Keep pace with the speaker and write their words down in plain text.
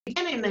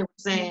beginning they were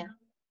saying,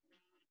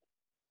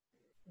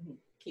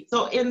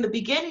 so in the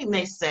beginning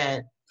they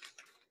said,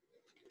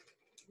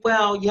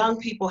 well, young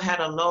people had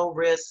a low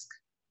risk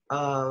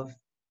of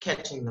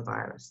catching the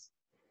virus.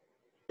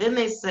 Then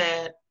they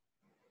said,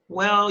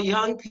 well,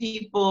 young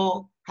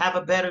people have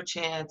a better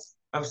chance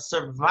of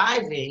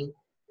surviving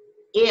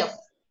if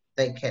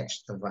they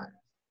catch the virus.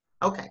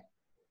 Okay.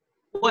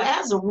 Well,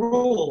 as a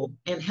rule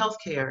in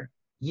healthcare,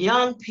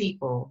 young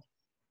people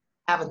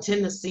have a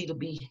tendency to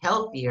be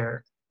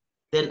healthier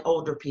than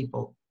older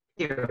people,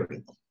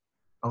 period.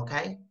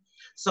 Okay?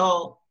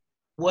 So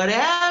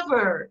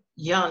whatever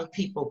young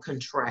people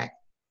contract,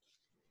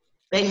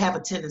 they have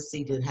a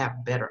tendency to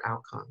have better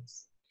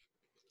outcomes.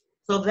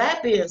 So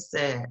that being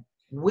said,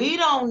 we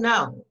don't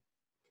know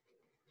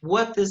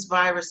what this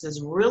virus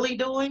is really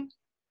doing.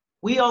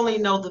 We only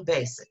know the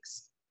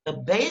basics. The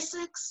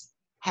basics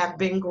have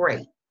been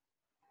great.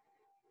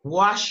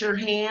 Wash your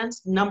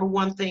hands, number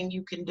one thing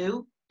you can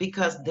do,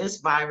 because this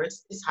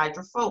virus is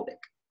hydrophobic.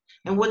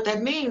 And what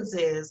that means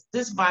is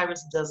this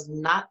virus does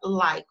not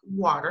like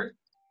water.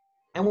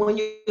 And when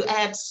you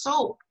add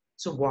soap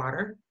to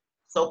water,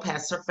 soap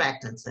has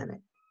surfactants in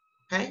it,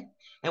 okay?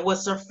 And what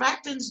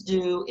surfactants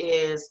do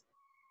is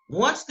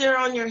once they're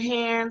on your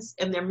hands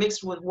and they're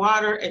mixed with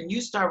water and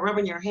you start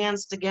rubbing your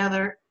hands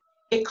together,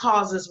 it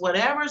causes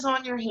whatever's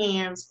on your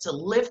hands to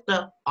lift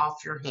up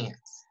off your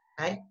hands,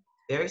 okay?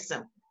 Very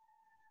simple.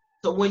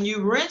 So when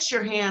you rinse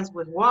your hands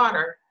with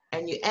water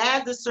and you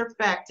add the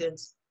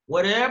surfactants,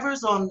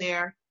 whatever's on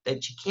there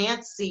that you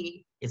can't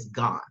see is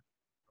gone,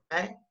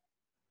 okay?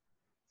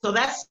 So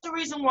that's the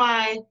reason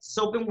why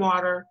soap and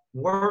water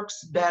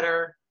works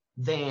better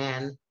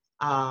than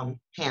hand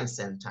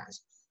sanitizers.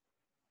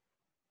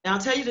 Now I'll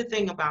tell you the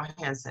thing about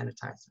hand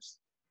sanitizers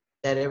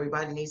that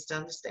everybody needs to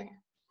understand.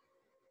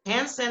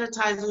 Hand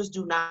sanitizers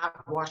do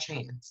not wash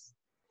hands,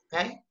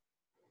 okay?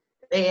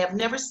 They have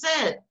never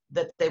said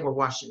that they were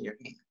washing your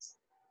hands.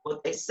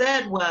 What they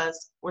said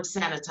was, we're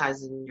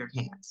sanitizing your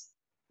hands.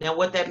 Now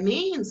what that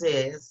means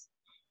is,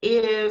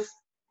 if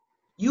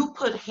you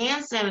put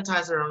hand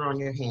sanitizer on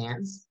your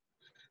hands,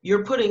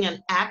 you're putting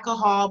an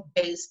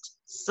alcohol-based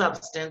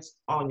substance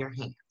on your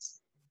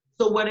hands.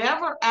 So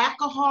whatever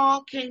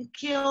alcohol can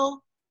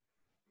kill,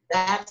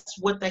 that's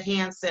what the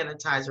hand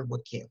sanitizer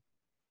would kill.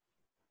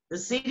 The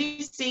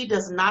CDC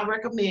does not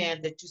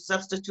recommend that you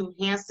substitute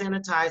hand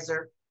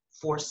sanitizer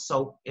for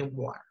soap and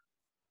water.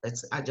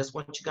 I just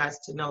want you guys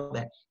to know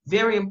that.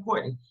 Very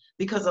important,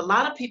 because a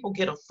lot of people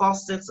get a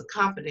false sense of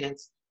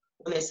confidence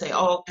when they say,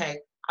 oh, okay,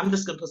 I'm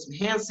just gonna put some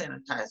hand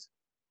sanitizer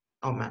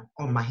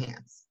on my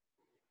hands.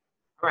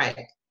 All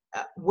right,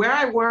 where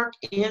I work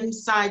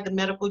inside the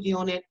medical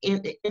unit,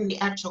 in the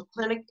actual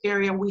clinic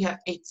area, we have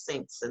 8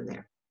 sinks in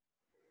there,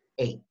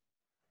 8.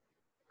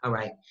 All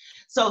right,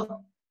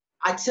 so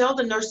I tell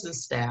the nursing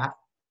staff,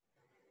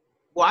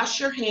 wash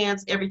your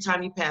hands every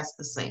time you pass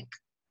the sink.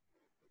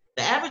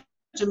 The average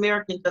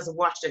American doesn't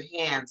wash their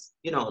hands,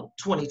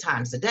 20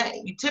 times a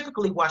day. You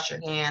typically wash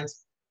your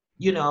hands,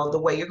 the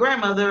way your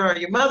grandmother or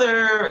your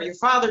mother or your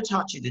father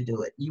taught you to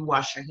do it. You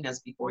wash your hands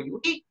before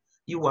you eat.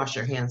 You wash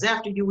your hands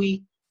after you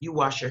eat. You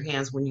wash your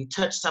hands when you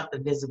touch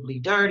something visibly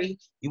dirty.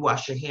 You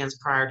wash your hands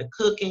prior to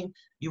cooking.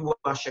 You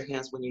wash your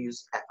hands when you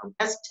use the bathroom.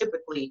 That's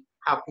typically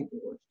how people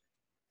wash.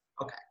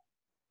 Okay.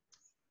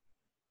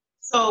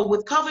 So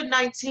with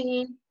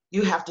COVID-19,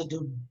 you have to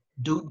do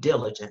due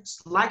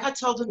diligence. Like I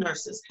told the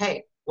nurses,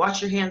 hey,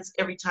 wash your hands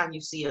every time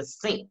you see a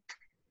sink,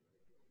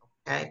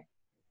 okay?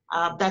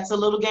 That's a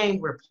little game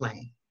we're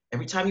playing.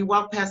 Every time you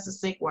walk past the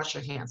sink, wash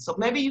your hands. So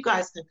maybe you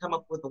guys can come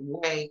up with a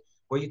way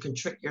where you can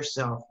trick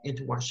yourself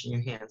into washing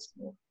your hands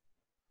more.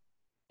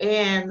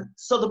 And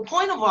so the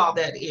point of all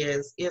that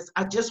is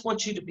I just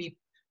want you to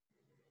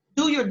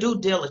do your due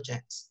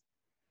diligence.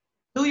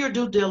 Do your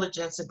due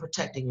diligence in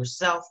protecting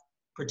yourself,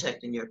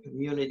 protecting your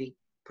community,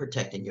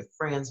 protecting your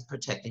friends,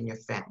 protecting your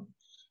family.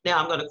 Now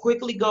I'm gonna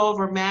quickly go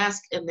over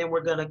mask and then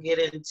we're gonna get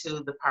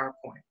into the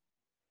PowerPoint.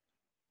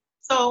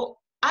 So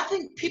I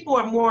think people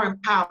are more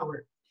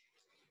empowered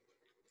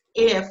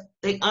if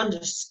they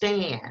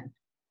understand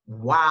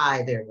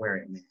why they're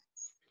wearing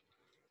masks.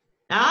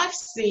 Now I've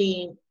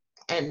seen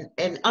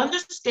and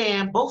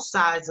understand both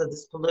sides of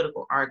this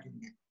political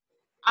argument.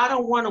 I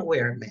don't want to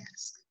wear a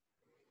mask.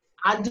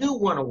 I do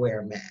want to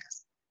wear a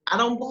mask. I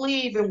don't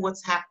believe in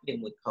what's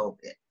happening with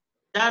COVID.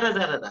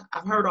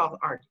 I've heard all the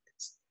arguments.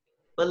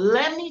 But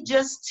let me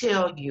just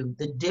tell you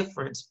the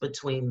difference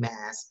between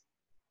mask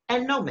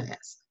and no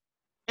mask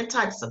and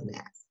types of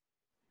masks.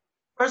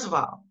 First of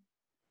all,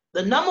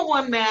 the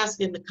 #1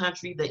 mask in the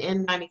country, the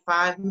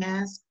N95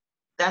 mask,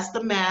 that's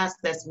the mask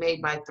that's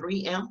made by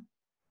 3M.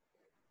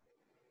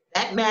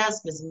 That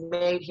mask is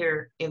made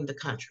here in the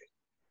country.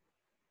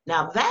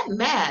 Now that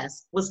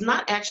mask was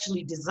not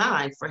actually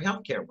designed for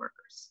healthcare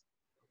workers,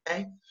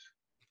 okay?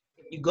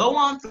 If you go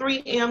on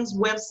 3M's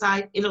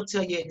website, it'll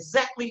tell you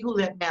exactly who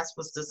that mask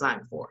was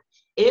designed for.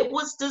 It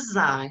was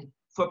designed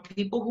for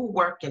people who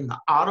work in the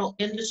auto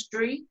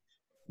industry,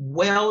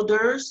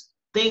 welders,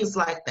 things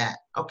like that,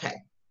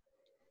 okay?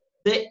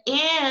 The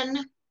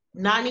N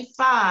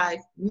 95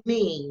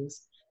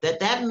 means that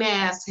that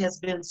mask has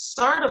been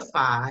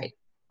certified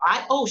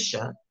by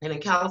OSHA, and in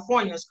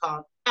California it's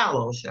called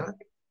Cal-OSHA,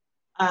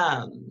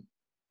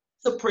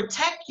 to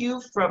protect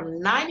you from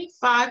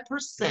 95%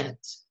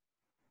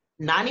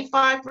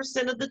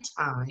 of the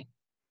time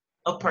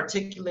of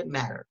particulate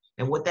matter.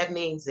 And what that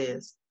means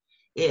is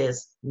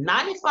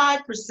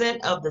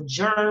 95% of the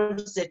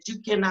germs that you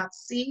cannot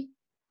see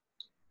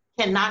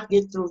cannot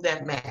get through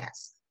that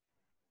mask.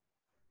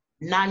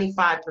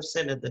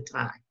 95% of the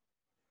time.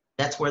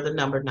 That's where the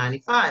number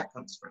 95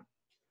 comes from.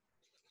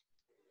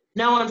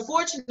 Now,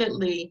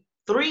 unfortunately,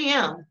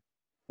 3M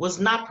was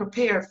not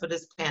prepared for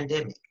this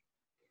pandemic.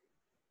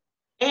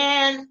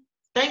 And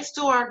thanks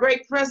to our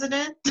great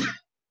president,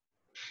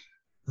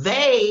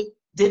 they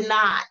did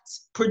not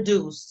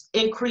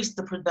increase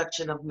the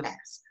production of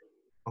masks,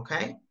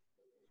 okay?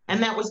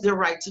 And that was their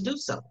right to do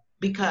so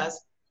because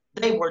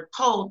they were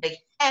told they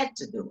had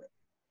to do it.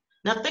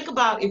 Now think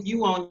about if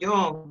you own your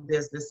own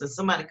business and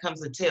somebody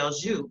comes and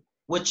tells you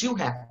what you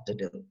have to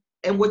do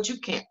and what you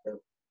can't do.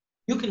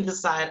 You can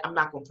decide, I'm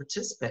not going to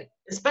participate,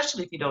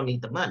 especially if you don't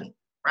need the money,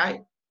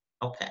 right?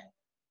 Okay.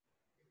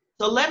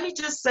 So let me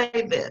just say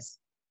this.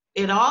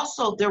 It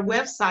also, their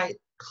website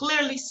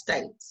clearly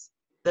states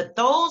that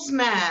those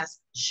masks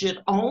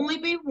should only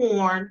be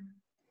worn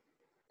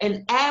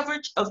an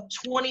average of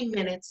 20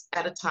 minutes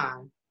at a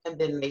time, and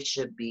then they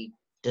should be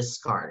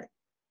discarded.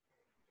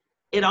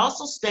 It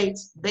also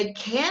states they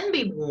can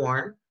be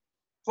worn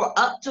for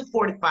up to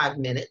 45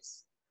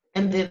 minutes,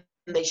 and then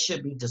they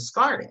should be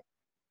discarded.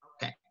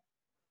 Okay.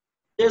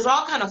 There's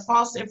all kind of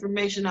false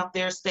information out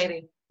there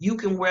stating you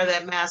can wear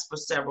that mask for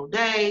several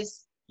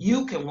days,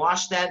 you can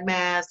wash that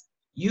mask,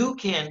 you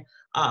can,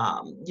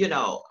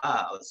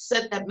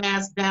 set that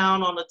mask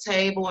down on the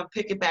table and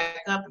pick it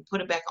back up and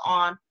put it back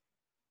on.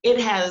 It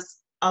has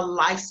a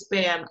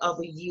lifespan of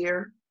a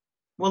year.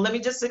 Well, let me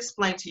just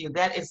explain to you,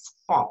 that is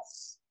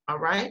false, all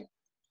right?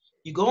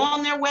 You go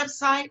on their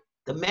website,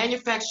 the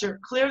manufacturer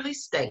clearly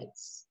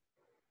states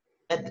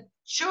that,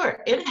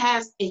 sure, it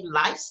has a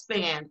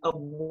lifespan of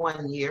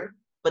 1 year,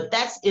 but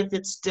that's if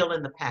it's still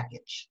in the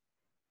package.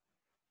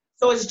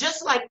 So it's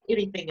just like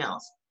anything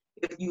else.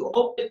 If you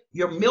open,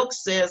 your milk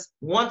says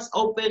once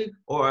open,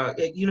 or,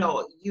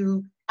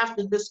 you have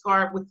to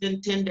discard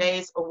within 10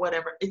 days or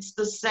whatever. It's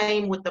the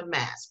same with the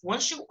mask.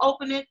 Once you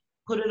open it,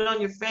 put it on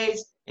your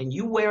face, and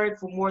you wear it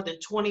for more than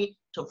 20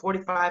 to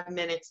 45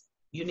 minutes,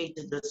 you need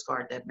to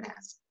discard that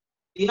mask.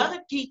 The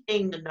other key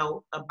thing to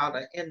note about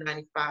an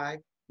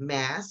N95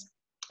 mask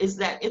is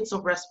that it's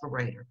a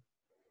respirator,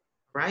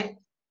 right?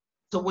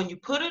 So when you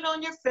put it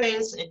on your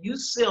face and you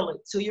seal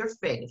it to your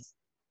face,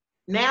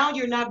 now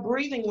you're not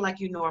breathing like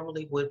you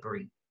normally would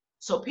breathe.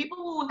 So people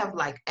who have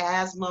like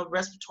asthma,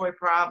 respiratory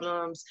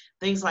problems,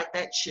 things like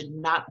that should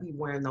not be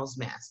wearing those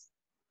masks.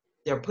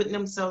 They're putting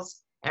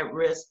themselves at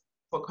risk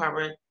for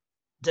carbon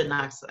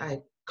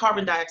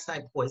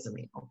dioxide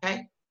poisoning,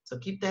 okay? So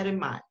keep that in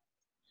mind.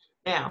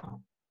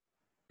 Now,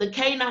 the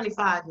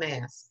K95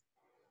 mask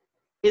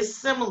is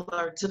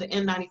similar to the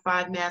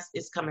N95 mask.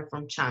 It's coming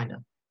from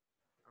China,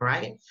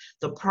 right?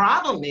 The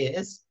problem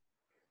is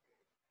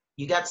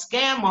you got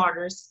scam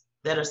artists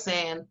that are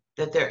saying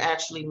that they're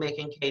actually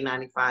making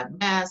K95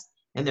 masks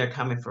and they're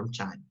coming from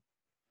China.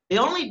 The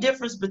only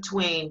difference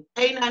between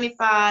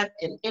K95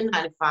 and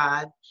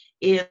N95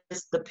 is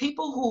the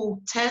people who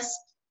test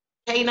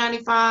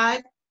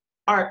K95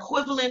 are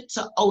equivalent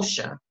to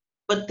OSHA,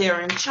 but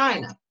they're in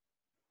China.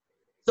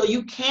 So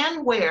you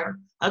can wear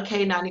a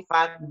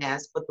K95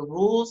 mask, but the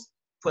rules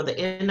for the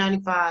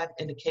N95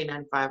 and the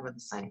K95 are the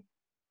same.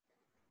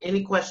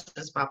 Any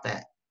questions about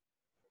that?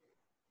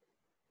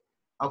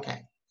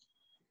 Okay.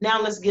 Now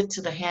let's get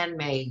to the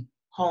handmade,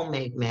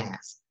 homemade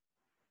masks.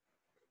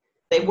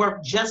 They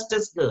work just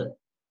as good,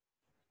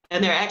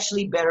 and they're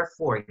actually better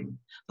for you.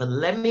 But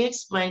let me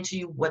explain to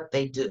you what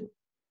they do.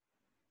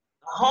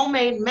 A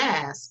homemade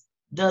mask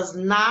does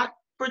not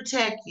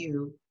protect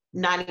you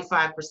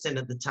 95%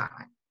 of the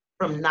time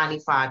from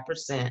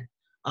 95%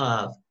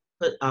 of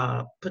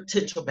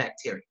potential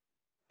bacteria.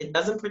 It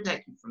doesn't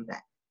protect you from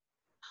that.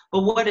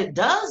 But what it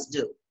does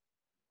do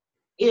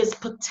is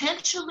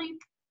potentially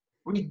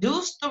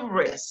reduce the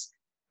risk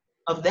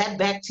of that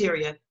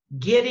bacteria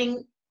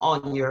getting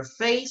on your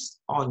face,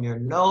 on your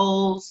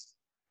nose,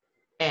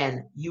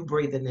 and you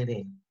breathing it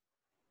in.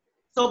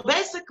 So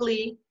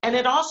basically, and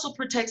it also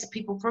protects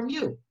people from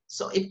you.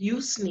 So if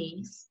you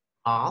sneeze,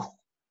 off,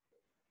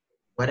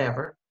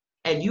 whatever,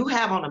 and you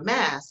have on a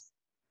mask,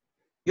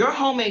 your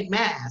homemade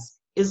mask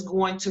is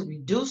going to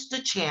reduce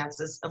the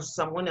chances of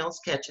someone else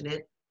catching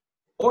it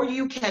or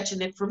you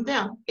catching it from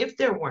them if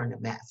they're wearing a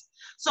mask.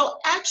 So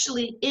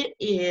actually, it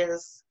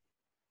is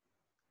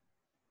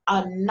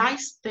a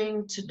nice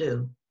thing to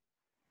do.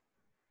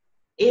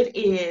 It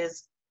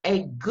is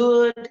a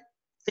good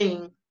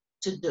thing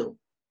to do,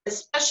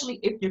 especially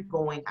if you're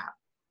going out,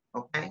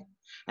 okay?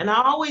 And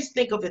I always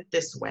think of it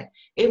this way.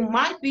 It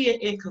might be an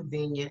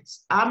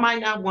inconvenience. I might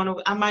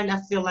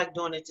not feel like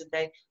doing it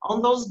today.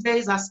 On those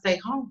days, I stay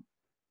home.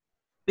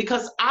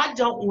 because I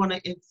don't want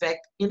to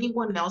infect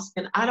anyone else,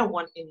 and I don't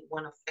want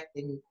anyone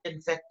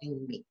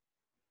infecting me.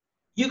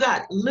 You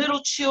got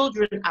little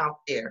children out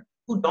there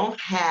who don't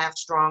have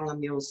strong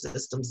immune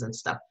systems and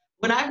stuff.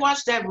 When I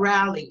watched that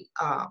rally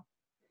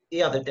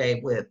the other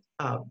day with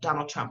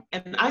Donald Trump,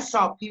 and I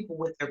saw people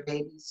with their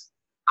babies,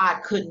 I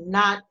could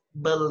not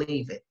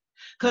believe it.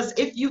 Because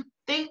if you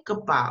think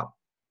about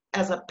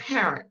as a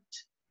parent,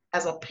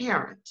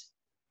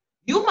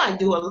 you might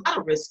do a lot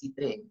of risky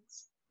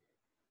things.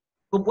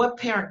 But what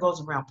parent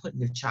goes around putting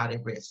their child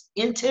at risk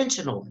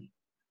intentionally?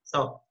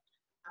 So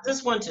I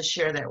just wanted to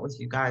share that with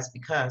you guys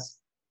because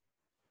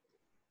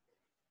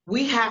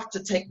we have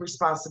to take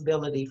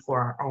responsibility for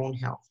our own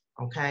health,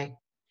 okay?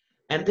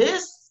 And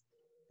this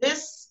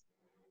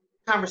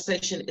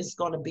conversation is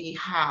going to be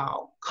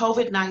how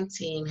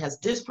COVID-19 has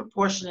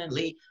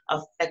disproportionately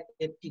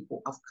affected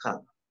people of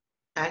color,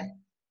 okay?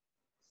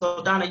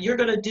 So Donna, you're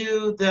going to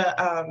do the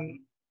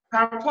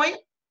PowerPoint?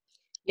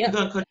 Yeah. You're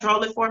going to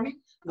control it for me?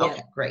 Yeah.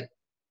 Okay, great.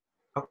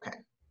 Okay.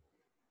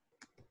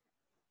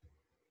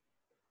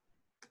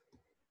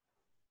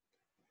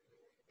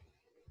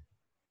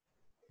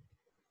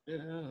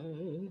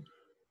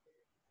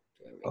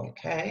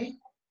 Okay.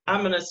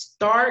 I'm going to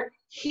start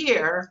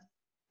here.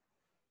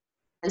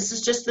 This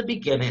is just the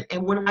beginning.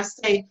 And when I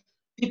say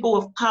people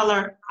of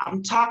color,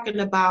 I'm talking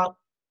about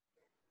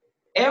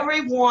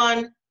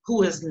everyone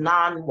who is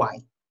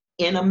non-white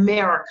in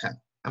America.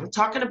 I'm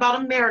talking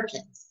about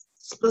Americans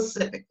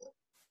specifically.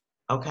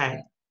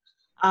 Okay.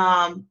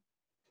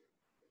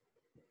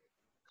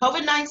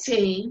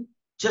 COVID-19,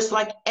 just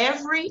like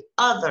every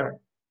other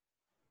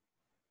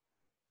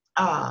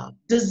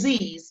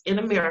disease in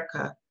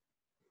America,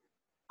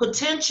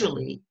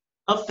 potentially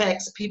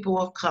affects people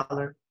of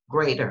color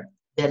greater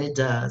than it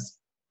does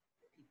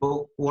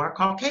people who are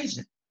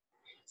Caucasian.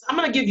 So I'm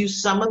going to give you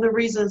some of the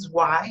reasons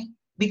why,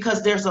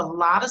 because there's a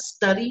lot of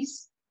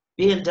studies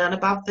being done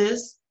about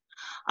this.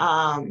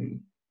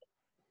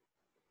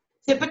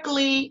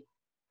 Typically,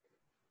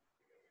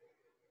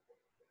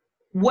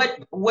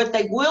 what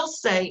they will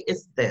say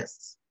is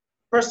this.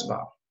 First of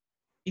all,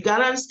 you got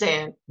to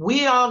understand,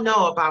 we all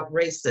know about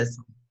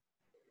racism,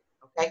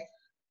 okay?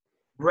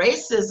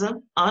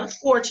 Racism,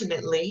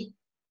 unfortunately,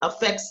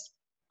 affects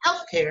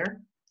healthcare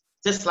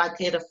just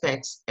like it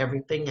affects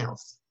everything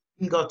else.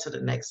 You can go to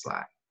the next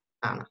slide,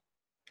 Anna.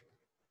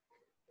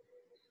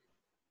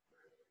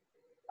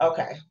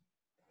 Okay.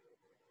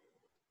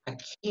 I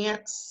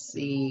can't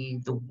see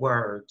the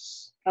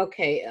words.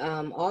 Okay,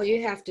 all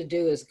you have to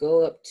do is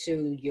go up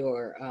to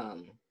your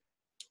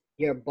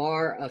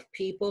bar of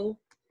people.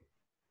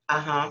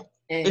 Uh-huh.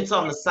 It's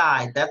on the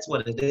side. That's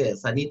what it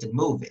is. I need to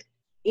move it.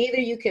 Either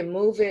you can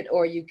move it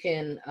or you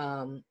can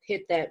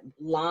hit that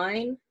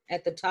line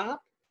at the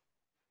top.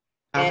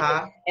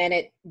 Uh-huh. And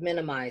it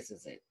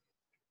minimizes it.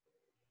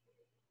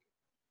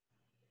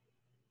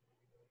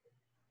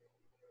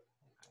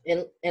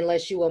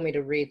 Unless you want me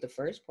to read the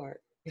first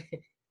part.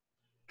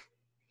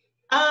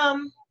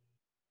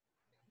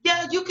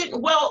 Yeah, you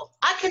can. Well,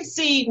 I can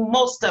see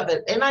most of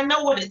it, and I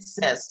know what it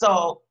says.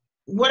 So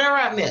whatever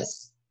I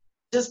miss,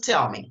 just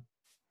tell me.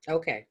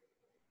 Okay.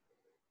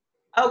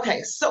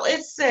 Okay, so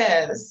it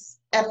says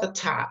at the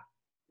top,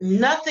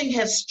 nothing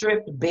has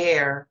stripped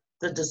bare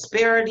the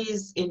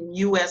disparities in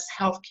U.S.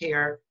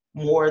 healthcare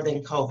more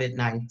than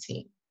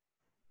COVID-19.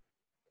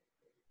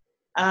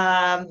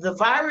 The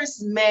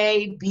virus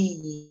may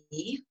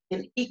be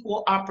an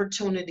equal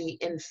opportunity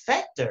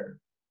infector,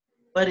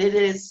 but it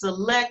is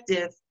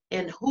selective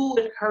in who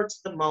it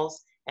hurts the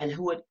most and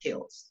who it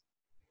kills.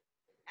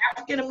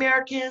 African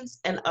Americans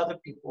and other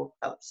people of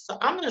color. So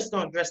I'm just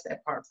going to address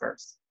that part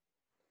first.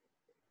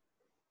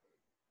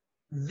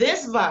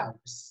 This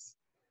virus,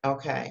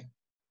 okay,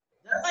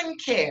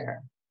 doesn't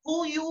care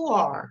who you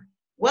are,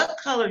 what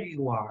color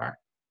you are,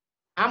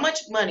 how much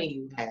money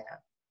you have,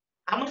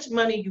 how much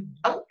money you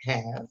don't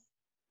have.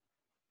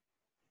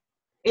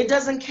 It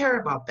doesn't care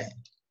about that,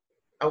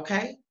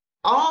 okay?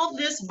 All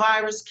this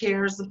virus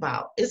cares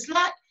about, it's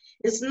not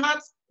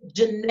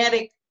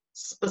genetic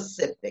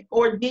specific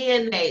or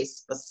DNA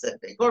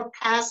specific or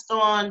passed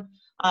on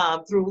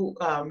through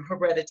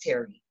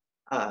hereditary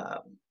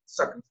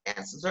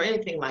circumstances or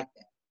anything like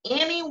that.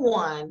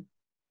 Anyone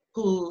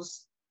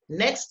who's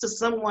next to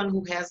someone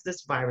who has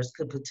this virus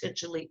could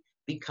potentially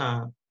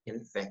become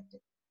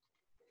infected.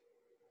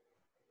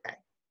 Okay.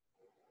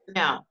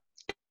 Now,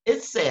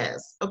 it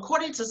says,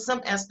 according to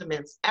some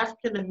estimates,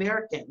 African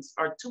Americans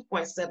are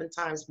 2.7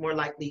 times more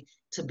likely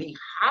to be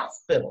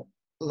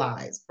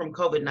hospitalized from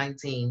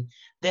COVID-19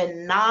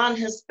 than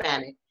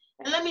non-Hispanic.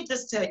 And let me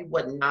just tell you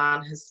what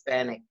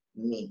non-Hispanic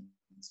means,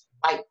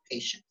 white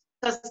patients.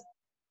 Because,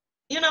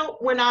 you know,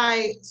 when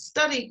I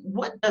studied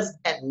what does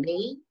that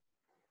mean,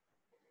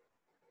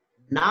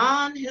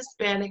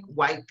 non-Hispanic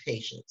white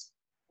patients.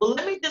 Well,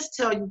 let me just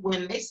tell you,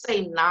 when they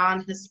say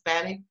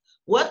non-Hispanic,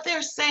 what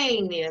they're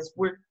saying is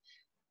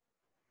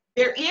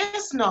there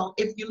is no,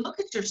 if you look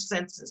at your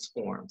census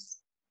forms,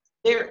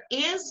 there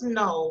is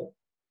no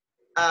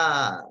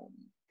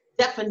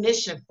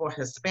definition for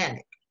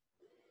Hispanic,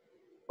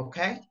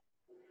 okay?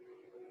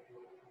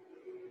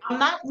 I'm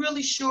not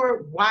really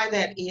sure why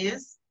that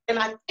is. And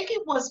I think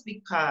it was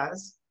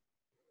because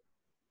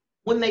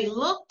when they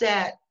looked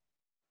at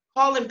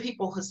calling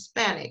people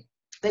Hispanic,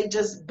 they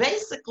just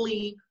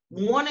basically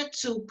wanted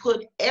to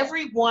put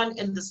everyone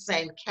in the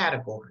same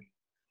category.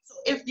 So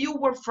if you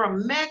were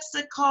from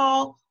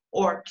Mexico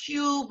or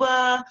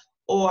Cuba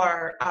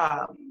or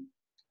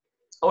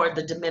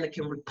the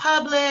Dominican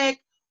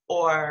Republic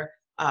or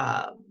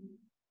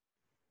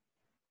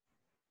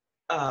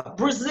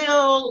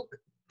Brazil,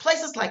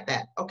 places like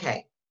that,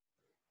 okay.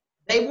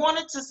 They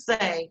wanted to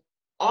say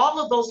all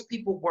of those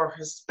people were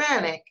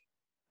Hispanic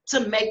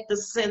to make the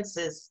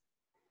census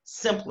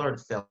simpler to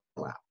fill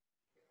out.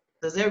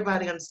 Does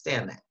everybody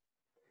understand that?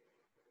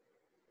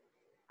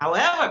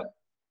 However,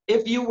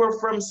 if you were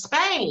from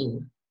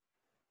Spain,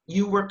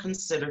 you were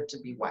considered to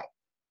be white.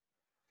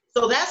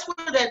 So that's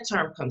where that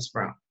term comes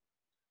from.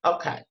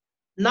 Okay.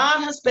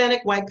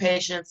 Non-Hispanic white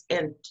patients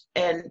and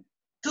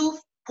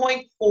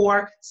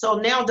 2.4. So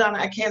now, Donna,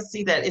 I can't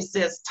see that. It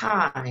says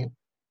time.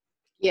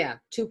 Yeah,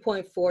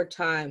 2.4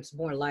 times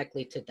more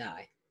likely to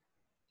die.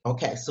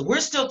 Okay, so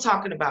we're still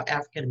talking about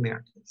African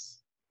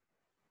Americans.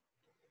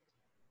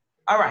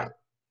 All right.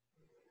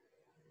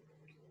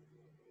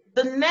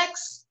 The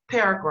next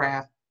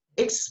paragraph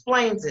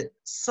explains it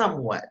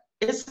somewhat.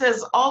 It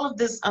says all of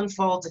this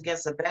unfolds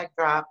against a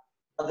backdrop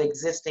of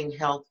existing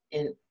health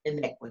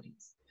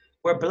inequities,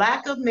 where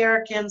Black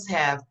Americans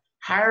have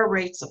higher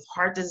rates of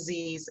heart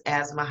disease,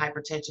 asthma,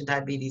 hypertension,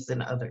 diabetes,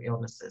 and other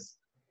illnesses.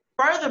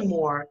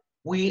 Furthermore,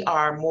 we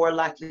are more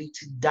likely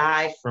to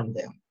die from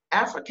them.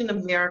 African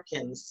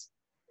Americans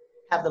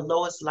have the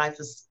lowest life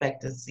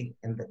expectancy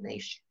in the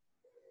nation.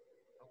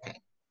 Okay,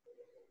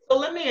 so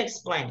let me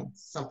explain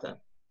something.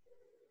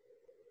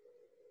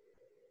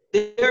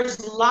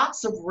 There's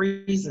lots of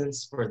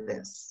reasons for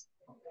this,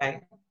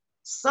 okay?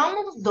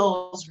 Some of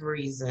those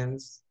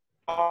reasons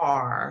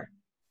are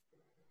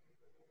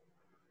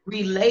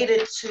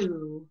related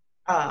to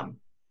practices,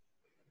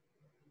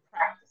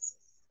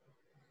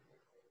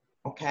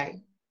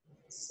 okay?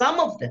 Some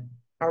of them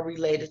are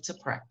related to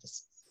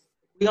practices.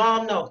 We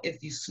all know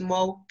if you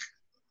smoke,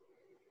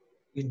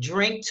 you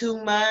drink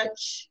too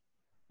much,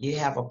 you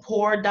have a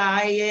poor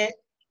diet,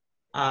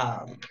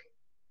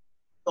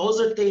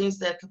 those are things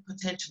that could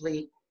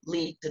potentially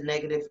lead to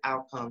negative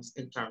outcomes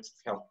in terms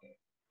of healthcare.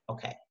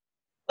 Okay,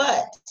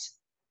 but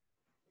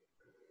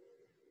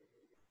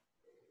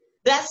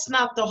that's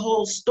not the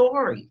whole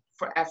story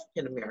for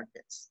African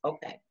Americans.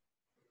 Okay,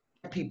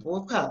 people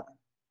of color.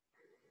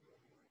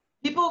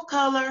 People of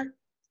color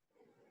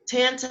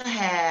tend to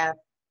have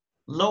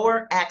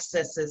lower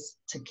accesses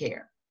to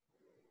care,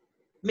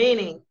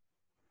 meaning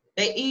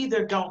they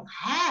either don't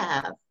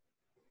have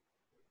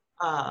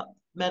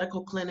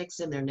medical clinics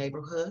in their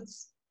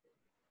neighborhoods,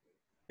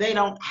 they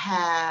don't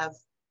have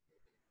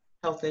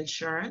health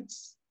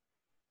insurance,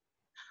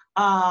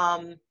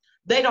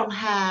 they don't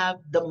have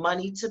the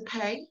money to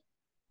pay,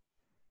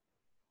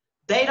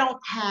 they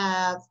don't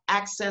have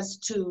access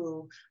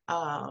to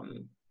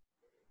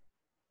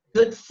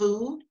good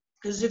food.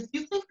 Because if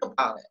you think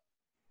about it,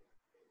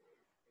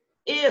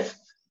 if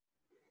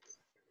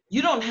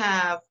you don't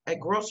have a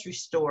grocery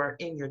store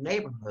in your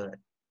neighborhood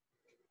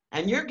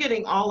and you're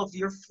getting all of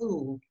your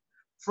food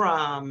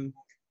from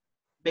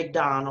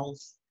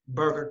McDonald's,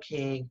 Burger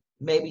King,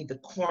 maybe the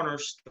corner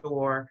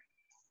store,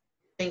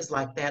 things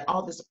like that,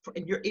 all this,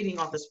 and you're eating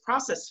all this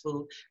processed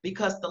food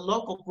because the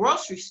local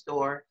grocery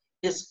store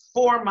is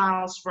 4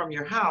 miles from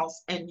your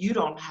house and you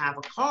don't have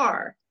a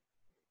car,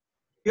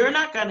 you're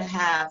not going to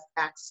have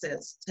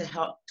access to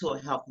a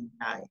healthy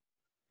diet.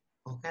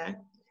 Okay?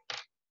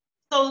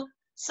 So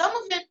some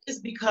of it is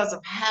because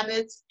of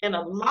habits, and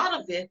a lot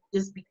of it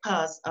is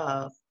because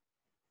of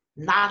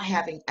not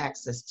having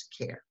access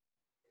to care.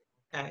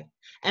 Okay?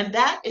 And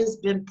that has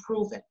been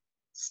proven.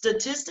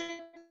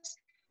 Statistics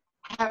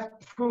have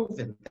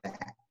proven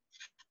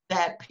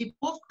that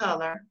people of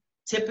color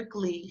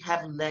typically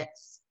have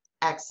less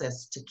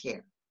access to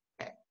care.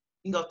 Okay,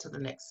 you can go to the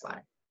next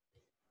slide.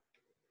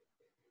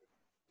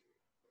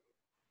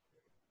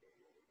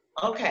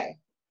 Okay,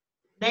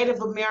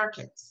 Native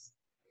Americans.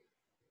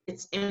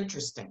 It's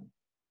interesting.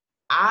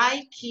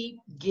 I keep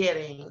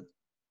getting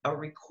a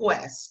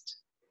request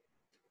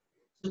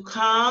to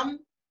come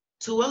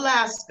to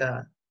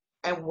Alaska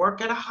and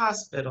work at a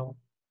hospital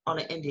on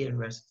an Indian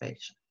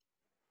reservation.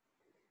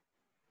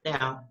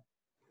 Now,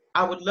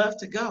 I would love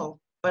to go,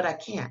 but I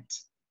can't,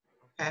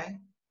 okay?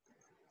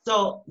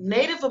 So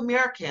Native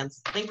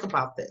Americans, think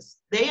about this.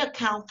 They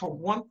account for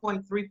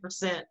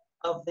 1.3%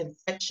 of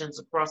infections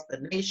across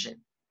the nation,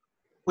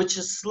 which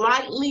is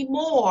slightly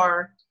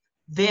more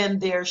than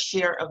their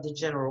share of the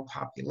general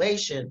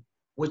population,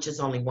 which is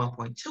only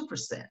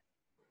 1.2%.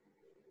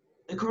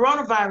 The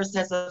coronavirus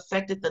has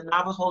affected the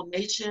Navajo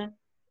Nation,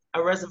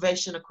 a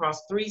reservation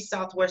across 3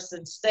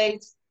 southwestern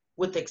states,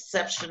 with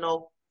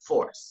exceptional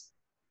force.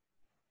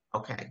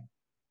 Okay.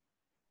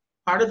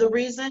 Part of the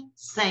reason,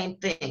 same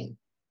thing.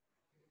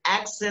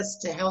 Access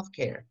to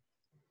healthcare.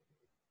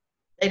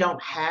 They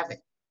don't have it.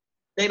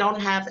 They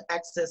don't have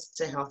access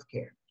to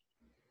healthcare.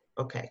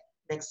 Okay,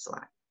 next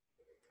slide.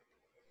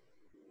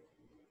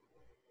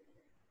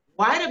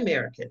 White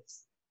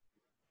Americans,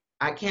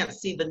 I can't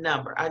see the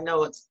number. I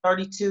know it's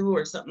 32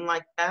 or something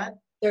like that.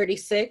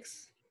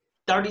 36.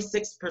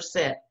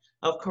 36%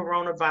 of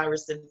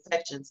coronavirus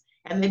infections,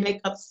 and they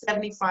make up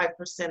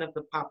 75% of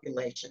the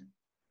population,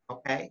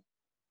 okay?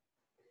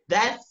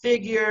 That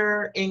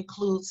figure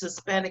includes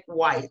Hispanic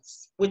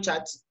whites, which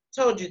I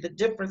told you the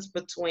difference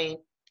between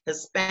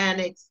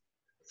Hispanics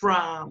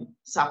from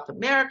South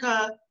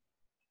America,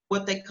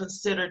 what they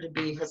consider to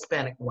be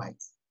Hispanic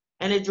whites.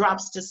 And it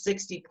drops to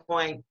 60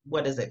 point,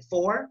 what is it,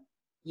 4?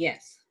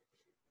 Yes.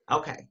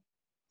 Okay.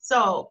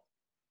 So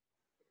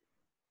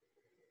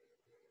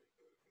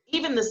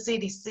even the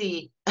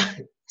CDC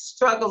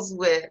struggles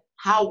with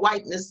how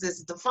whiteness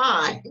is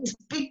defined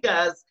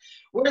because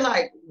we're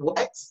like,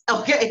 what?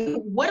 Okay,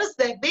 what does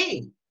that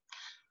mean?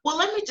 Well,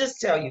 let me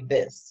just tell you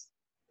this.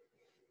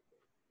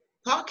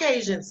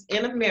 Caucasians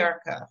in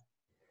America,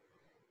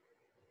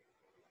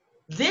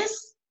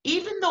 this,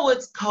 even though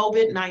it's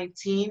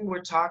COVID-19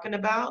 we're talking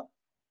about,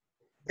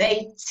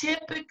 they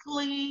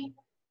typically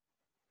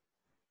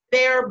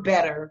fare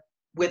better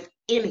with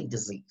any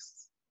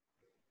disease.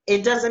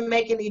 It doesn't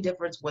make any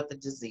difference what the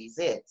disease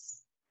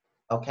is,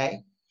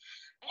 okay?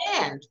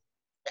 And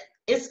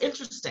it's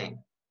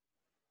interesting.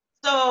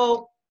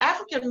 So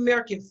African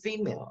American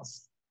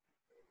females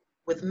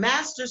with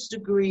master's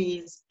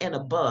degrees and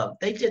above,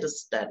 they did a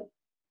study,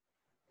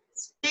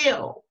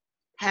 still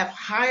have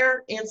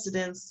higher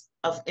incidence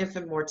of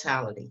infant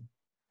mortality.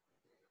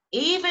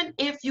 Even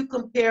if you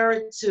compare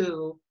it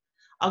to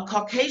a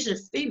Caucasian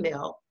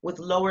female with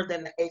lower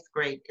than the 8th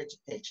grade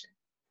education.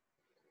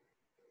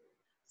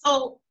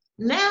 So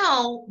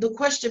now the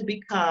question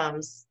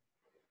becomes,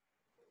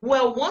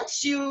 well,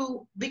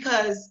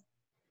 because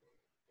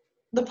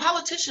the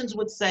politicians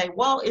would say,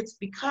 well, it's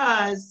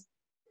because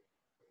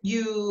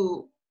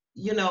the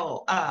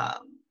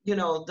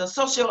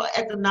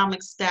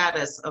socioeconomic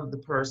status of the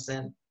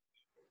person,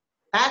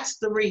 that's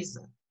the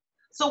reason.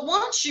 So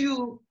once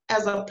you,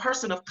 as a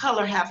person of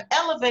color, have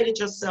elevated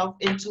yourself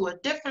into a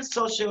different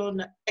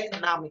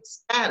socioeconomic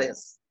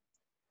status,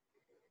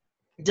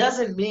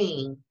 doesn't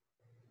mean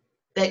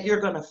that you're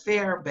going to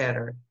fare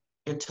better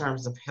in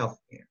terms of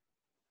healthcare.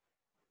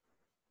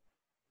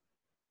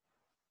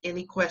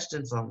 Any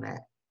questions on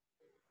that?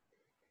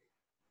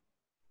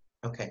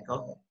 Okay, go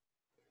ahead.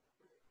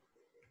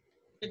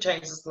 You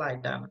change the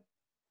slide down.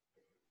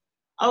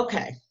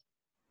 Okay.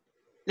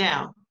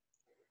 Now,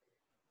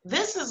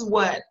 this is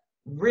what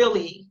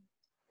really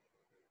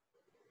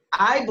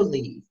I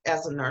believe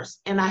as a nurse,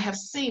 and I have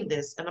seen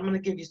this, and I'm going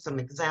to give you some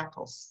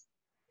examples.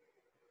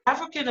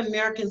 African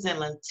Americans and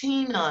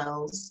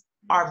Latinos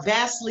are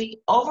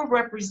vastly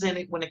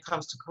overrepresented when it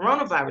comes to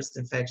coronavirus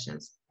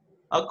infections,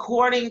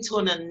 according to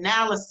an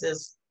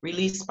analysis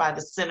released by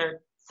the Center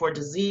for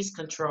Disease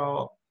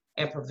Control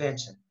and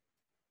Prevention.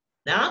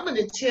 Now, I'm going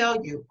to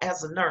tell you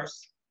as a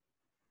nurse,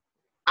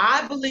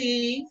 I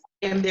believe,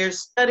 and they're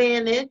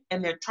studying it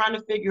and they're trying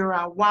to figure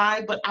out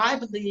why, but I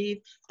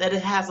believe that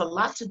it has a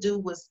lot to do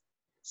with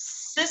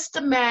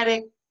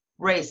systematic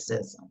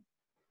racism,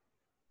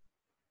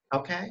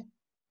 okay?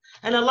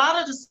 And a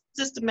lot of the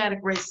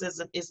systematic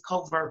racism is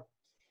covert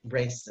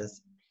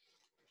racism.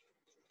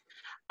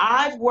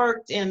 I've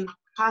worked in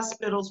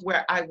hospitals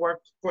where I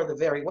worked for the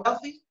very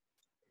wealthy,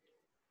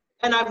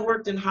 and I've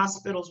worked in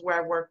hospitals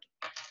where I worked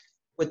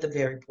with the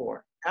very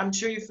poor. I'm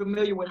sure you're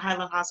familiar with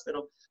Highland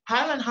Hospital.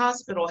 Highland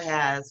Hospital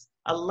has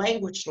a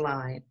language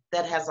line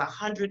that has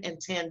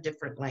 110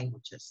 different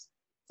languages.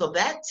 So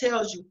that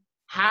tells you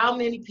how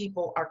many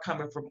people are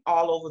coming from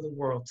all over the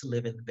world to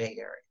live in the Bay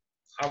Area.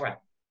 All right.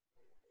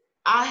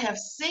 I have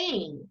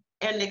seen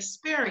and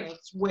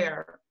experienced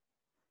where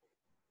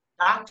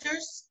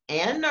doctors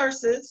and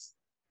nurses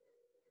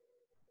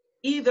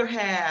either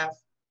have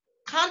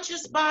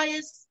conscious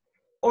bias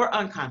or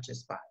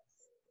unconscious bias.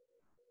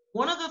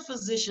 One of the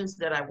physicians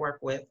that I work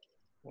with,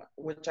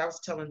 which I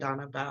was telling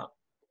Donna about,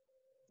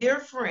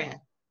 dear friend,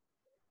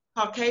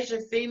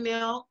 Caucasian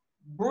female,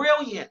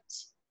 brilliant,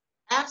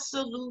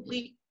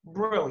 absolutely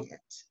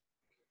brilliant.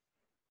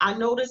 I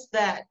noticed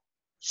that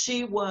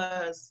she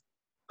was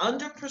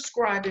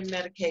under-prescribing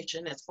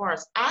medication, as far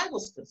as I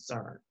was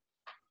concerned,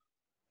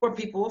 for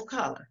people of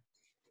color.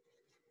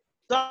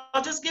 So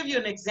I'll just give you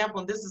an example,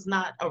 and this is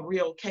not a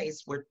real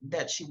case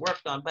that she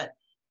worked on, but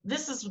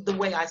this is the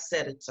way I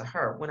said it to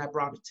her when I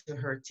brought it to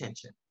her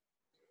attention.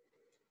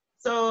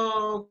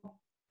 So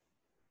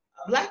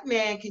a Black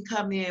man can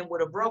come in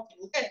with a broken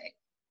leg,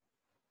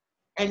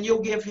 and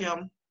you'll give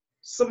him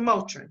some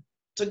Motrin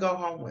to go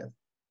home with.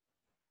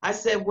 I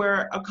said,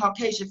 where a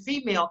Caucasian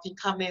female can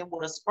come in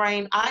with a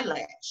sprained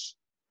eyelash,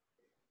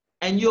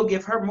 and you'll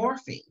give her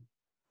morphine.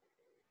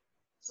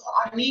 So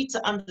I need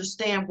to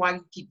understand why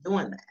you keep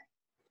doing that.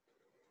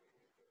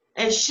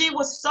 And she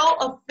was so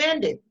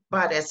offended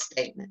by that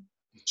statement.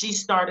 She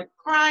started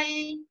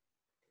crying.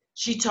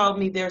 She told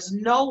me there's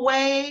no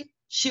way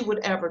she would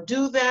ever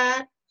do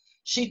that.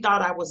 She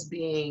thought I was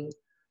being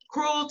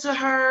cruel to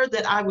her,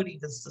 that I would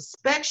even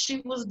suspect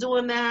she was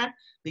doing that,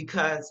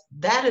 because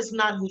that is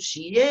not who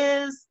she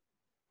is.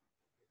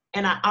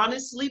 And I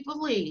honestly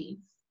believe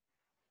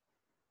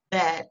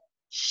that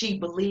she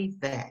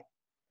believed that.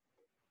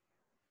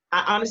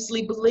 I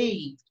honestly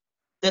believed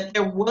that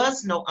there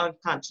was no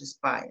unconscious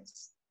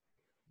bias.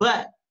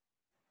 But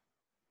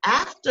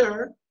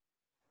after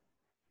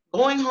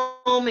going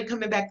home and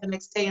coming back the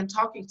next day and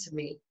talking to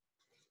me,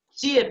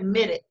 she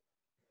admitted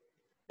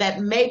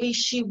that maybe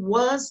she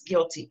was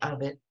guilty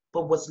of it,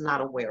 but was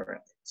not aware of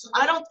it. So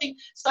I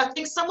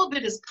think some of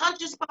it is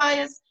conscious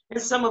bias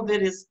and some of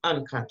it is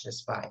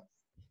unconscious bias.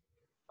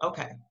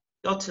 Okay,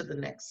 go to the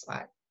next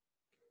slide.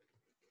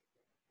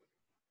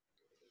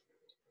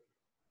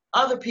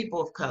 Other people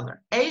of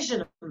color,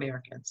 Asian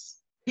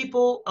Americans,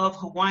 people of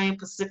Hawaiian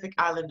Pacific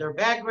Islander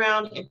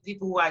background, and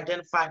people who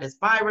identified as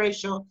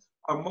biracial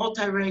or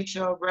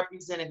multiracial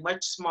represent a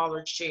much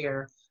smaller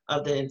share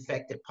of the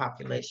infected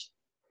population.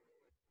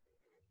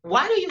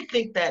 Why do you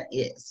think that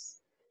is?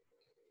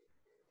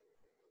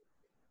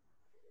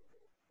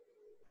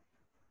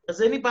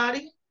 Does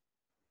anybody?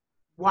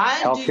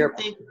 Why do you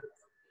think?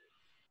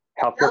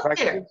 Healthcare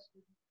practices?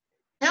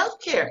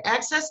 Healthcare,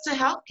 access to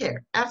healthcare,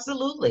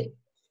 absolutely.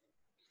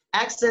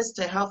 Access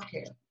to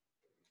healthcare.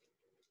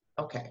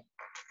 Okay.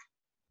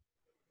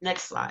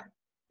 Next slide.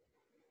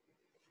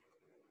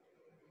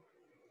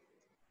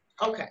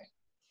 Okay.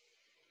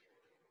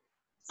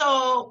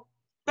 So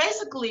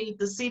basically,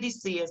 the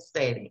CDC is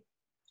stating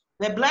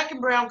that Black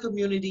and brown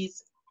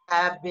communities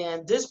have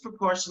been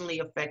disproportionately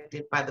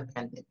affected by the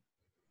pandemic.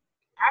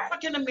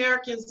 African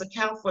Americans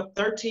account for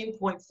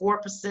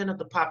 13.4% of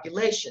the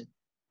population,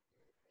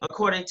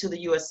 according to the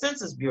US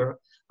Census Bureau,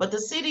 but the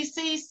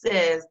CDC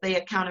says they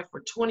accounted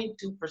for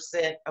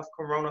 22% of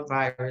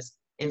coronavirus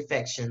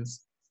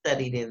infections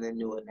studied in the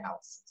new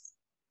analysis.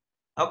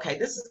 Okay,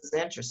 this is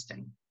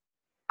interesting.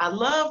 I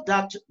love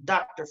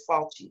Dr.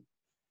 Fauci.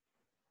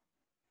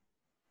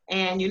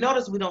 And you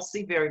notice we don't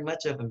see very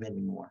much of him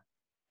anymore.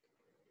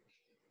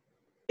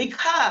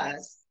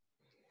 Because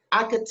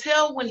I could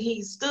tell when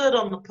he stood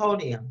on the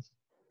podium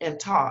and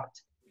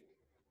talked,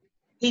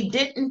 he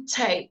didn't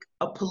take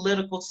a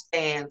political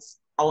stance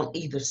on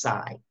either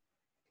side.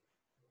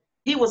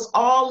 He was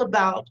all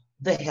about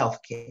the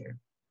healthcare.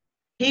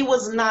 He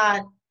was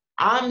not,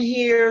 I'm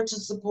here to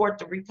support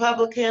the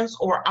Republicans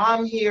or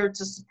I'm here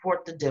to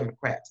support the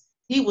Democrats.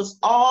 He was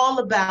all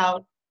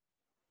about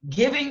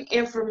giving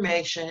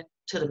information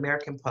to the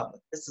American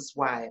public. This is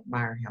why I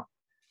admire him.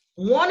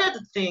 One of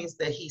the things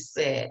that he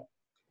said,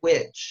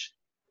 which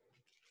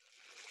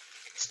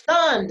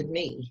stunned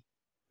me,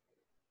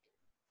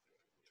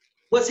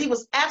 was he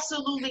was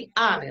absolutely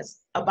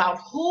honest about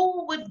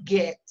who would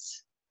get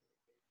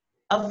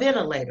a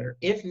ventilator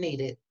if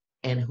needed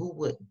and who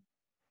wouldn't.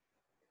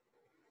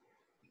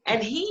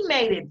 And he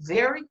made it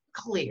very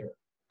clear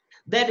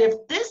that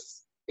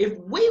if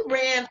we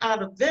ran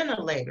out of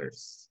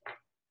ventilators,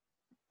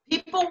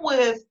 people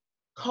with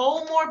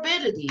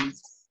comorbidities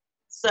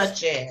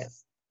such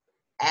as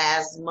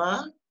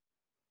asthma,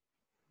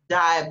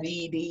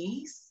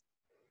 diabetes,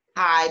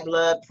 high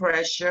blood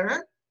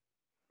pressure,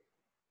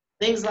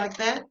 things like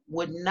that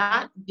would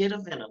not get a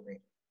ventilator.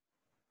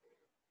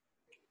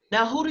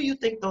 Now, who do you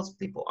think those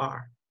people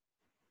are?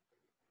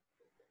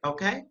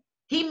 Okay?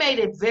 He made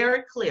it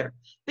very clear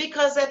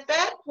because at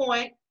that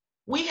point,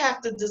 we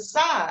have to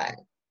decide,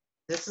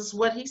 this is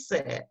what he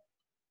said,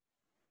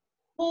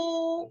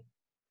 who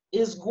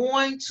is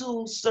going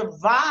to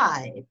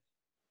survive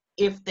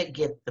if they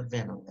get the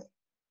ventilator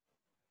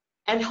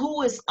and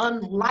who is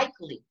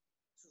unlikely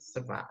to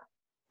survive.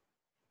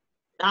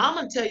 Now, I'm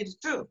going to tell you the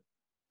truth.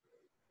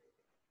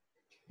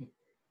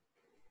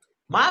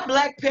 My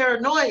Black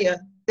paranoia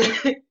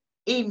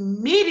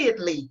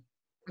immediately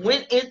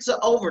went into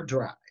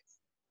overdrive,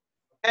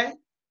 okay?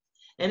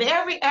 And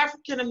every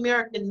African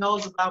American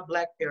knows about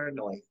Black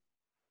paranoia,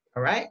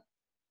 all right?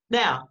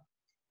 Now,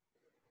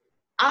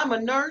 I'm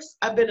a nurse.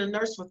 I've been a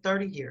nurse for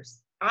 30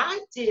 years. I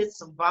did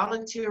some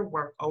volunteer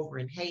work over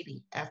in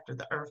Haiti after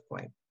the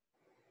earthquake.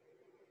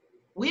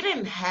 We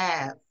didn't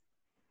have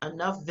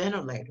enough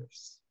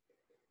ventilators.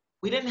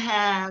 We didn't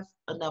have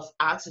enough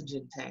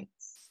oxygen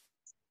tanks.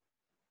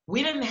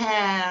 We didn't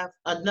have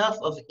enough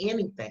of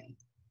anything.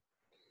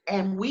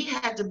 And we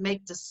had to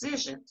make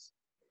decisions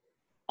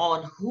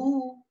on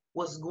who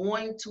was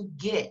going to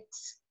get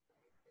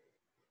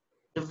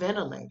the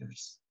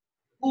ventilators,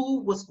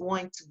 who was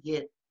going to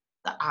get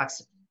the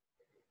oxygen.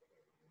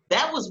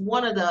 That was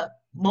one of the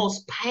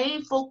most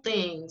painful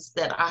things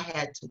that I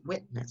had to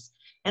witness.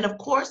 And of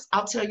course,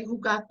 I'll tell you who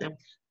got them.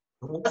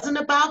 It wasn't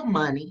about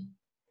money,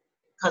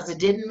 because it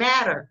didn't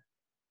matter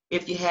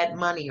if you had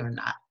money or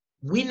not.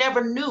 We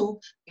never knew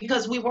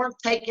because we weren't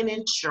taking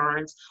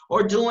insurance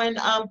or doing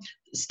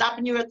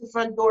stopping you at the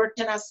front door.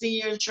 Can I see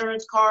your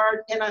insurance card?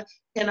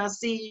 Can I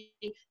see,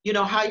 you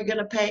know, how you're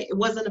gonna pay? It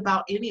wasn't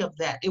about any of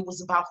that. It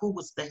was about who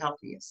was the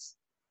healthiest.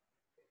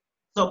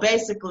 So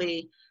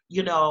basically,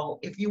 you know,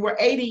 if you were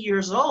 80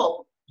 years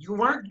old, you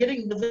weren't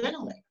getting the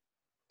ventilator.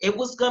 It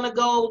was gonna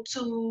go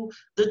to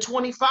the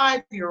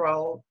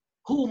 25-year-old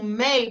who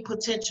may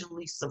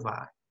potentially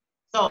survive.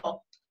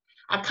 So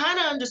I kind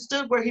of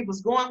understood where he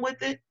was going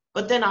with it,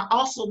 but then I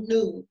also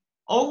knew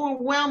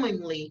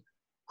overwhelmingly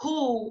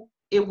who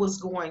it was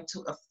going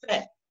to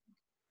affect.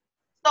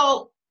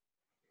 So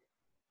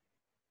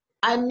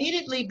I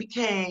immediately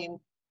became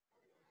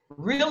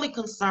really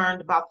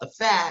concerned about the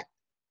fact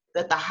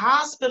that the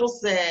hospital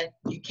said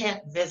you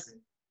can't visit.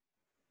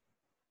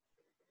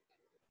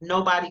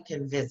 Nobody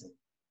can visit.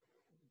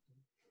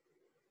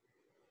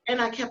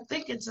 And I kept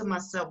thinking to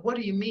myself, what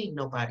do you mean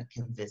nobody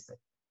can visit?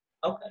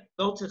 Okay,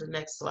 go to the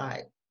next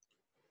slide.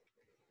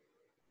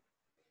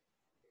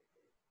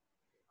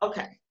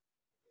 Okay,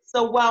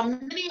 so while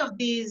many of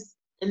these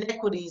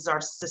inequities are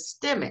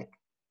systemic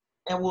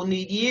and will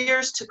need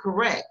years to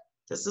correct,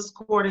 this is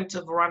according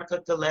to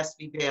Veronica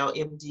Gillespie-Bell,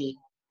 MD,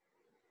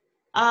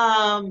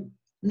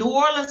 New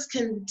Orleans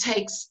can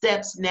take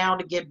steps now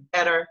to get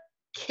better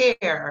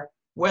care,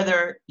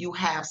 whether you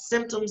have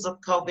symptoms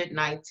of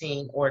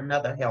COVID-19 or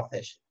another health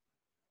issue.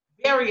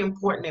 Very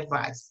important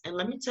advice. And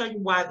let me tell you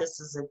why this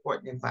is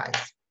important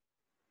advice.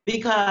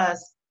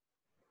 Because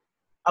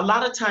a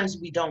lot of times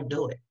we don't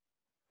do it.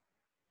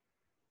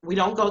 We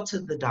don't go to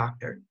the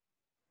doctor.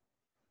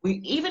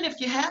 Even if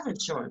you have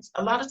insurance,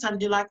 a lot of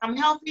times you're like, I'm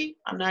healthy,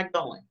 I'm not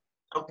going.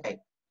 Okay.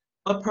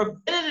 But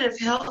preventative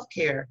health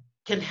care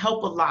can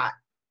help a lot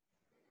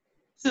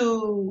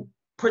to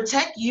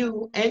protect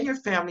you and your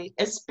family,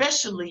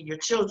 especially your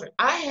children.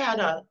 I had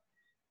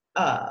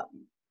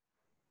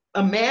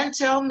a man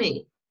tell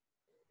me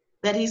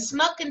that he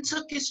snuck and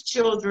took his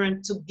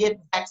children to get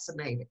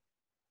vaccinated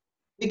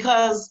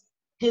because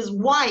his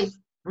wife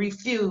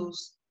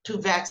refused to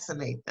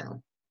vaccinate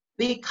them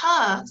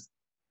because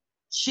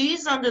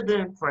she's under the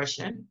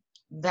impression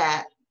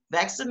that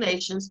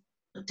vaccinations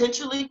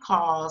potentially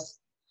cause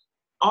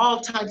all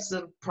types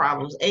of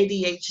problems,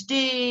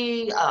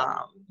 ADHD,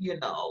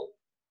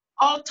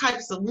 all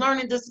types of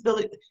learning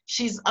disability.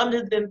 She's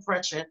under the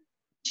impression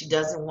she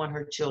doesn't want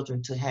her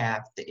children to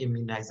have the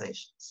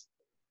immunizations.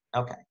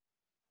 Okay.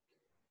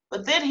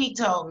 But then he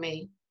told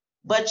me,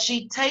 but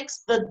she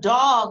takes the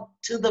dog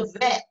to the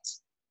vet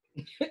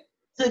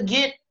to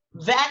get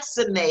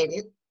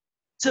vaccinated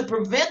to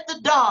prevent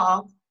the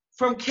dog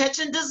from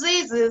catching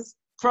diseases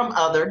from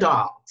other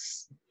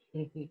dogs.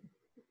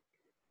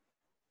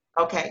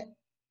 Okay.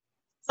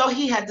 So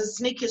he had to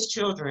sneak his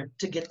children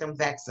to get them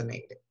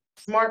vaccinated.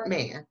 Smart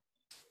man.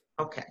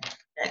 Okay.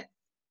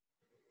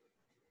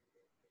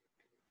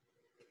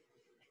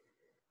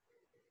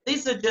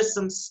 These are just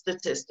some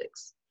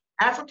statistics.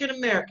 African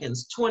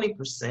Americans,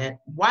 20%,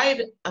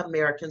 white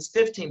Americans,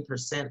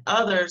 15%,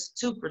 others,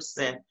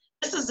 2%.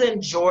 This is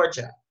in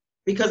Georgia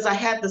because I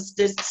had the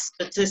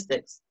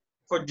statistics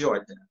for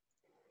Georgia.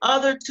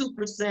 Other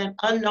 2%,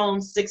 unknown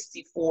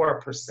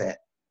 64%.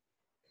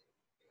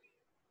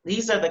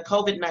 These are the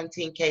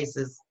COVID-19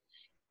 cases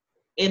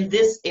in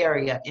this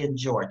area in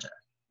Georgia.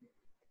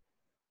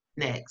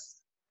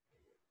 Next.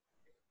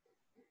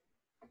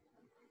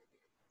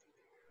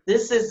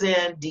 This is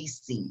in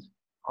DC,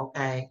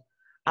 okay?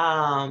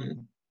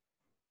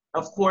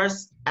 Of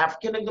course,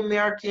 African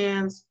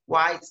Americans,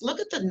 whites, look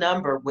at the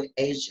number with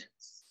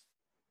Asians.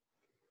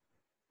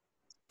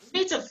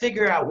 We need to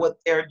figure out what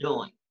they're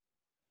doing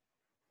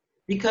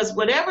because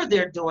whatever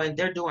they're doing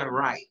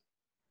right.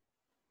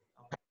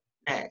 Okay,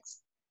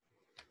 next.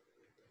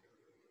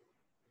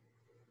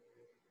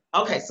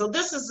 Okay, so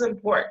this is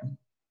important.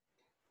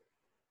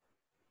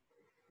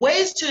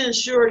 Ways to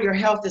ensure your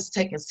health is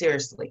taken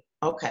seriously.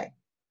 Okay,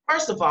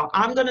 first of all,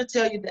 I'm going to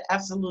tell you the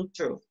absolute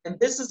truth. And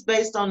this is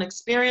based on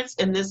experience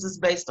and this is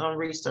based on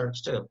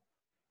research too.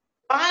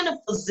 Find a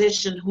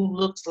physician who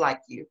looks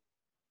like you.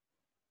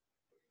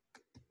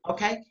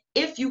 Okay,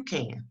 if you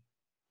can.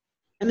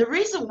 And the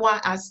reason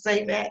why I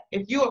say that,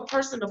 if you're a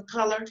person of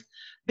color,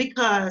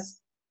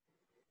 because,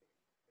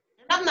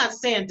 and I'm not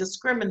saying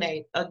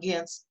discriminate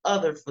against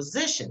other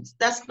physicians.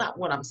 That's not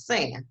what I'm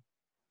saying.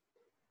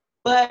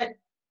 But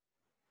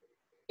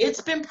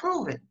it's been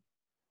proven.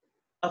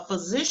 A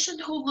physician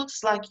who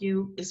looks like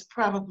you is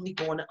probably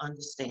going to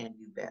understand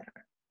you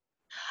better.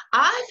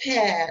 I've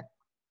had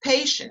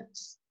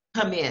patients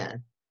come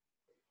in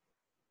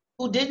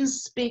who didn't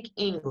speak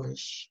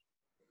English,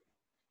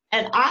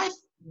 and I've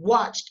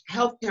watched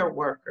healthcare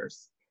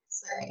workers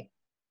say,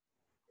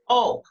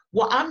 oh,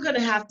 well, I'm going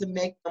to have to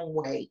make them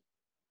wait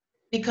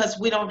because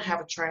we don't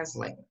have a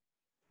translator.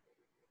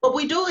 But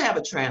we do have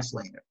a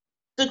translator.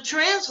 The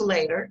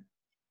translator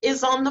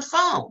is on the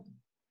phone.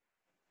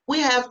 We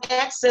have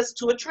access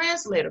to a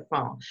translator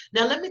phone.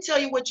 Now, let me tell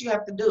you what you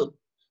have to do.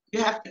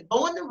 You have to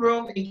go in the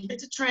room and get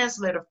the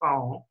translator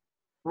phone,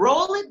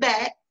 roll it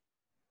back,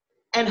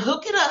 and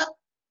hook it up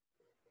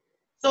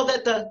so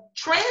that the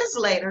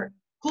translator,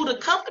 who the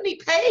company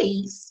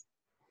pays,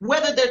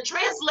 whether they're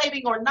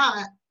translating or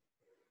not,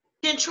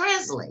 can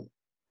translate.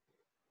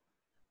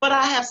 But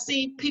I have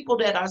seen people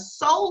that are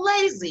so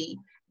lazy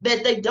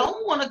that they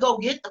don't want to go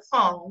get the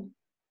phone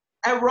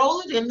and roll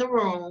it in the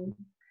room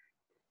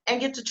and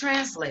get the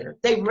translator.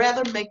 They'd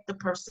rather make the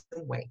person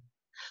wait.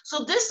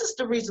 So this is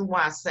the reason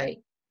why I say,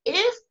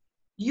 if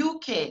you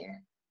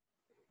can,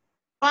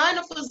 find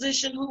a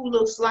physician who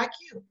looks like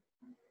you.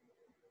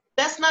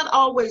 That's not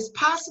always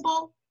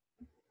possible,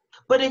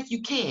 but if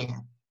you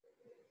can.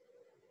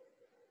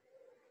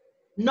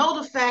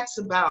 Know the facts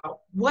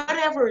about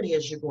whatever it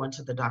is you're going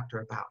to the doctor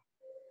about.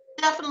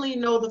 Definitely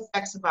know the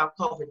facts about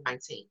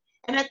COVID-19.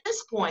 And at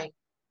this point,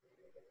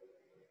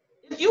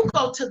 if you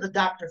go to the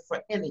doctor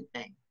for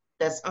anything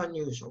that's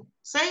unusual,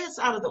 say it's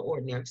out of the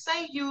ordinary,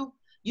 say you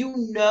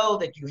know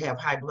that you have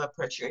high blood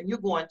pressure and you're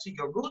going to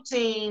your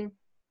routine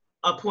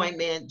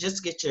appointment just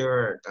to get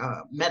your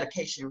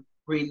medication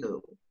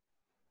renewed.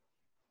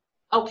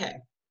 Okay,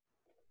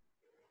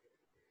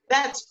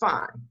 that's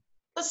fine.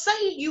 But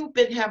say you've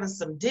been having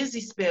some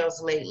dizzy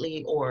spells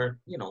lately, or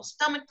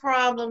stomach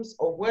problems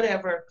or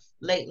whatever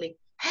lately,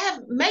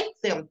 make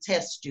them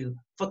test you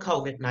for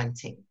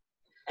COVID-19.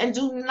 And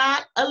do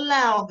not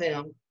allow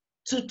them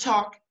to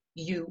talk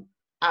you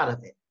out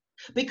of it.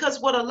 Because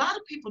what a lot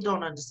of people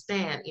don't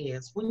understand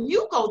is when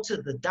you go to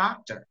the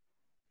doctor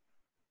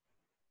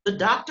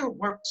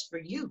works for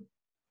you.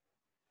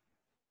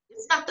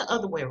 It's not the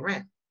other way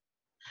around.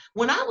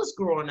 When I was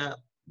growing up,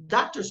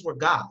 doctors were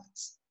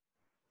gods.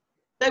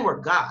 They were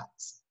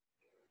gods.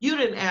 You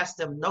didn't ask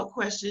them no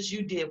questions.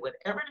 You did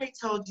whatever they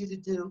told you to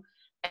do.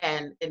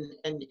 And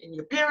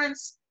your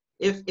parents,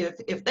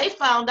 if they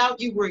found out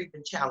you were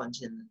even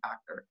challenging the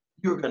doctor,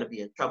 you were going to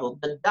be in trouble.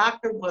 The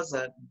doctor was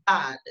a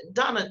god.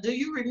 Donna, do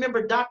you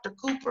remember Dr.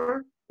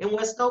 Cooper in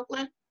West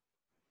Oakland?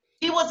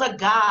 He was a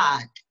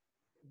god.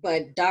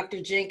 But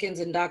Dr. Jenkins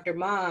and Dr.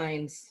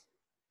 Mines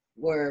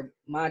were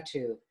my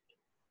two.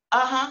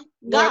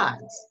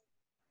 Gods.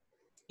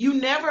 We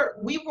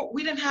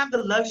didn't have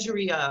the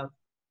luxury of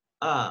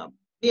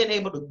being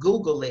able to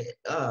Google it,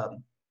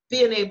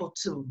 being able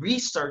to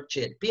research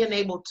it, being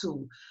able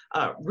to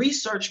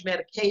research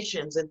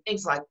medications and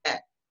things like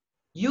that.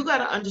 You got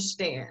to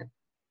understand,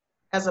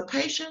 as a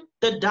patient,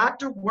 the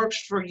doctor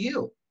works for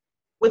you.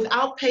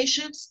 Without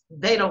patients,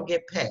 they don't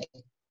get paid.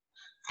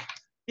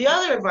 The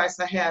other advice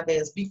I have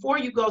is before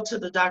you go to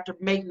the doctor,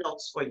 make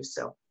notes for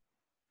yourself.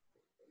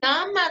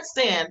 Now, I'm not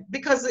saying,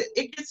 because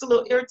it gets a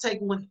little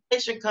irritating when the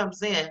patient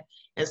comes in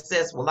and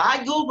says, well, I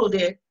Googled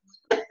it,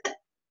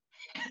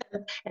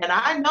 and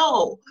I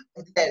know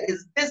that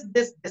it's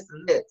this,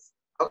 and this.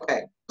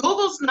 Okay,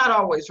 Google's not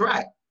always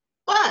right,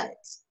 but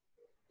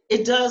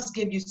it does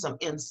give you some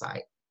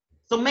insight.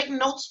 So make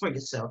notes for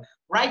yourself.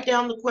 Write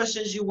down the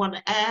questions you want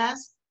to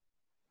ask.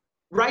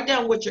 Write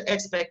down what your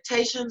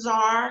expectations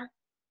are.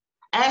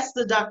 Ask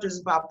the doctors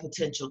about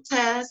potential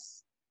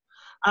tests.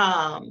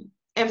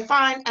 And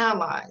find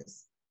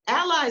allies.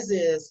 Allies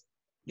is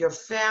your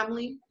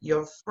family,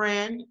 your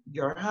friend,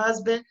 your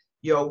husband,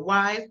 your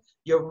wife,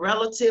 your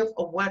relative,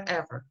 or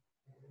whatever.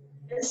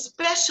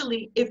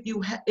 Especially if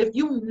you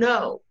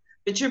know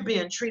that you're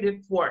being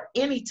treated for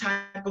any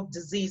type of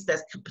disease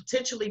that could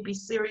potentially be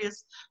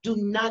serious, do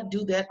not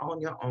do that on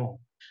your own.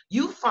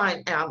 You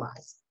find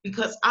allies,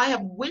 because I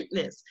have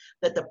witnessed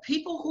that the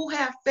people who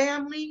have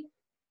family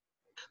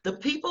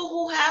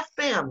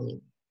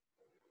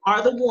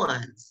are the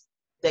ones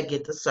that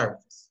get the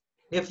service.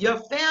 If your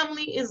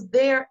family is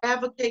there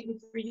advocating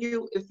for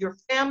you, if your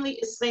family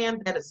is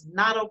saying that it's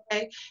not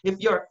okay, if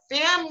your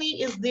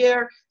family is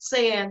there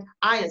saying,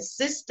 I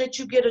insist that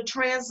you get a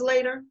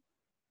translator,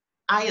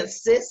 I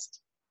insist,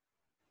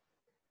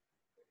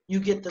 you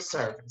get the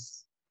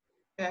service.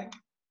 Okay?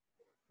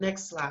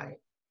 Next slide.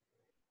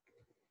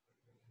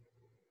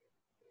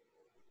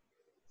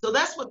 So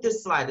that's what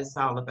this slide is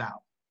all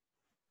about.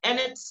 And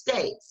it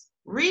states,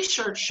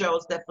 research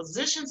shows that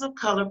physicians of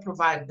color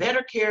provide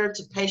better care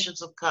to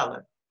patients of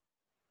color.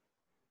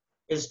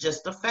 It's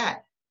just a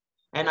fact,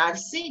 and I've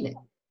seen it.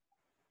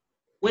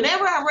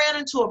 Whenever I ran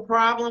into a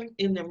problem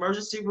in the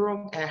emergency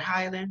room at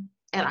Highland,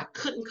 and I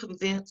couldn't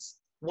convince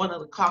one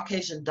of the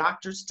Caucasian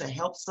doctors to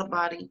help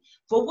somebody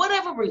for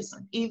whatever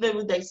reason,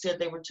 either they said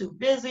they were too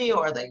busy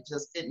or they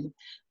just didn't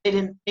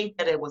think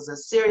that it was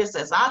as serious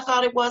as I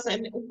thought it was.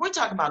 And we're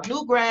talking about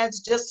new grads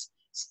just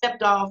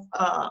stepped off,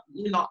 out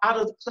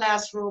of the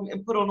classroom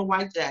and put on a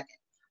white jacket.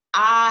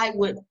 I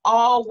would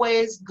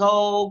always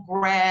go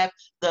grab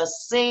the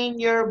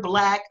senior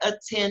Black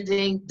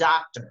attending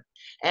doctor.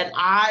 And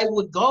I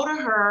would go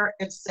to her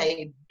and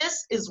say,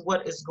 this is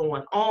what is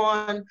going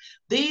on.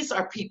 These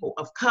are people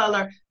of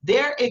color.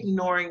 They're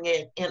ignoring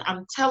it. And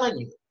I'm telling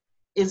you,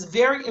 it's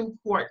very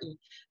important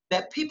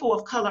that people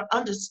of color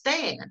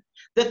understand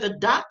that the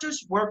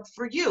doctors work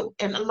for you.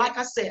 And like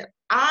I said,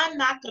 I'm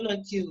not going to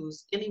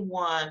accuse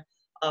anyone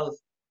of,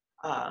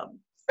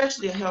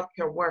 especially a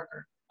healthcare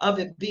worker, of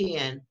it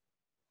being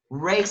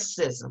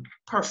racism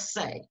per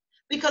se,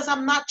 because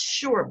I'm not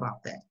sure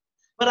about that.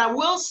 But I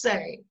will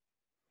say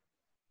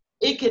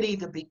it could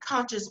either be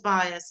conscious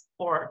bias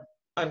or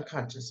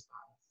unconscious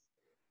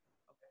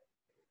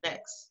bias.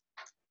 Next.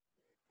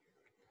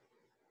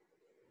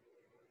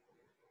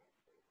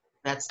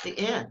 That's the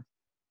end.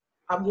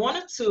 I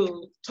wanted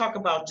to talk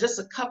about just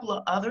a couple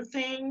of other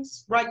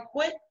things right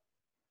quick.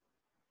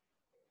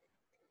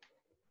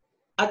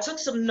 I took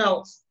some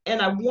notes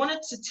and I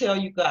wanted to tell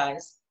you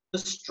guys the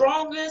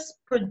strongest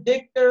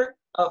predictor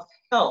of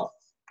health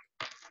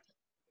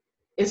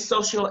is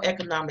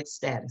socioeconomic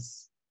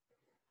status.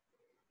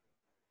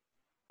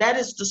 That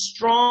is the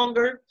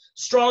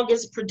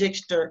strongest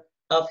predictor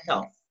of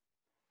health.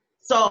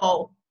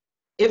 So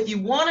if you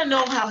want to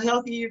know how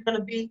healthy you're going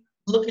to be,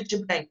 look at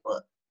your bank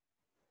book.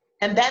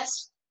 And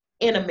that's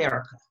in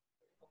America,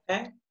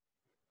 okay?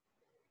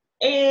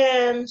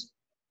 And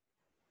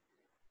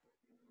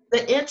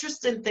the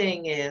interesting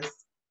thing is,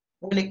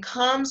 when it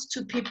comes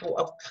to people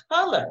of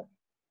color,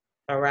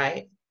 all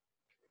right,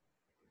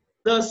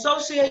 the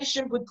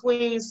association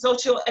between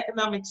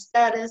socioeconomic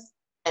status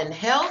and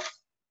health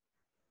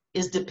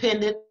is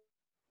dependent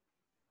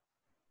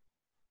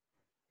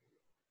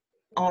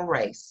on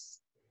race.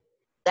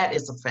 That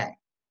is a fact.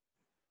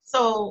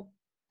 So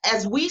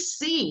as we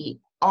see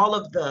all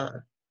of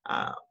the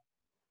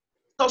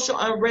social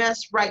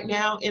unrest right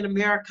now in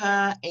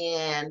America,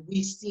 and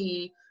we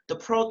see the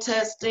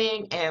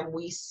protesting, and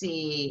we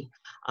see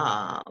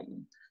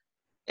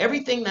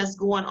everything that's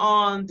going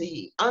on,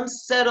 the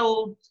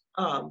unsettled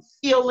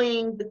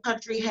feeling the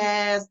country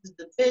has, the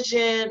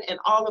division, and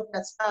all of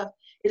that stuff,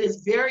 it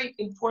is very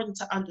important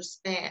to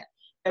understand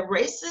that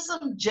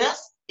racism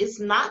is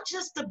not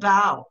just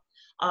about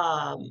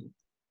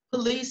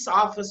police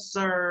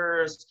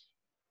officers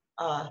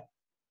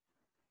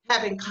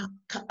having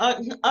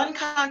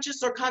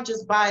unconscious or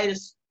conscious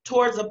bias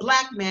towards a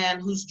Black man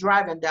who's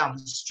driving down the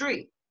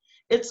street.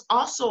 It's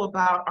also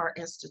about our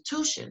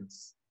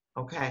institutions,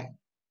 okay?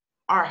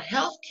 Our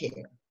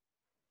healthcare,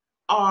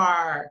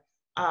 our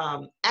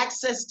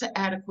access to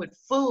adequate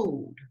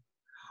food,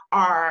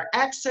 our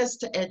access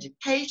to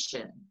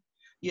education.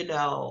 You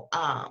know,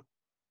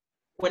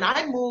 when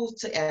I moved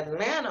to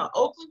Atlanta,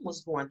 Oakland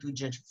was going through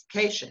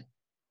gentrification.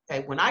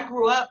 Okay, when I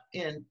grew up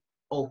in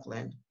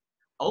Oakland,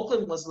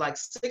 Oakland was like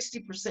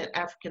 60%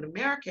 African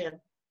American,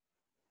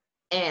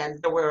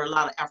 and there were a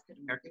lot of African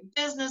American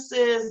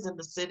businesses in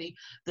the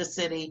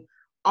city.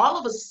 All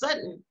of a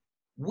sudden,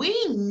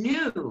 we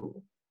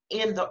knew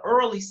in the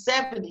early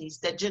 70s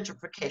that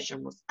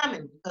gentrification was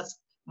coming, because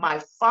my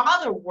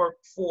father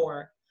worked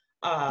for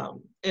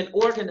an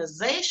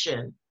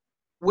organization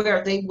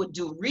where they would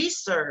do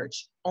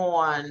research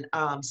on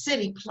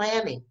city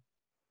planning,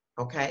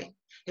 okay?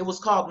 It was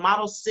called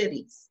Model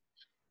Cities.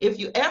 If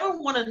you ever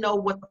want to know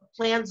what the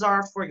plans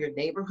are for your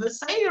neighborhood,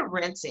 say you're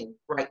renting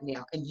right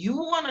now and you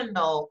want to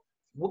know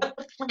what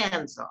the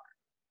plans are,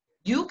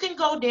 you can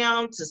go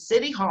down to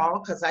City Hall,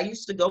 because I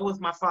used to go with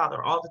my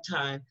father all the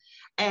time,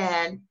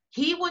 and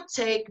he would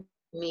take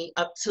me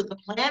up to the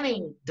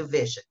planning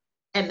division,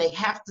 and they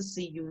have to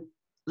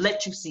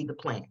let you see the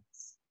plans.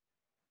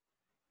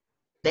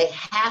 They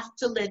have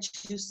to let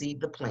you see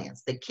the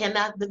plans. They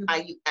cannot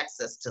deny you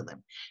access to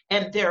them.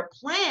 And their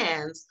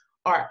plans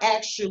are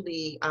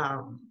actually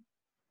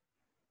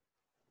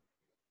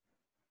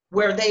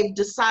where they've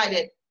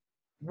decided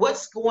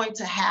what's going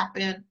to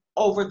happen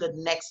over the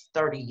next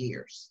 30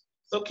 years.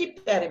 So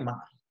keep that in mind,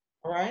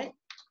 all right?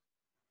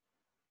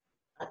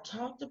 I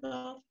talked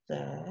about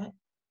that.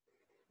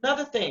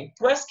 Another thing,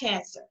 breast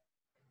cancer.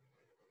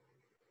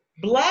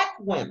 Black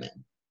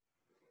women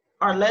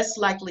are less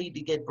likely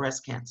to get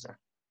breast cancer.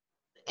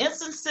 The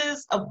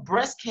instances of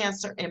breast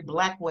cancer in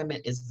Black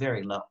women is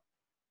very low.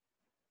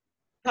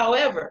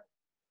 However,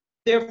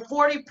 they're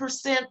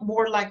 40%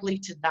 more likely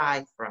to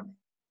die from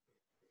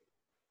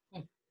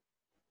it.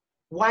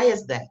 Why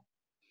is that?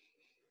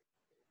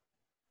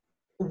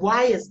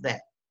 Why is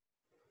that?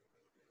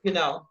 You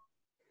know,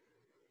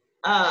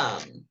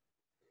 and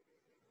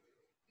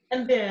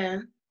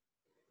then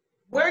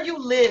where you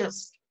live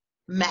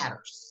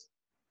matters.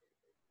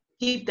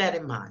 Keep that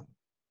in mind.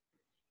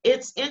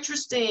 It's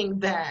interesting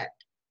that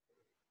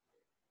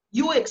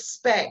you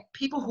expect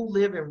people who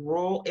live in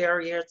rural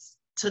areas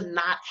to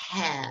not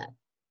have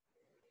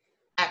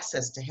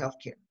access to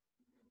healthcare.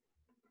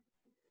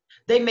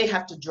 They may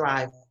have to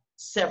drive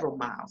several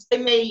miles. They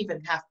may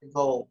even have to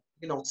go,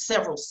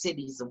 several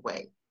cities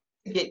away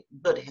to get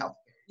good healthcare.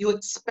 You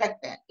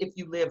expect that if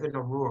you live in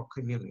a rural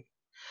community.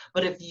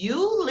 But if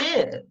you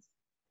live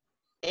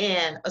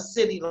in a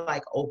city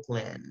like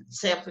Oakland,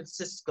 San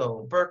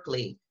Francisco,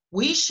 Berkeley,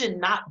 we should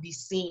not be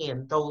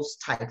seeing those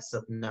types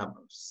of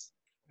numbers,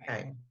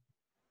 okay?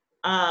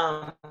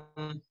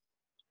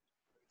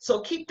 So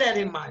keep that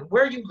in mind.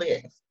 Where you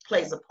live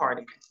plays a part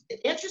in it.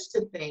 The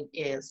interesting thing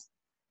is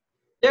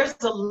there's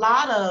a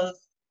lot of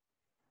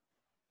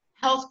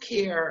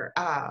healthcare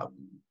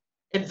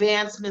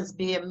advancements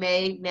being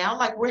made now.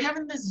 Like, we're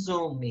having this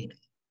Zoom meeting.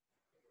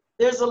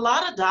 There's a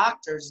lot of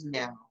doctors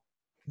now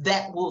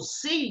that will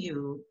see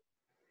you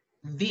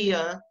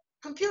via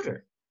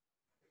computer.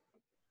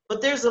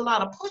 But there's a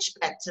lot of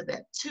pushback to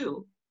that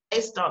too,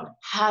 based on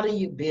how do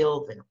you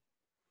bill them?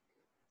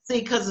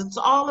 See, because it's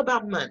all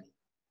about money.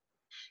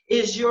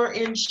 Is your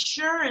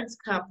insurance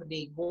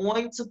company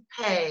going to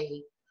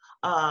pay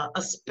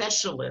a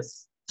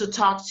specialist to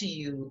talk to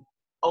you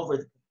over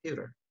the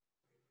computer?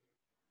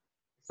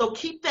 So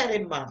keep that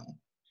in mind.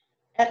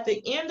 At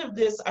the end of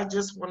this, I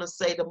just want to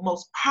say the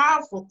most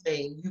powerful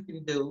thing you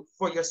can do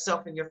for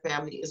yourself and your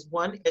family is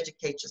 1,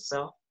 educate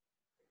yourself.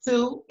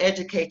 2,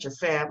 educate your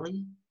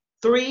family.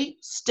 3,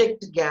 stick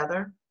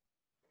together.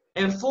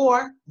 And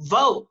 4,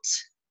 vote.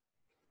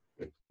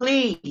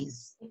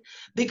 Please.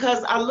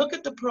 Because I look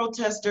at the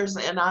protesters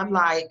and I'm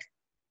like,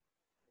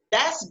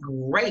 That's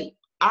great.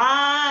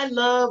 I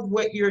love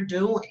what you're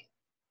doing.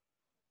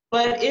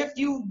 But if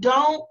you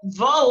don't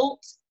vote,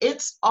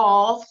 it's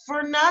all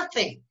for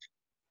nothing.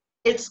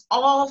 It's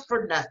all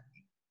for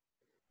nothing.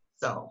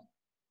 So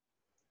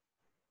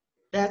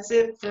that's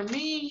it for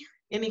me.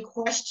 Any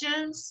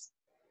questions?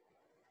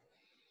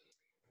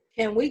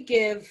 Can we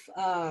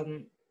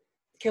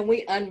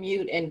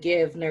unmute and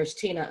give Nurse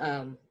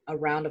Tina a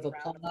round of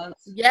applause?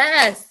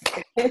 Yes.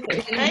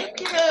 Thank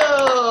you.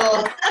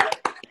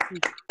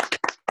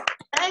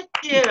 Thank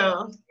you.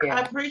 Yeah.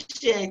 I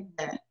appreciate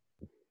that.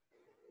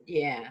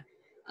 Yeah.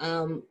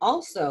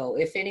 Also,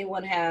 if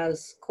anyone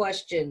has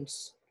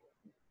questions,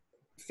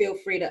 feel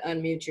free to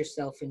unmute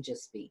yourself and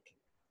just speak.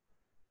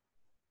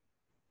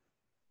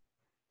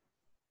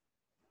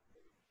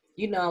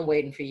 You know I'm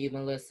waiting for you,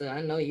 Melissa.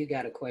 I know you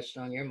got a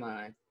question on your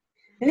mind.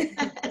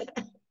 I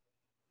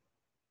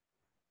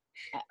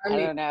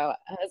don't know.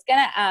 I was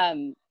gonna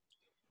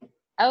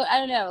I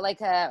don't know,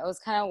 like I was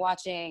kind of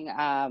watching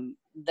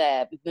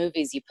the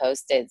movies you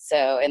posted,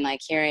 so, and like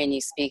hearing you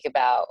speak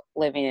about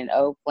living in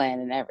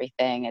Oakland and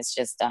everything, it's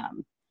just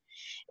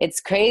it's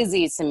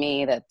crazy to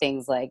me that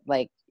things like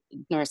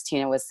Nurse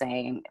Tina was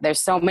saying,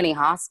 there's so many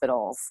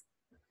hospitals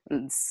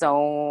and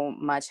so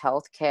much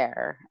health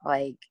care.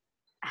 Like,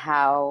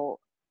 how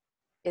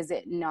is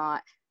it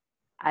not,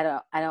 I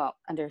don't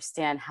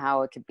understand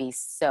how it could be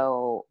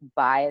so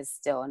biased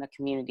still in a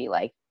community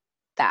like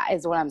that,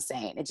 is what I'm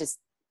saying.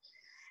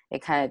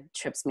 It kind of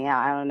trips me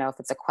out. I don't know if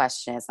it's a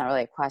question. It's not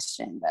really a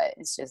question, but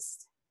it's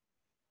just,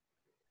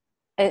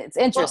 it's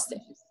interesting.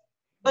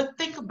 But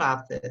think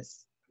about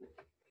this.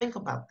 Think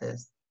about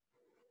this.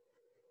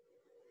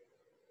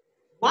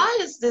 Why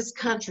is this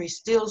country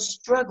still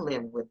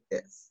struggling with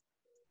this?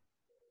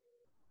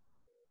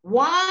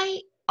 Why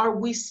are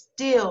we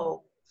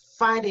still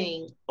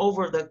fighting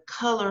over the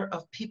color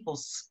of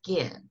people's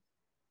skin?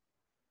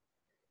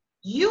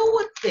 You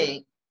would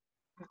think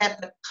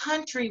that the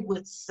country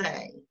would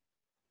say,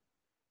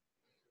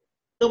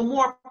 the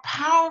more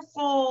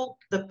powerful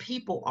the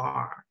people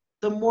are,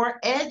 the more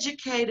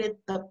educated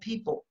the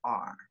people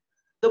are,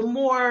 the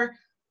more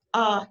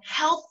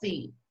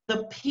healthy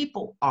the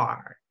people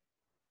are,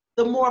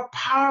 the more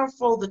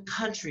powerful the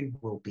country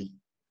will be,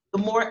 the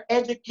more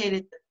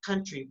educated the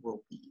country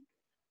will be.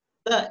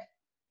 But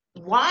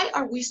why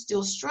are we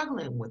still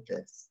struggling with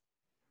this?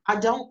 I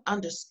don't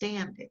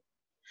understand it.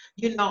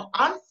 You know,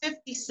 I'm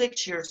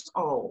 56 years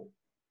old,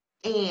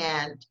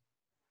 and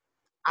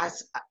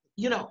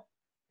you know,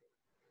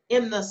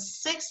 in the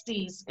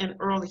 60s and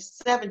early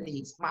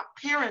 70s, my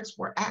parents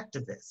were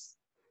activists,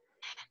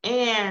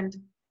 and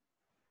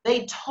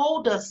they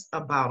told us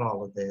about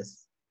all of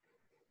this.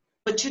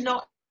 But you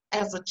know,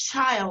 as a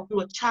child,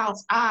 through a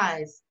child's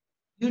eyes,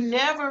 you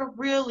never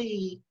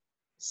really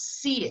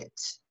see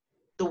it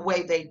the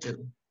way they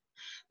do.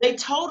 They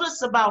told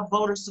us about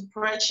voter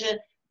suppression.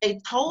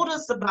 They told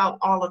us about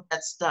all of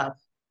that stuff.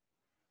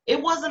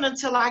 It wasn't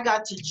until I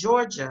got to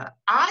Georgia,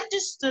 I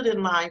just stood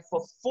in line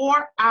for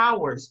 4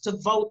 hours to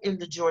vote in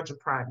the Georgia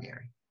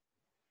primary.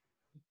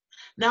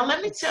 Now,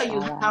 let me tell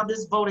you how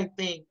this voting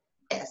thing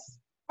is.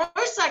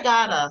 First, I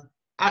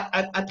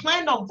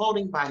planned on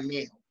voting by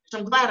mail, which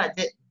I'm glad I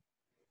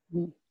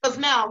didn't. Because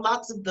now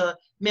lots of the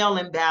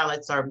mail-in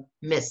ballots are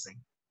missing.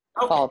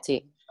 Okay.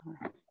 Faulty.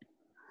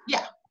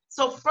 Yeah.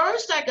 So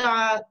first I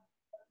got,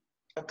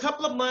 a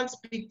couple of months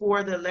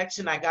before the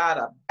election, I got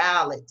a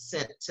ballot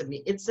sent to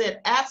me. It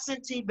said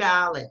absentee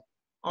ballot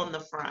on the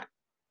front.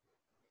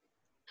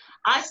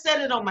 I set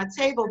it on my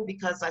table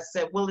because I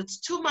said, well, it's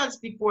 2 months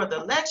before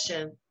the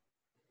election.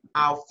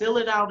 I'll fill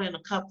it out in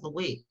a couple of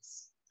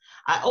weeks.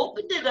 I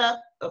opened it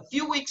up a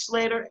few weeks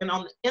later, and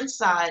on the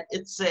inside,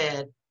 it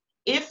said,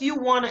 if you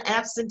want an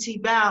absentee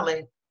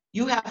ballot,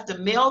 you have to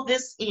mail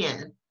this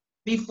in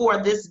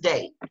before this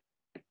date.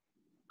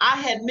 I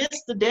had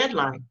missed the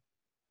deadline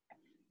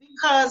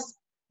because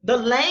the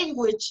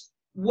language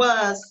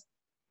was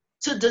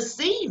to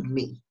deceive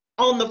me.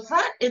 On the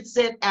front, it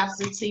said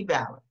absentee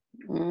ballot.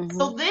 Mm-hmm.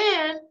 So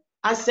then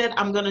I said,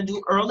 I'm going to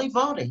do early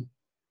voting.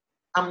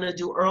 I'm going to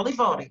do early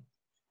voting.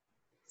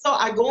 So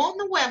I go on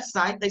the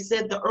website. They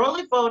said the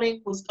early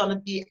voting was going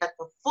to be at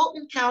the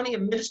Fulton County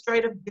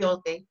Administrative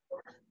Building.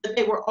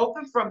 They were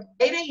open from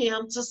 8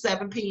 a.m. to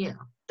 7 p.m.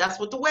 That's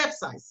what the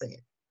website said.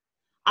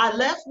 I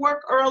left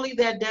work early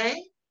that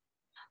day,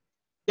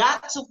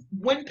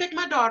 went and picked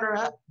my daughter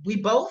up. We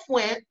both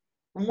went.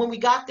 And when we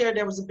got there,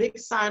 there was a big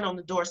sign on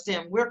the door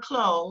saying, we're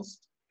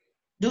closed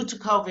due to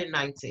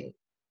COVID-19.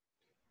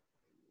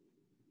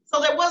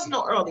 So there was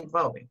no early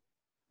voting.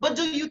 But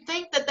do you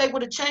think that they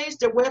would have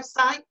changed their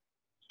website?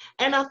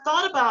 And I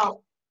thought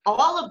about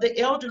all of the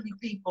elderly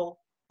people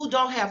who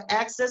don't have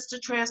access to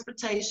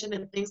transportation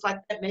and things like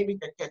that. Maybe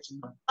they're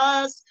catching a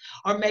bus,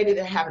 or maybe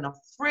they're having a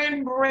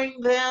friend bring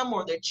them,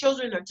 or their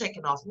children are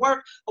taking off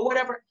work, or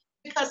whatever.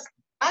 Because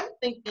I'm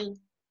thinking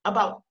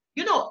about,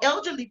 you know,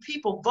 elderly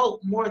people vote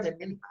more than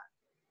anybody.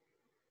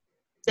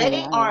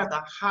 They are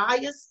the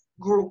highest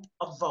group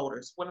of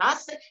voters. When I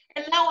say,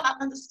 and now I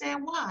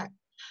understand why.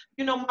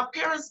 You know, my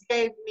parents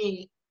gave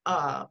me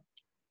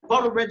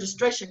voter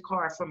registration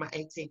card for my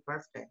 18th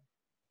birthday.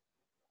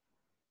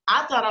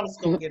 I thought I was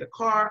going to get a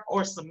car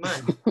or some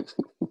money.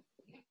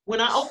 When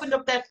I opened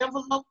up that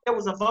envelope, there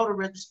was a voter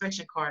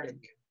registration card in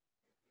there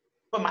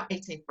for my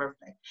 18th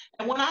birthday.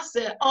 And when I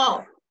said,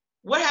 oh,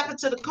 what happened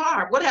to the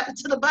car? What happened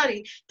to the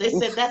money? They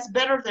said, that's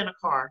better than a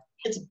car.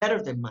 It's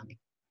better than money.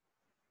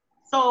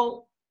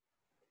 So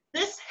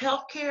this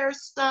healthcare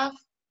stuff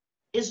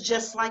is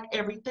just like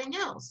everything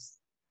else.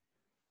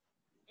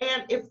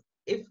 And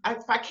if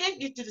I can't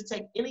get you to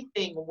take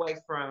anything away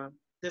from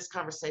this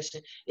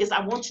conversation, is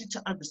I want you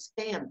to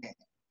understand that.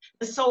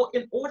 And so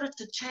in order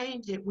to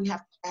change it, we have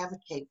to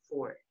advocate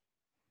for it.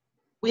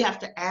 We have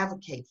to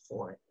advocate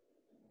for it,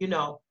 you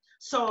know.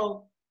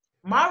 So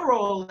my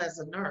role as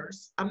a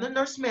nurse, I'm the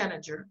nurse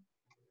manager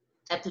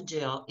at the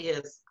jail,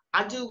 is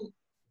I do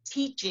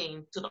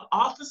teaching to the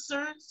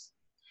officers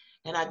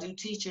and I do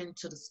teaching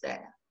to the staff.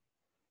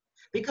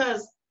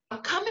 Because I'm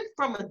coming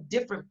from a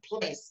different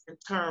place in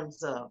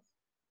terms of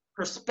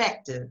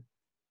perspective,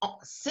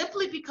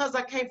 simply because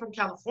I came from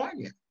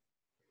California.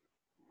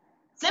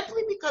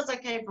 Simply because I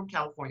came from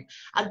California.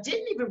 I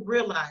didn't even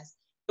realize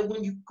that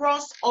when you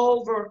cross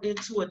over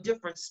into a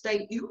different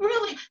state,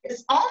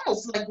 it's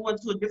almost like going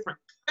to a different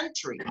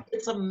country.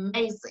 It's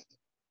amazing.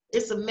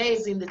 It's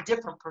amazing, the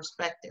different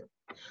perspective.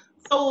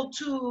 So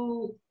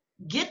to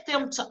get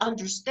them to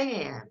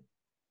understand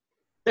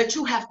that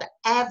you have to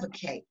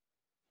advocate.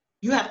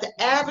 You have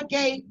to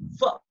advocate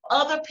for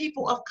other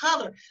people of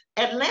color.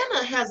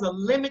 Atlanta has a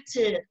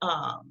limited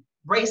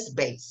race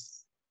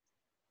base.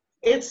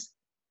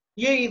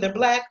 You're either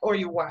Black or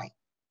you're white.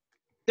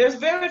 There's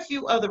very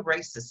few other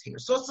races here.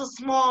 So it's a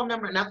small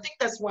number. And I think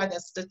that's why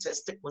that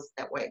statistic was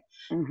that way.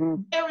 Mm-hmm.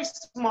 Very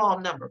small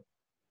number.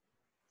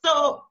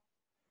 So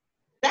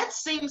that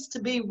seems to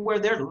be where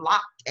they're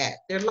locked at.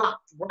 They're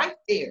locked right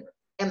there.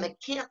 And they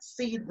can't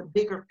see the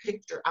bigger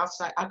picture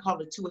outside. I call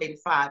it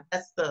 285.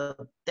 That's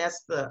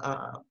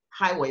the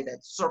highway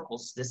that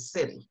circles this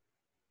city.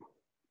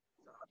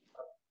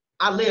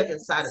 I live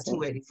inside of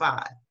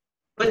 285.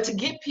 But to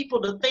get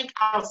people to think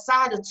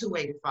outside of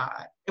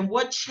 285 and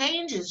what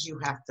changes you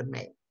have to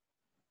make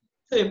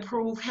to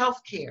improve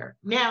healthcare.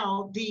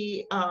 Now,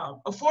 the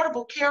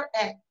Affordable Care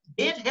Act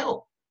did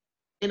help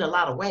in a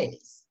lot of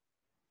ways.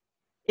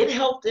 It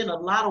helped in a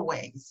lot of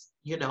ways,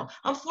 you know.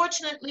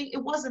 Unfortunately,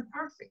 it wasn't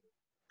perfect.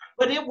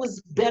 But it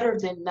was better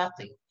than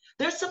nothing.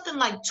 There's something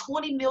like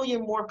 20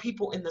 million more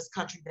people in this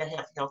country that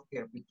have health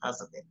care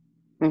because of it.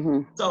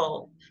 Mm-hmm.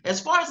 So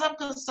as far as I'm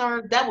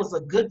concerned, that was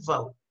a good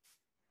vote.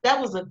 That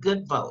was a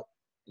good vote,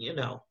 you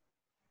know.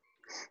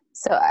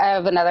 So I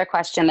have another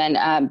question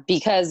then,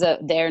 because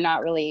they're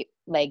not really,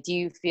 like, do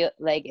you feel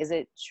like, is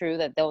it true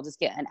that they'll just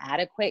get an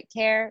adequate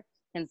care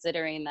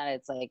considering that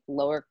it's like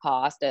lower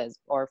cost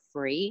or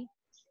free?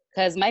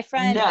 Because my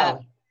friend, No.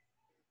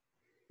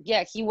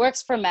 Yeah, he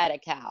works for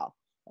Medi-Cal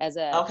as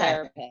a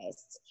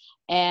therapist,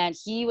 and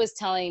he was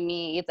telling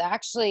me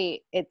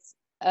it's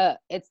a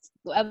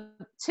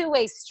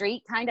two-way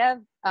street kind of,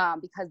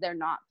 because they're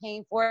not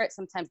paying for it.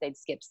 Sometimes they'd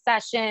skip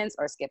sessions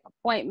or skip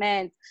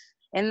appointments,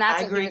 and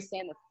that's what he was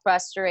saying. The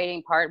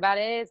frustrating part about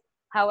it is,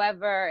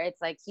 however,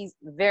 it's like he's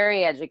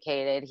very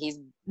educated. He's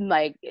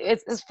like,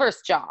 it's his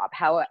first job.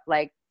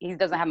 Like, he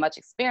doesn't have much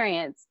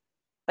experience,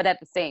 but at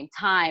the same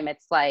time,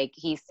 it's like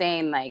he's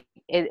saying like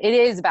it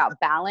is about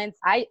balance.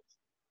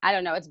 I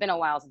don't know. It's been a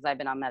while since I've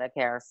been on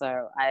Medicare,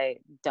 so I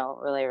don't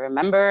really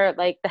remember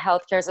like the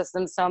healthcare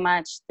system so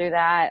much through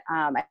that.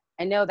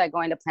 I know that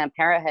going to Planned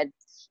Parenthood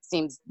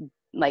seems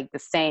like the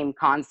same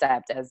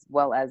concept as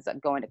well as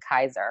going to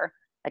Kaiser.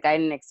 Like, I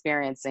didn't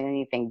experience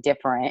anything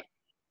different,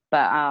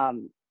 but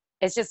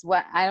it's just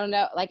what I don't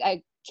know. Like,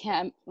 I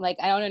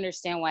don't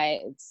understand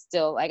why it's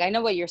still like, I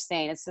know what you're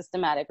saying. It's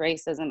systematic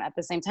racism. At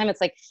the same time,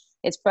 it's like,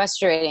 it's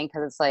frustrating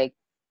because it's like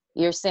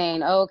you're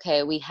saying, oh,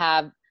 okay, we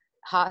have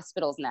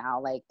hospitals now.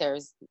 Like,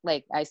 there's,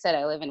 like I said,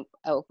 I live in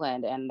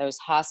Oakland and there's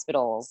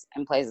hospitals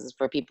and places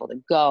for people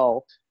to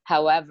go.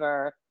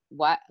 However,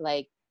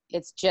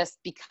 it's just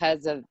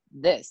because of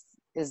this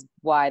is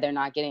why they're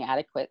not getting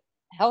adequate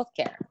health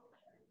care.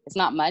 It's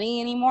not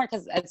money anymore,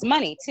 because it's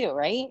money too,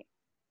 right?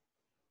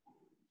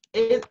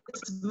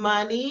 It's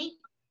money.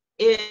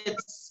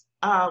 It's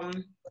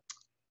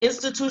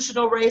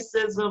institutional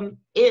racism.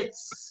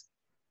 It's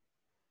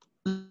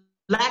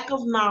lack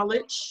of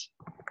knowledge.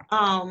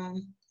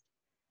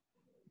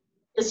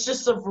 It's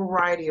just a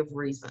variety of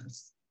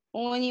reasons.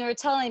 When you were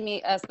telling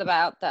us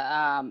about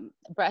the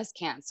breast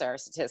cancer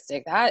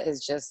statistic, that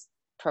is just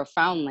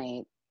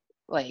profoundly,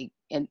 like,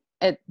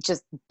 it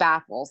just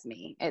baffles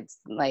me. It's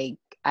like,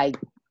 I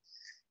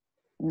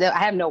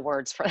have no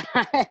words for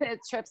that. It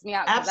trips me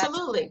out.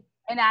 Absolutely.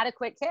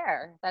 Inadequate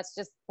care. That's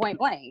just point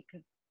blank.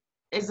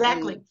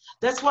 Exactly.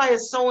 That's why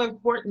it's so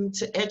important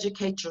to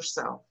educate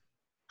yourself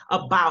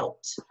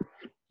about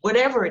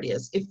whatever it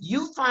is. If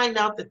you find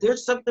out that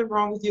there's something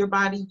wrong with your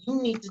body,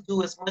 you need to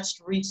do as much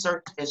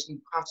research as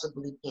you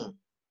possibly can.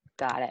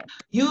 Got it.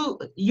 You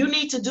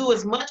need to do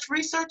as much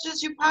research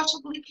as you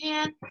possibly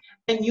can,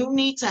 and you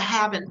need to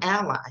have an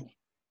ally.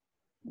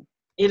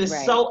 It is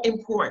so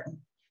important.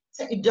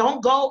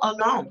 Don't go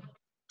alone.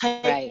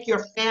 Take Right.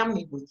 your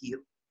family with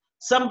you.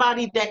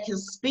 Somebody that can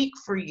speak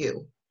for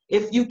you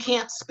if you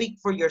can't speak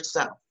for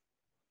yourself,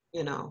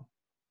 you know.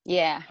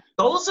 Yeah.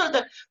 Those are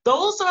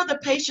the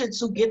patients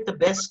who get the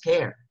best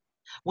care.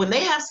 When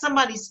they have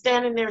somebody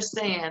standing there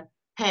saying,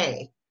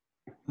 "Hey,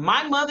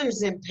 my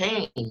mother's in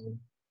pain,"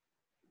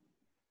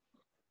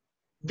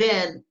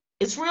 then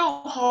it's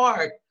real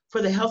hard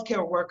for the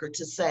healthcare worker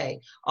to say,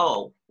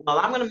 "Oh, well,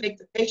 I'm going to make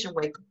the patient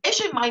wait." The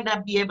patient might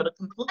not be able to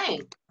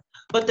complain,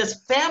 but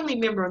this family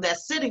member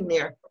that's sitting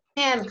there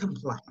can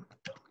complain.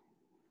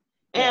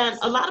 And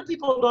a lot of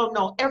people don't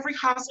know every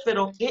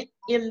hospital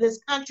in this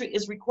country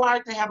is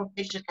required to have a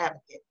patient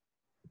advocate.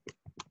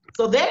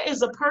 So there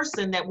is a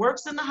person that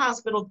works in the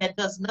hospital that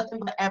does nothing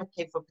but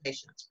advocate for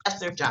patients. That's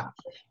their job.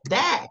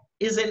 That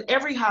is in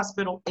every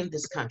hospital in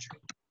this country.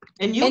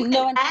 And you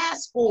can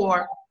ask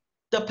for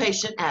the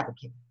patient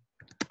advocate.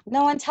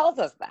 No one tells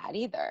us that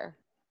either.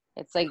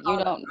 It's like you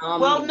don't.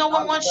 Well, no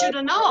one wants you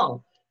to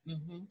know.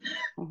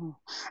 Mm-hmm.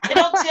 They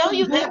don't tell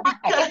you that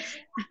because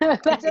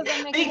That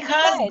doesn't make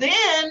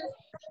sense.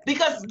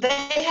 because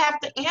they have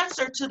to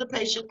answer to the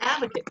patient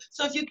advocate.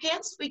 So if you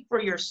can't speak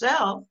for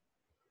yourself,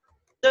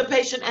 the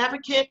patient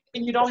advocate,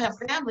 and you don't have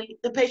family,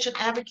 the patient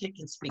advocate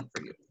can speak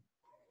for you.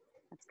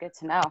 That's good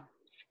to know.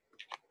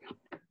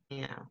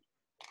 Yeah.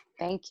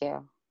 Thank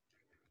you.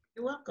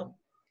 You're welcome.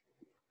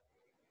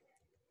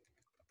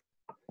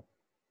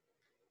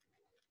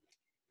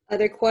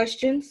 Other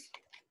questions?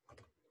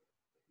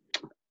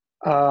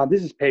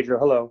 This is Pedro.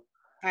 Hello.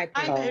 Hi,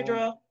 Hi, Pedro.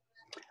 Pedro.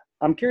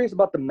 I'm curious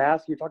about the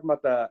mask. You're talking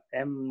about the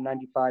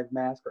M95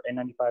 mask or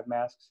N95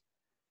 masks.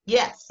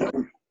 Yes.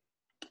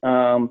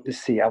 Let's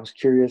see. I was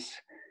curious.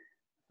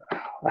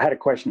 I had a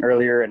question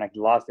earlier and I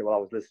lost it while I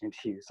was listening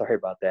to you. Sorry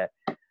about that.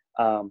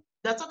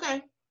 That's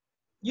okay.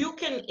 You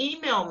can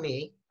email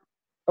me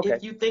Okay.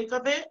 if you think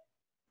of it,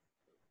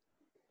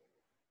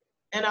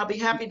 and I'll be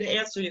happy to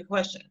answer your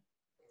question.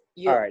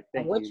 All right.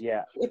 Thank you.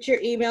 Yeah. What's your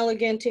email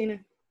again, Tina?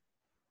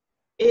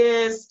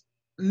 Is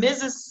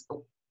Mrs.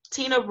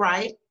 Tina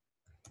Wright.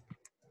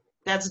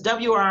 That's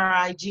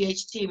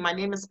W-R-I-G-H-T. My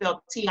name is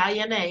spelled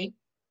T-I-N-A.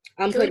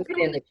 I'm putting it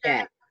in the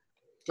chat.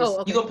 Oh,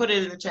 okay. You gonna put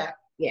it in the chat?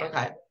 Yeah.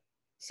 Okay.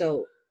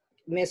 So,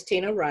 Miss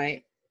Tina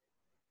Wright.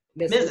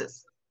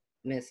 Mrs.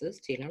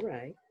 Tina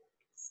Wright.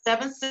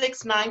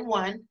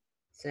 7691.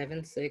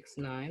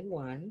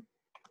 7691.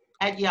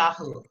 At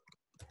Yahoo.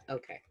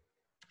 Okay.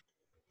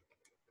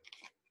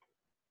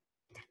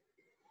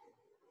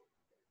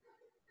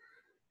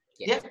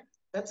 Yep,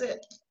 that's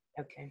it.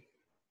 Okay.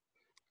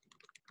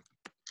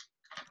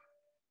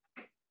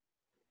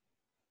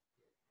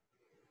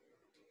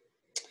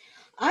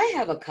 I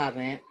have a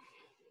comment.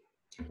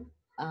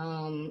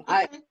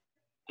 I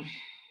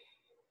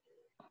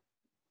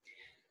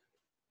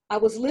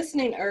was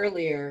listening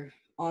earlier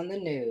on the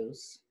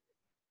news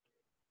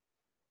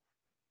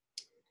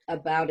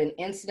about an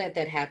incident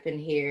that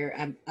happened here.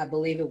 I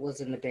believe it was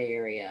in the Bay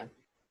Area,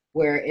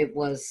 where it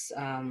was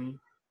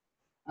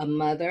a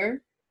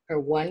mother,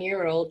 her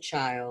 1-year-old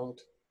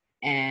child,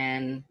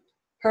 and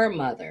her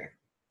mother.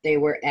 They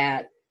were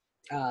at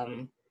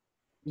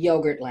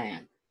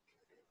Yogurtland,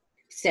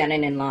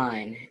 standing in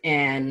line.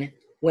 And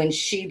when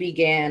she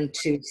began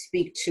to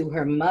speak to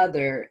her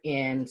mother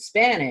in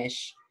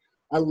Spanish,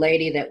 a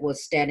lady that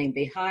was standing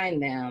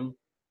behind them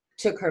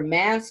took her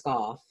mask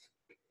off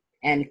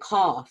and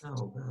coughed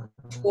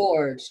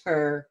towards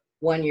her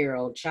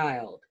 1-year-old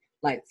child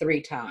like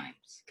 3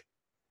 times.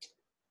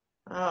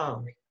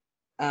 Oh.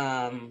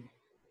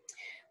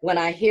 When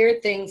I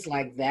hear things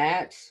like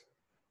that,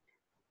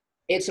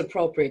 it's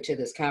appropriate to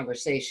this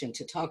conversation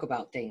to talk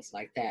about things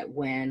like that.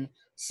 When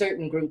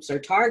certain groups are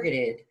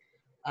targeted,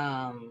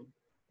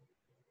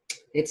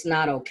 it's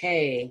not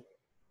okay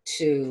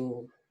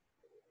to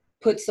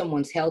put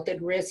someone's health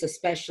at risk,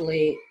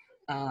 especially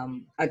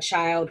a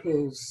child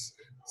whose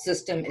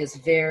system is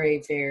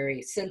very,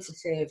 very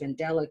sensitive and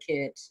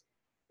delicate.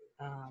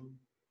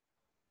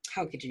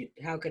 How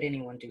could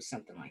anyone do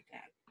something like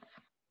that?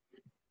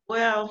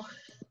 Well,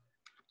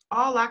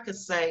 all I could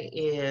say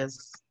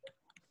is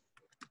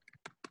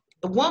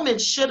the woman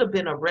should have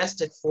been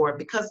arrested for it,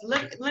 because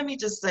let me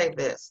just say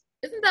this.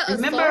 Isn't that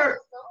Remember,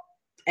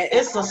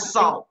 it's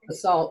assault.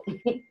 Assault.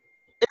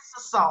 It's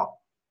assault.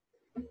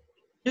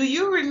 Do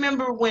you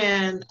remember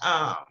when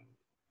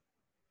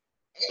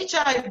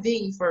HIV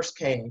first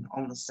came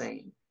on the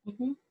scene?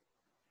 Mm-hmm.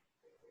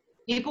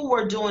 People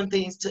were doing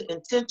things to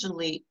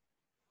intentionally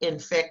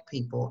infect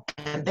people,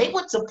 and they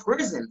went to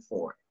prison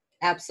for it.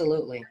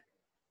 Absolutely.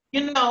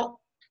 You know,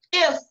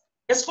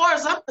 as far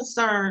as I'm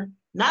concerned,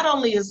 not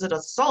only is it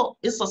assault,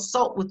 it's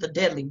assault with a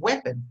deadly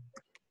weapon.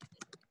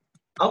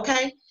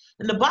 Okay?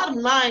 And the bottom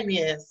line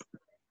is,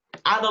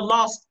 I'd have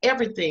lost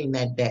everything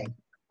that day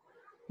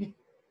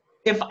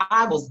if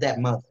I was that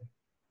mother.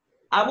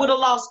 I would have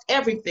lost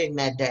everything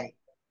that day.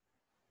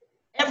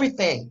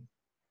 Everything.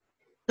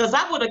 Because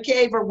I would have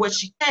gave her what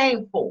she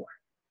came for.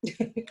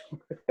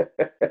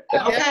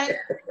 Okay?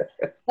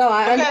 No,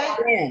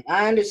 I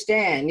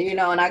understand. You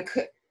know, and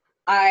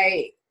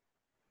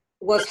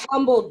was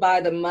humbled by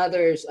the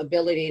mother's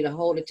ability to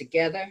hold it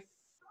together,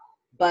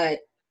 but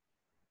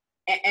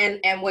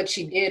and what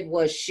she did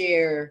was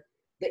share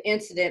the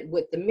incident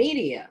with the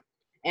media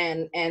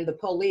and the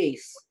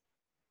police.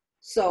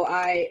 So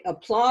I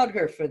applaud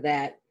her for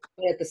that,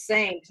 but at the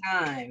same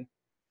time,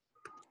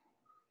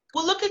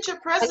 Well, look at your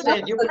enough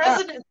president. is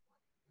enough.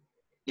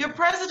 Your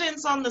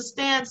president's on the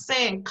stand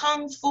saying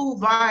Kung Fu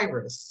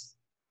virus.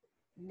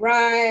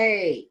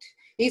 Right.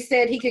 He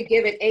said he could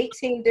give it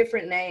 18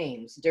 different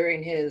names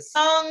during his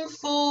Kung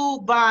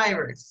Fu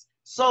virus.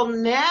 So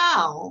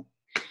now,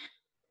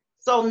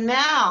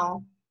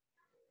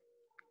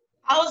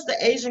 how is the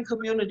Asian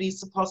community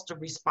supposed to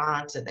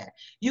respond to that?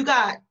 You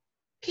got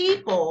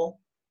people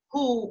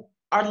who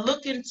are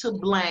looking to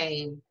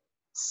blame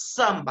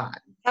somebody.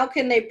 How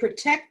can they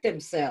protect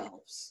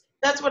themselves?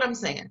 That's what I'm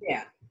saying.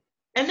 Yeah.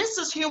 And this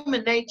is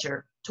human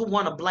nature to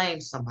want to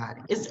blame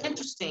somebody. It's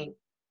interesting.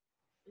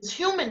 It's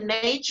human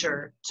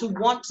nature to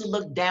want to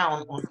look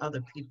down on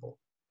other people.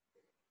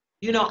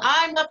 You know,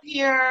 I'm up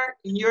here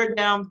and you're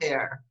down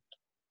there.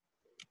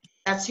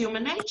 That's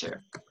human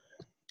nature.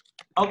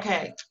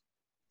 Okay.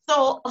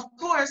 So, of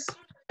course,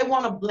 they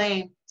want to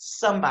blame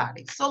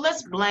somebody. So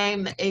let's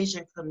blame the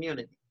Asian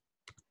community.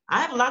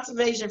 I have lots of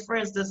Asian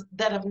friends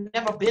that have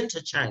never been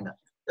to China.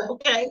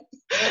 Okay.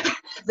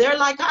 They're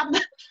like,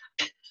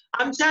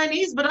 I'm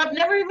Chinese, but I've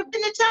never even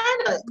been to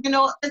China, you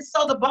know? And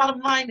so the bottom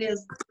line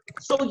is,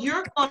 so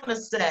you're going to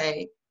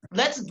say,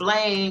 let's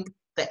blame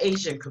the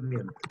Asian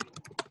community.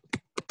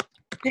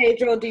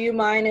 Pedro, do you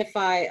mind if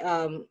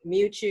I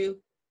mute you?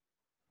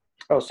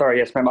 Oh, sorry.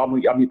 Yes, ma'am. I'll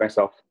mute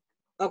myself.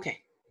 Okay.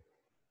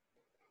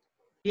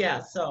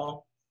 Yeah,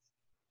 so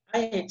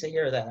I hate to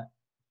hear that.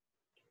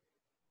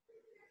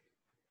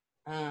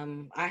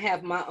 I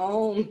have my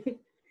own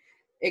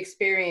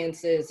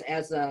experiences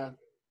as a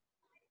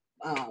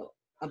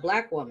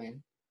Black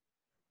woman.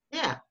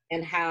 Yeah.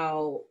 And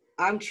how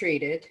I'm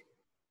treated.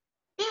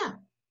 Yeah.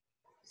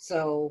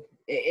 So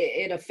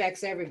it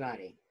affects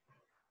everybody.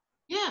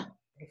 Yeah.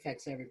 It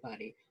affects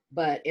everybody.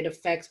 But it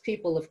affects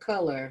people of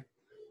color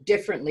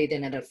differently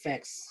than it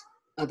affects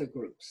other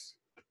groups.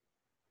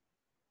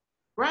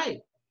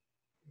 Right.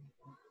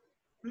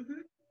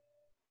 Mm-hmm.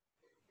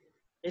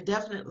 It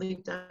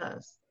definitely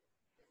does.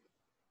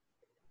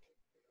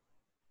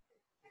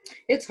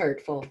 It's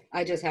hurtful.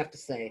 I just have to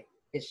say,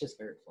 it's just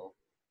hurtful.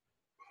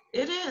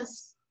 It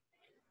is.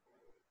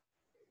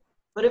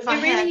 But if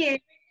It really is.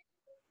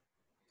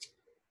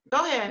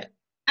 Go ahead.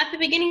 At the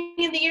beginning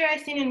of the year, I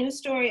seen a news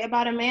story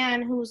about a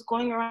man who was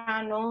going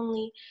around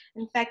knowingly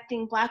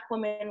infecting Black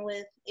women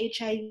with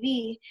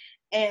HIV,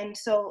 and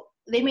so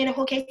they made a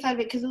whole case out of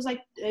it because it was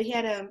like he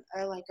had a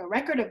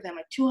record of them,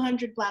 like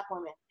 200 Black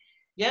women.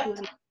 Yep.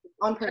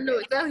 On purpose. I know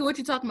exactly what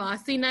you're talking about. I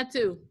seen that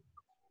too.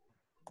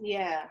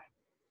 Yeah.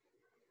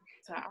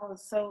 So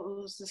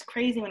it was just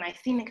crazy when I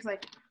seen it, because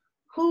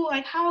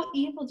how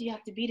evil do you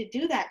have to be to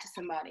do that to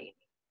somebody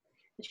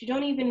that you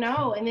don't even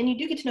know, and then you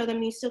do get to know them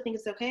and you still think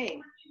it's okay?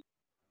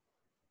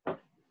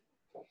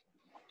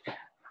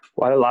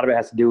 Well, a lot of it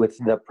has to do with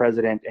the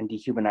president and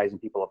dehumanizing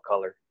people of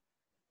color.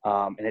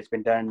 And it's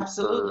been done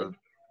Absolutely. for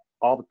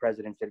all the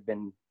presidents that have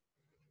been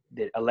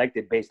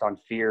elected based on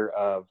fear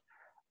of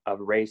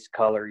race,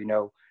 color, you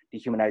know,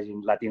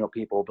 dehumanizing Latino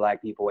people,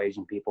 Black people,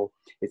 Asian people.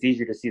 It's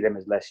easier to see them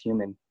as less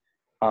human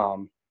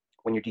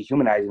when you're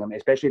dehumanizing them,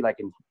 especially like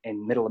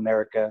in middle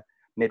America,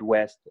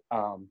 Midwest,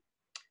 where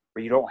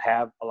you don't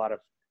have a lot of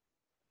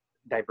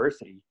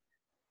diversity.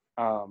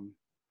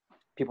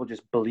 People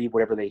just believe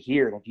whatever they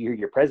hear, and if you hear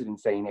your president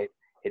saying it,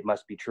 it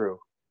must be true.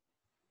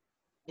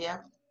 Yeah.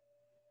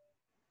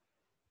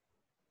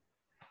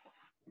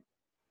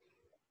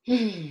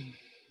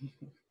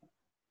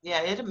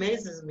 Yeah, it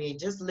amazes me.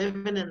 Just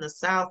living in the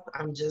South,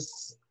 I'm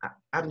just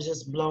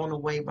blown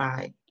away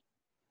by it.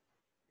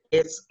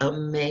 It's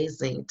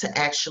amazing to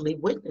actually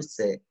witness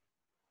it.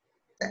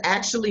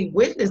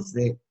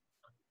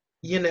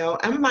 You know,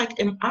 I'm like,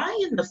 am I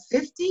in the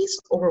 50s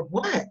or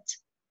what?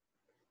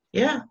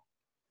 Yeah.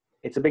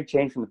 It's a big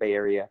change from the Bay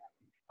Area.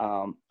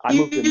 I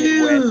moved to the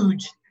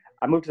Midwest.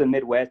 I moved to the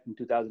Midwest in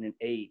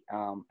 2008.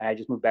 And I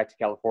just moved back to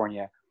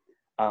California.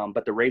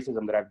 But the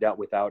racism that I've dealt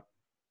with out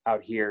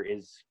here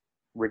is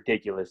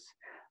ridiculous.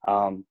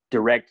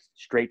 Direct,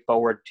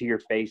 straightforward, to your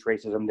face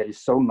racism that is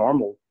so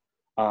normal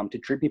to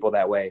treat people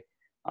that way.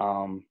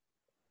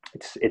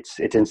 It's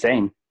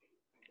insane.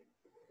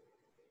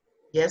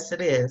 Yes,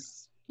 it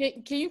is.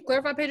 Can you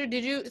clarify, Pedro?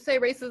 Did you say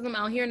racism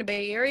out here in the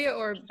Bay Area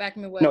or back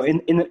in the West? No,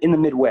 in the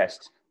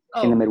Midwest.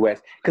 Oh. In the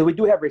Midwest, because we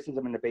do have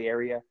racism in the Bay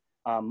Area.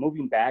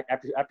 Moving back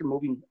after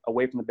moving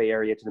away from the Bay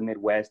Area to the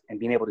Midwest and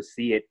being able to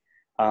see it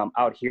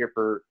out here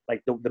for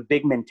like the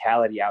big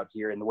mentality out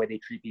here and the way they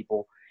treat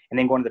people, and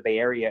then going to the Bay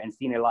Area and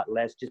seeing it a lot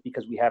less just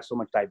because we have so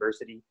much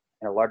diversity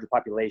and a larger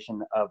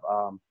population of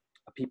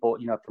people,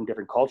 you know, from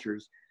different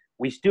cultures.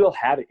 We still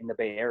have it in the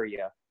Bay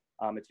Area.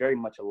 It's very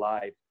much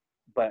alive,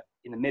 but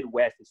in the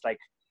Midwest, it's like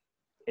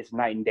it's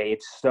night and day.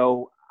 It's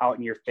so out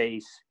in your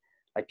face.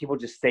 Like people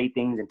just say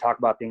things and talk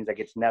about things like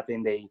it's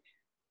nothing.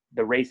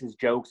 The racist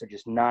jokes are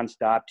just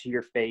nonstop to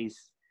your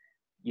face.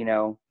 you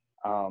know,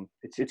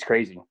 it's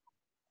crazy.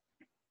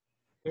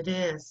 It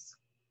is.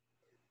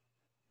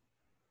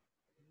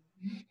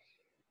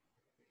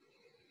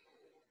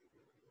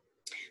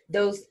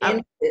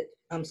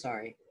 I'm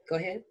sorry, go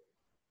ahead.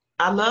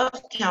 I love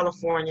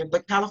California,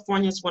 but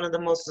California is one of the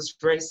most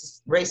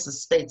racist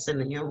states in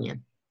the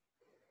union.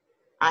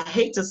 I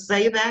hate to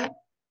say that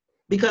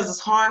because it's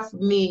hard for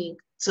me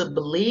to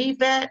believe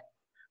that,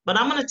 but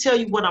I'm going to tell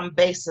you what I'm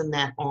basing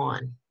that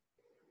on.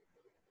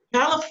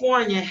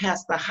 California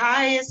has the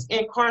highest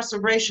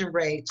incarceration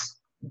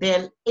rates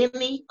than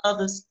any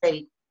other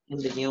state in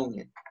the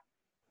union.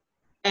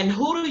 And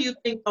who do you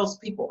think those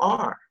people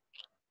are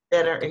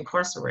that are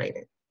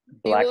incarcerated?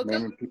 Black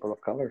men and people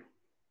of color.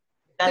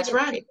 That's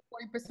right.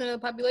 40% of the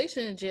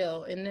population in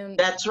jail, and then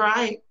that's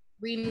right.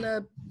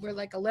 We're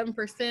like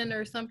 11%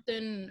 or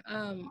something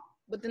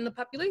within the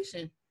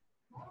population.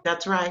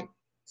 That's right.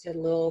 It's a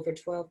little over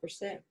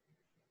 12%.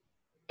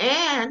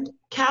 And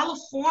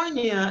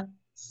California's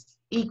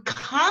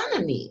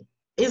economy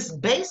is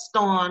based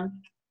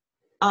on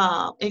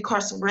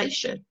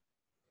incarceration.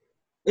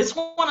 It's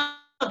one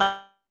of the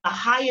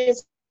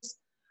highest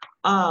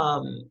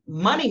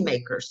money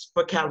makers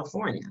for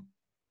California,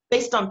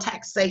 based on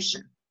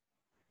taxation.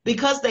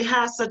 Because they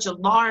have such a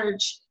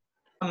large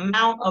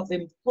amount of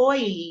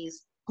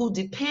employees who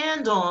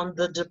depend on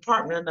the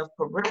Department of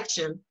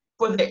Correction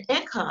for their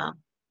income,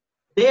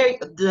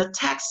 the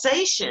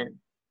taxation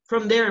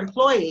from their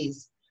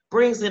employees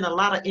brings in a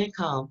lot of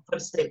income for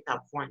the state of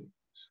California.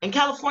 And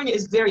California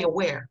is very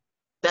aware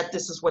that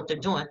this is what they're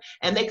doing.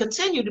 And they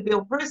continue to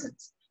build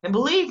prisons. And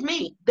believe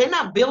me, they're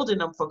not building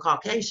them for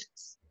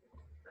Caucasians.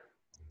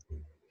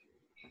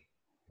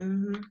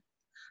 Mm-hmm.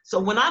 So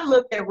when I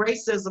look at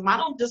racism, I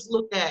don't just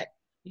look at,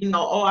 I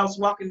was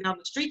walking down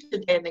the street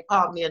today and they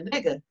called me a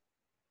nigger.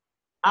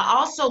 I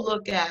also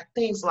look at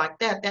things like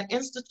that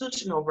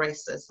institutional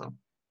racism.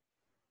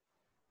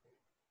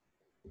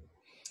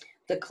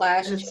 The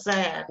class is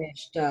sad.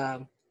 Finished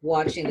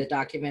watching the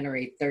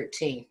documentary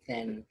 13th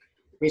and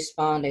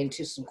responding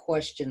to some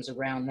questions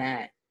around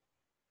that.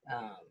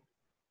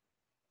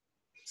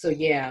 So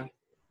yeah,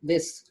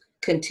 this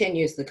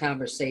continues the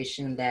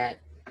conversation that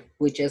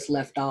we just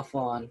left off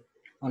on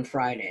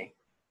Friday.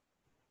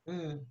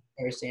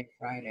 Thursday and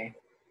Friday.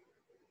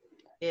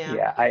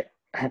 Yeah,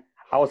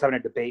 I was having a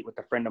debate with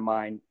a friend of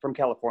mine from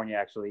California,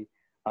 actually.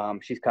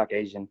 She's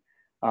Caucasian.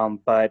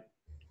 But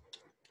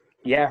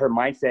yeah, her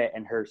mindset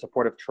and her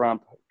support of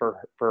Trump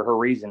for her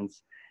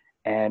reasons.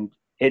 And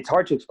it's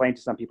hard to explain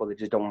to some people that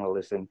just don't want to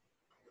listen,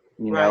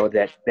 know,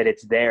 that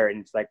it's there. And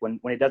it's like when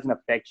it doesn't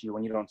affect you,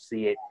 when you don't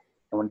see it,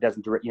 and when it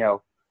doesn't,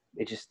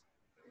 it just,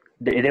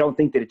 they don't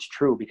think that it's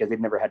true because they've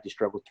never had to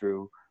struggle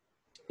through,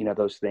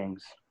 those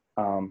things.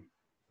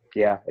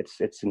 Yeah,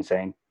 it's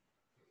insane.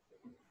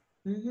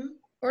 Mm-hmm.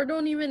 Or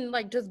don't even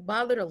just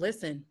bother to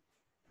listen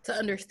to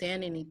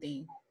understand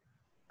anything.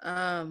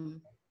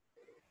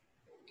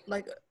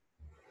 Like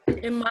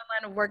in my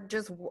line of work,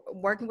 just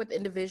working with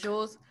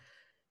individuals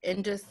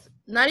and just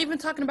not even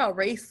talking about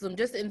racism,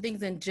 just in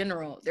things in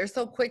general. They're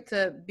so quick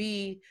to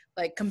be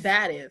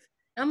combative.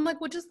 And I'm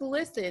like, well, just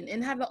listen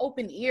and have an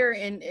open ear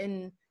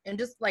and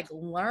just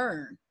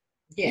learn.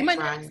 Yeah, you might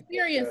not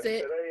experience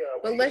it,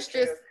 but let's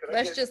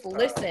just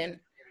listen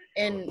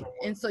and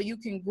so you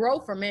can grow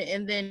from it,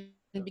 and then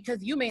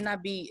because you may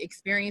not be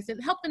experiencing,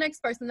 help the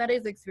next person that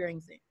is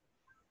experiencing.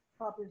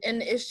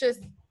 And it's just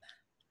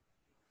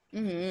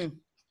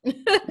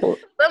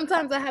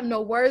sometimes I have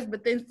no words,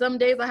 but then some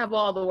days I have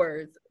all the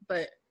words.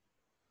 But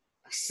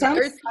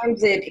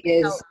sometimes it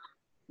is,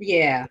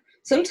 yeah.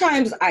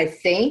 Sometimes I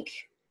think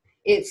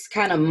it's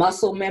kind of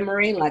muscle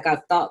memory, like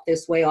I've thought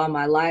this way all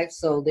my life,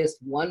 so this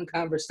one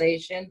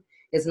conversation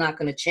is not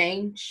going to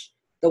change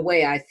the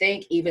way I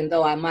think, even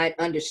though I might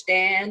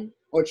understand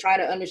or try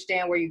to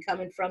understand where you're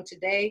coming from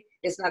today.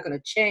 It's not going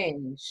to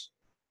change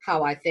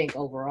how I think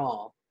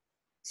overall.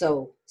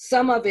 So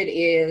some of it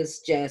is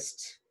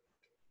just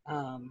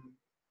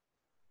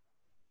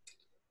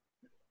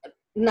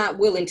not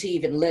willing to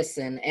even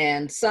listen,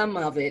 and some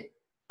of it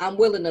I'm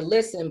willing to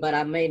listen, but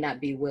I may not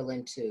be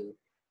willing to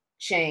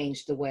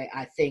change the way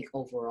I think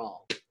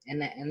overall,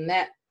 and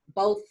that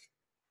both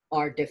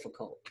are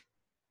difficult.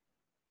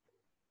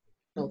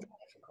 Both are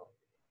difficult.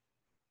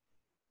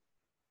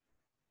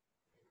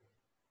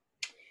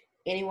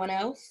 Anyone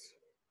else?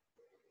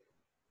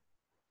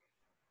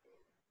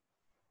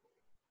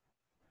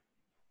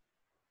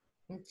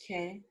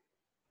 Okay.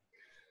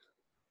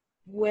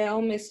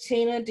 Well, Miss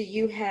Tina, do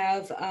you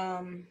have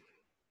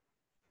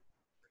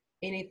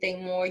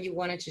anything more you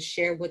wanted to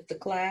share with the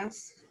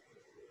class?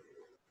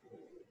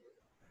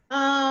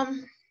 Not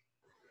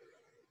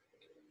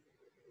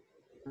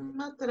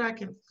that I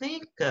can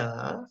think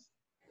of.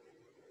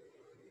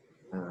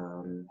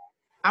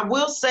 I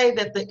will say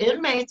that the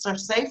inmates are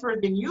safer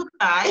than you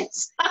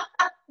guys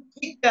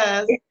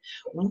because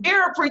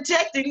we're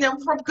protecting them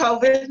from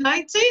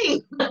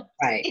COVID-19.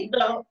 Right.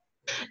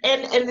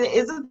 And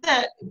isn't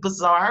that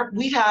bizarre?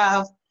 We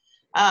have,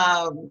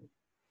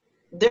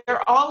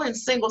 they're all in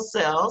single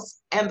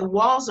cells and the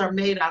walls are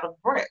made out of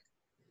brick.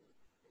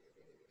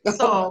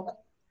 So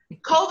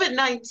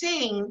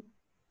COVID-19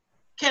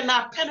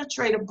 cannot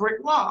penetrate a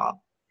brick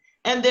wall,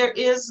 and there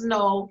is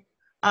no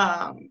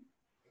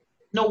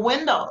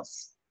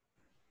windows.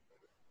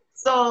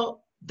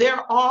 So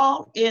they're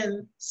all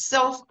in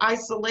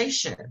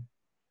self-isolation.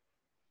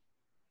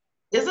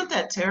 Isn't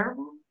that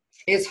terrible?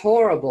 It's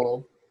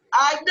horrible.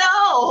 I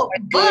know,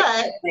 Good at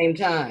but the same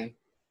time.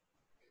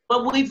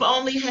 we've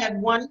only had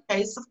one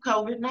case of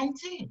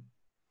COVID-19.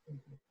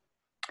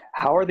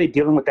 How are they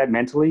dealing with that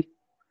mentally?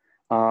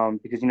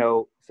 Because, you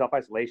know,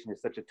 self-isolation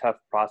is such a tough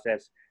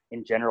process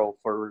in general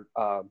for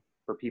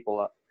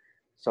people.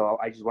 So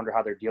I just wonder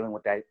how they're dealing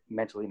with that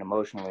mentally and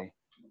emotionally.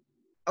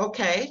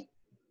 Okay.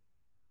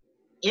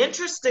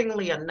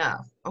 Interestingly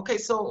enough, okay,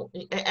 so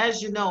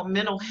as you know,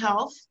 mental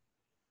health,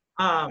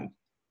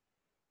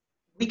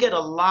 we get a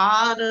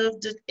lot of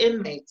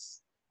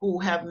inmates who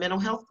have mental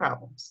health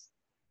problems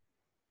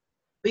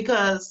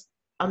because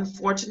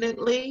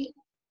unfortunately,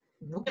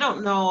 we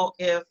don't know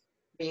if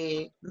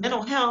the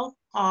mental health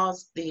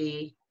caused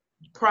the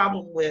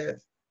problem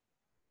with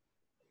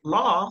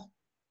law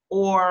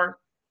or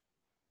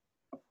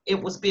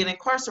it was being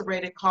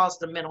incarcerated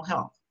caused the mental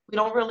health. We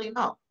don't really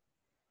know.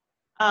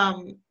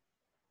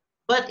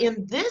 But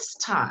in this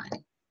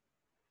time,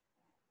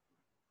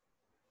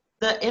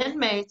 the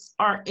inmates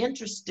are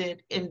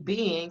interested in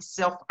being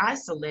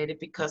self-isolated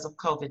because of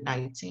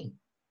COVID-19.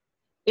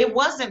 It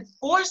wasn't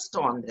forced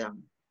on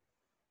them.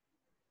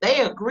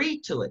 They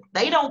agreed to it.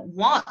 They don't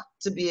want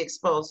to be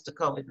exposed to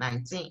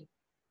COVID-19.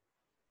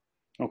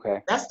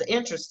 Okay. That's the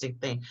interesting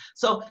thing.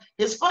 So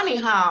it's funny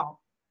how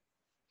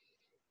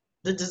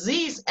the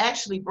disease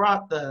actually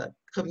brought the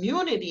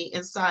community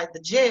inside the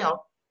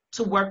jail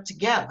to work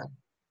together.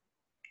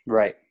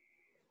 Right.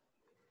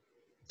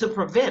 To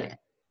prevent it.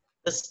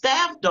 The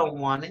staff don't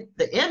want it,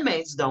 the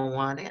inmates don't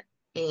want it,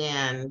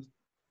 and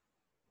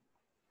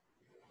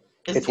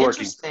it's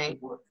interesting.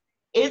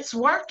 It's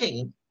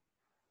working.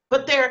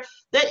 But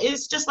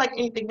it's just like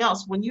anything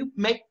else. When you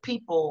make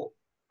people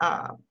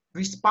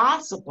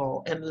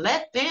responsible and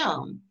let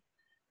them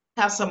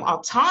have some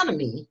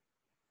autonomy,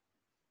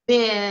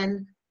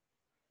 then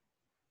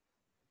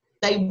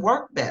they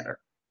work better,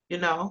 you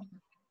know,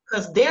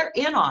 because they're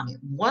in on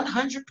it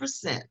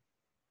 100%.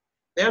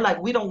 They're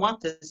like, we don't want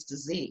this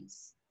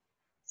disease.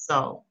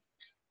 So,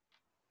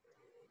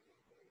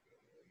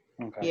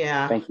 Okay.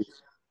 yeah. Thank you.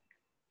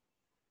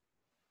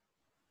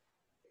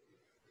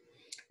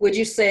 Would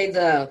you say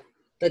the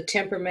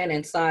temperament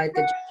inside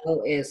the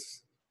jail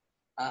is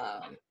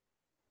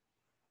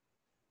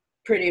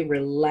pretty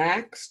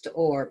relaxed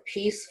or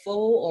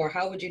peaceful, or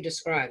how would you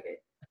describe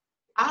it?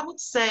 I would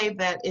say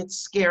that it's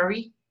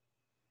scary,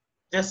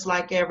 just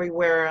like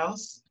everywhere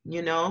else,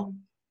 you know,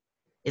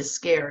 it's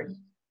scary.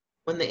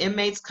 When the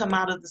inmates come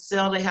out of the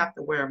cell, they have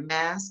to wear a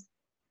mask.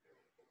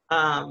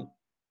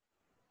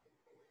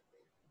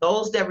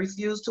 Those that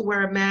refuse to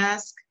wear a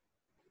mask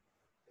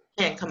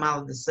can't come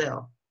out of the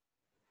cell.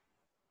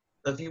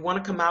 So if you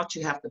want to come out,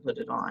 you have to put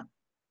it on.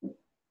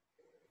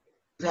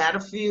 We've had a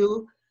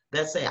few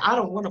that say, I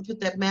don't want to put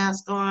that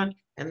mask on.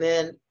 And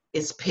then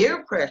it's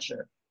peer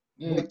pressure,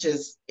 which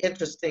is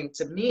interesting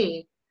to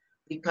me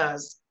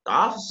because the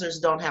officers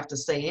don't have to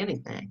say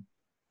anything.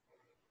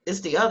 It's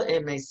the other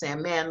inmates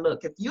saying, man,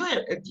 look, if you're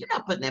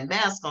not putting that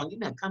mask on, you're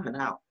not coming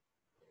out.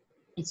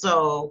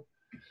 So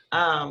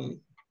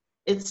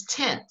it's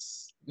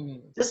tense,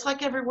 just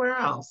like everywhere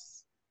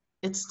else.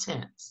 It's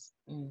tense.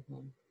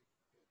 Mm-hmm.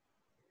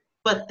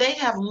 But they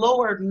have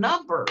lower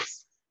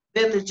numbers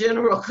than the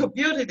general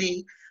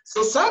community.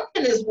 So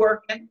something is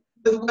working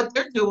with what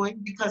they're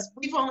doing because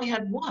we've only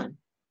had one.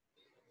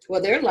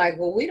 Well, they're like,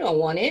 well, we don't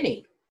want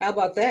any. How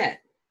about that?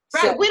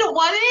 Right, so, we don't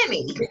want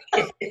any.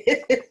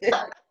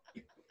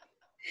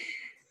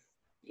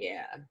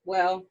 Yeah,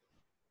 well,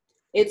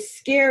 it's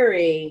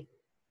scary.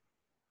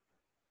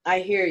 I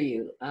hear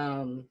you.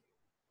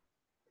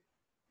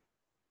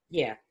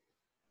 Yeah,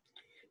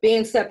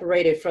 being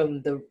separated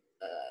from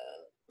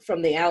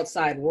the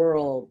outside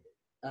world,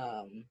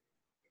 as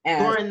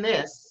during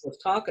this was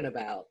talking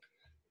about.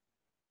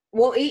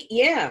 Well,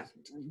 yeah,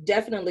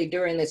 definitely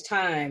during this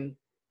time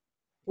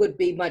would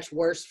be much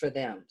worse for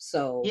them.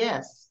 So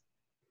yes,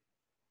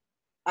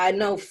 I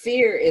know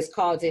fear is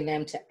causing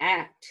them to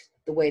act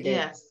the way they're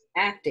yes.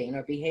 acting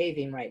or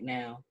behaving right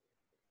now.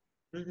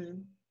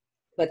 Mm-hmm.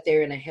 But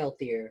they're in a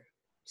healthier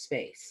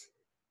space.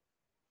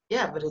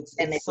 Yeah, but it's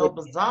so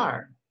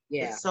bizarre.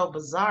 Yeah. It's so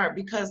bizarre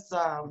because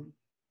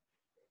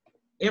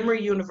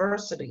Emory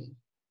University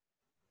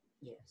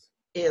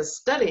is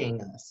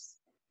studying us.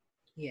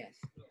 Yes.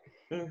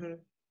 Mm-hmm.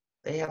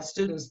 They have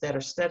students that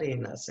are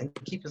studying us and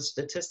keeping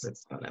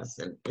statistics on us,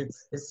 and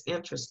it's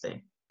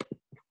interesting.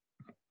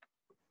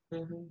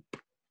 Mm-hmm.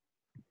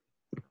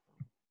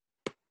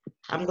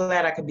 I'm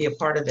glad I could be a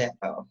part of that,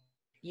 though.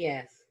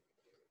 Yes.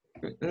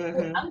 Mm-hmm.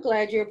 Well, I'm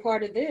glad you're a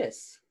part of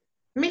this.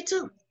 Me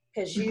too.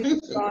 Because you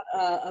brought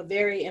a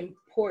very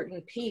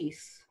important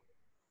piece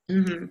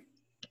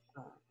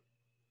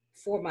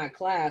for my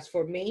class,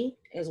 for me,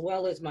 as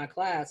well as my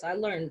class. I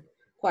learned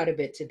quite a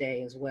bit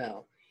today as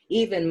well.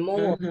 even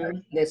more Mm-hmm.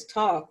 in this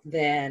talk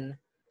than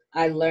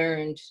I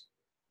learned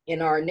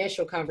in our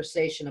initial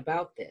conversation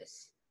about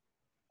this,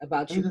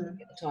 about you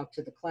Mm-hmm. talk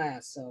to the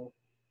class. So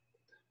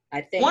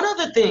I think. One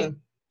other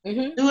thing,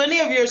 Mhm. do any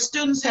of your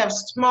students have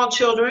small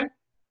children?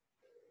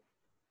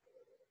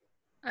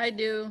 I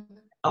do.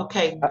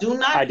 Okay, do I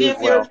not do as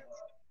give your, well.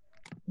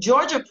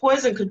 Georgia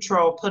Poison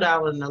Control put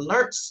out an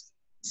alert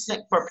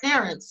for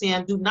parents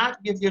saying do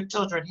not give your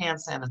children hand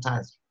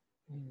sanitizer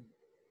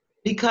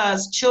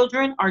because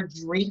children are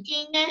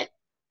drinking it.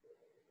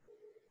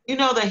 You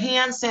know, the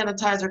hand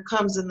sanitizer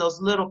comes in those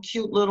little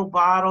cute little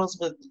bottles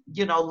with,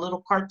 you know,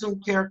 little cartoon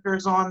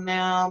characters on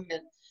them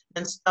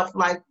and stuff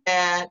like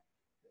that.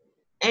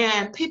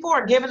 And people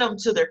are giving them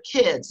to their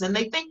kids and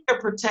they think they're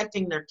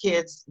protecting their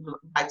kids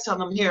by telling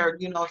them, here,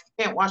 you know, if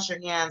you can't wash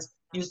your hands,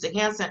 use the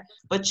hand sanitizer.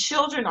 But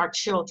children are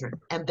children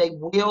and they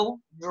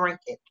will drink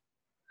it.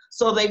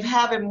 So they've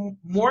having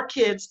more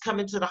kids come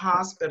into the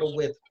hospital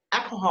with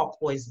alcohol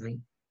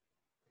poisoning.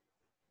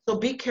 So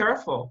be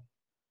careful.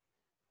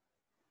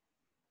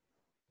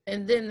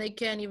 And then they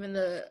can't even,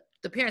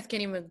 the parents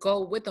can't even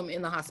go with them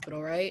in the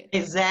hospital, right?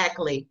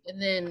 Exactly. And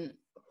then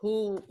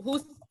who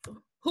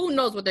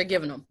knows what they're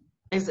giving them?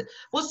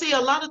 Well, see, a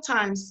lot of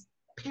times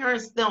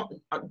parents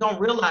don't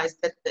realize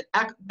that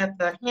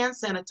the hand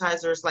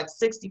sanitizer is like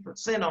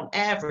 60% on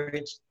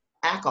average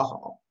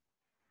alcohol.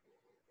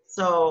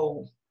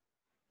 So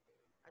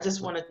I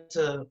just wanted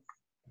to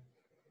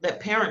let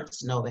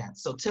parents know that.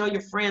 So tell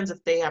your friends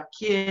if they have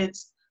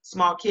kids,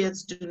 small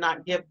kids, do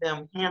not give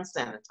them hand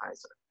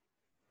sanitizer.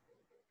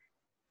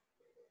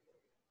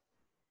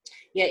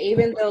 Yeah,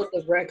 even though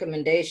the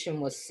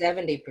recommendation was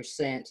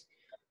 70%,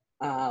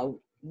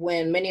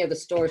 when many of the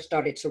stores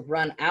started to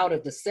run out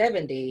of the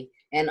 70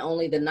 and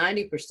only the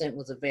 90%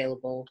 was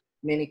available,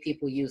 many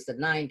people used the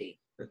 90.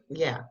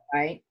 Yeah.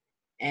 Right?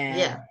 And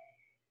yeah.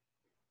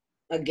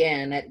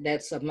 Again,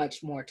 that's a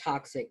much more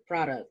toxic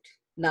product,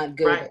 not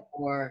good Right.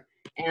 for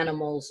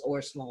animals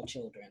or small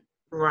children.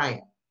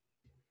 Right.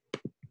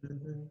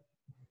 Mm-hmm.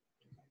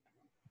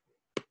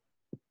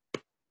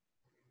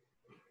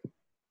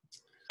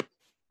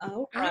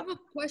 Oh, I have a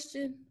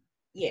question.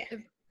 Yeah.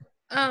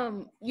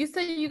 You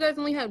said you guys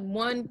only had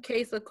one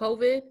case of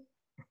COVID?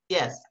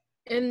 Yes.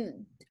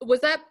 And was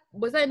that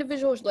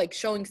individual like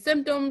showing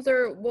symptoms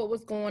or what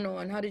was going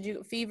on? How did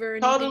you, fever?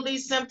 Anything? Totally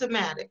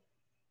symptomatic.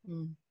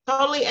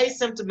 Totally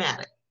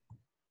asymptomatic.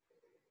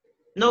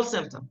 No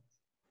symptom.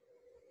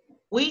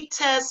 We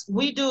test,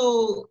 we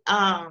do,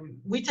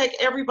 we take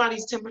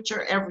everybody's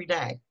temperature every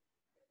day.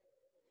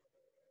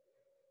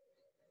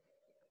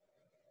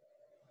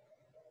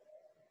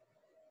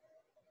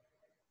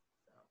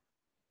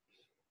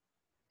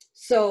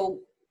 So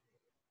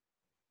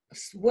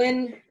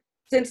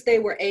since they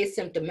were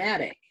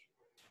asymptomatic,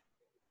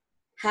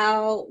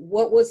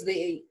 what was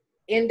the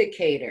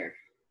indicator?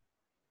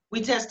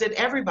 We tested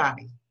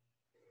everybody.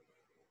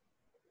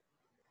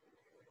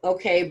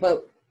 Okay,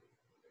 but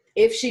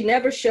if she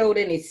never showed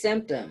any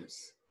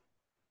symptoms,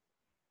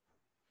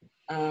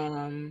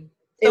 it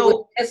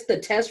was just the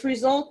test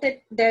result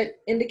that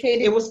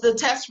indicated? It was the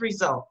test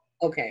result.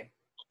 Okay.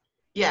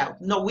 Yeah,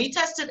 no, we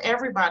tested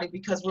everybody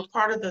because we're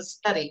part of the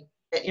study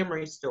that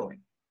Emory's doing.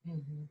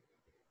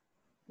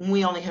 Mm-hmm.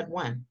 We only had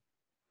one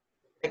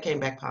that came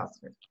back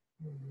positive.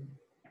 Mm-hmm.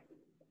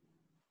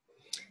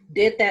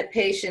 Did that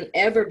patient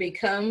ever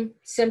become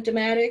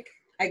symptomatic?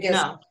 I guess no.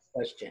 That's the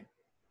question.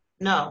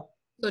 No.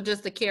 So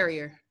just the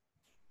carrier?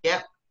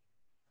 Yep.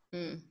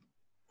 Mm.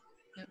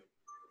 Yep.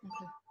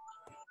 Okay.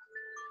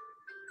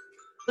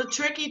 The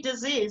tricky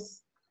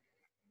disease.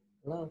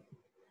 Hello.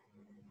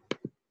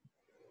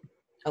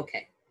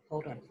 Okay,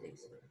 hold on,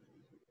 please.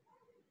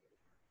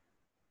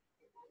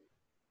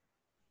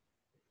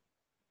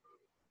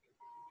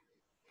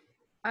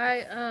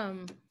 I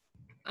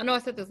know I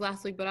said this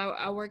last week, but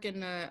I work in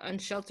the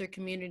unsheltered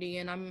community,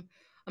 and I'm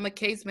a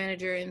case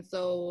manager, and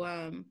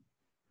so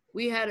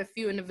we had a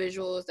few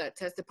individuals that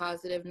tested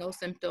positive, no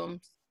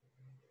symptoms,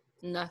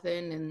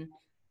 nothing,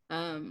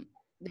 and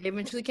they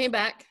eventually came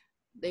back.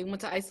 They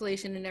went to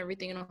isolation and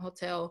everything in a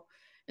hotel,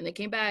 and they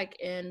came back,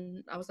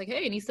 and I was like,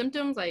 hey, any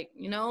symptoms? Like,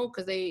 you know,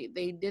 because they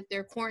did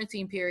their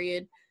quarantine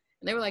period,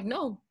 and they were like,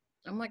 no.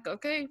 I'm like,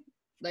 okay.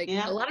 Like,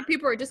 a lot of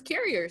people are just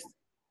carriers.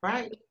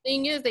 Right. The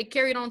thing is, they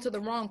carried on to the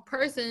wrong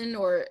person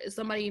or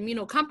somebody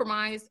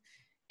immunocompromised,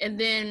 and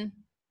then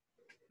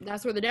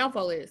that's where the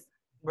downfall is.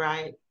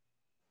 Right.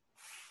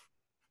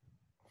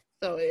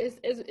 So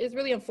it's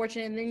really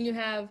unfortunate. And then you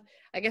have,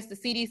 I guess, the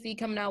CDC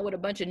coming out with a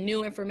bunch of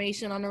new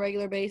information on a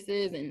regular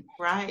basis and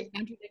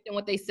contradicting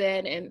what they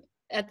said. And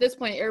at this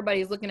point,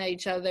 everybody's looking at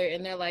each other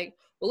and they're like,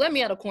 well, let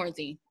me out of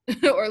quarantine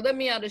or let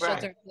me out of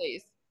shelter in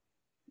place,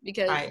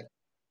 because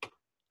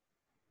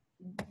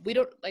we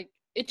don't, like,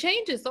 it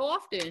changes so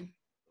often.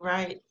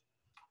 Right.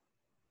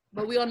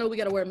 But we all know we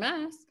got to wear a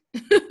mask.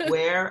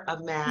 Wear a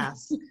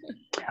mask.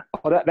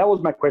 Oh, that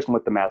was my question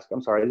with the mask.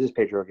 I'm sorry, this is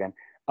Pedro again.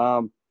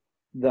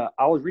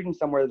 I was reading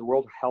somewhere the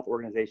World Health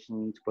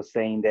Organization was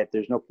saying that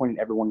there's no point in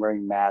everyone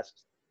wearing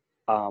masks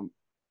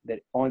that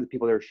only the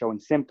people that are showing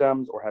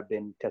symptoms or have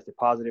been tested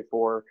positive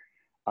for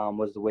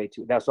was the way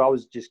to that. So I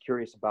was just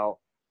curious about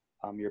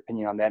your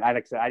opinion on that. Like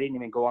I said, I didn't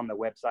even go on the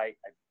website.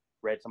 I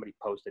read somebody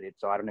posted it,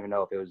 so I don't even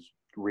know if it was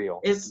real.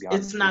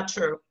 It's not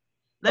true.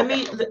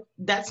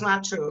 That's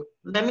not true.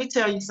 Let me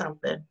tell you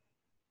something.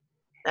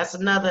 That's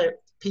another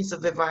piece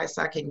of advice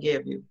I can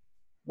give you.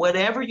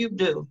 Whatever you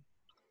do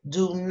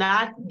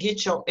not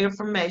get your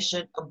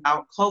information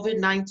about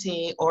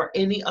COVID-19 or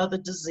any other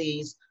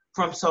disease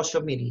from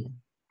social media.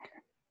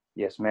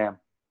 Yes, ma'am.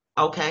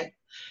 Okay.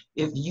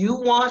 If you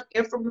want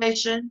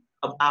information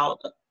about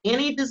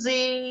any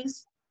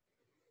disease,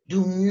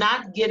 do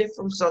not get it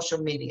from social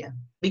media,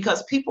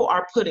 because people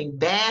are putting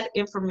bad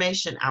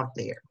information out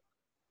there.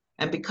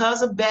 And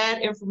because of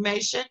bad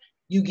information,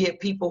 you get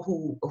people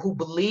who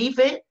believe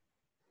it.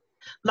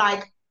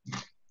 Like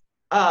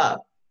on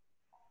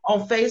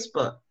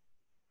Facebook,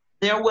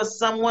 there was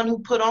someone who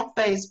put on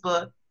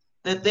Facebook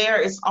that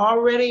there is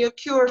already a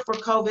cure for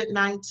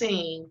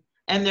COVID-19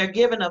 and they're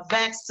giving a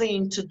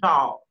vaccine to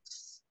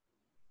dogs.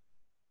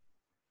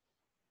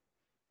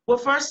 Well,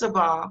 first of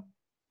all,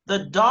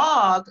 the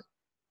dog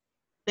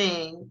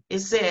thing, it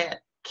said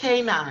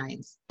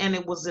canines, and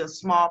it was in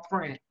small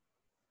print.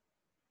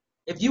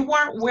 If you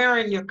weren't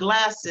wearing your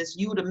glasses,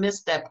 you would have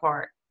missed that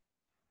part.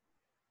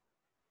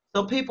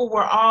 So people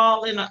were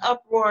all in an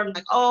uproar,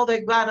 like, oh,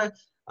 they got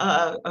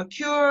a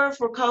cure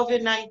for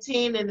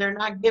COVID-19 and they're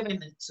not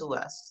giving it to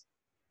us.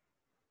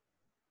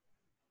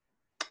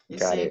 You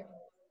Got see? it.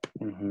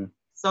 Mm-hmm.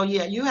 So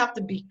yeah, you have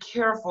to be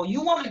careful.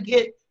 You want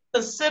to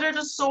consider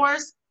the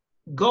source,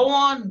 go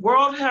on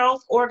World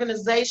Health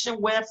Organization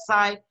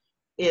website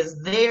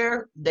is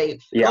there.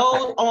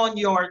 Go on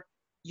your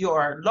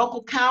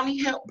local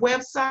county health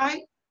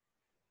website,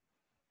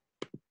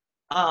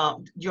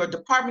 your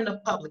Department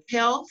of Public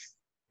Health,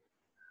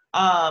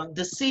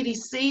 the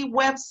CDC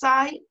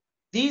website.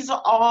 These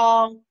are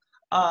all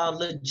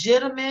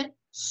legitimate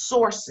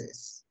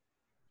sources.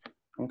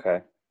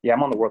 Okay. Yeah,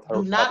 I'm on the World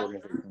Health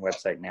Organization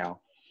website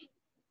now.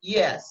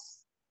 Yes.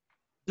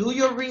 Do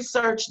your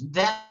research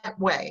that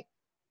way.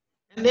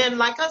 And then,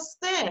 like I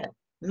said,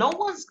 no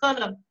one's going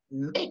to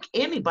make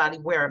anybody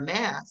wear a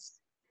mask.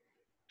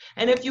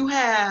 And if you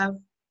have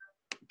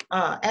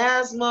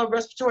asthma,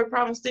 respiratory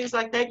problems, things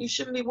like that, you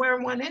shouldn't be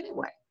wearing one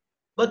anyway.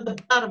 But the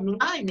bottom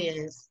line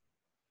is,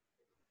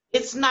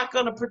 it's not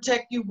going to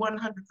protect you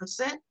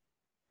 100%,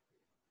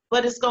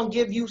 but it's going to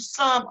give you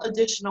some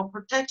additional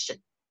protection.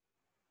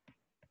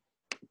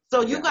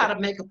 So you got to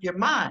make up your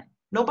mind.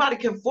 Nobody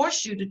can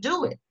force you to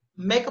do it.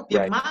 Make up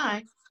your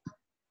mind.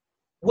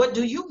 What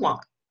do you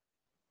want?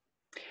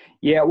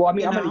 Yeah, well, I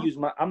mean, I'm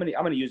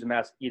gonna use a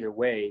mask either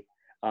way,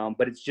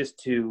 but it's just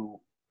to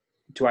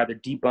either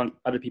debunk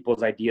other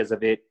people's ideas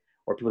of it,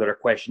 or people that are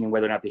questioning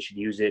whether or not they should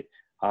use it.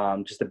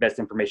 Just the best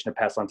information to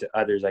pass on to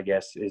others, I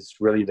guess, is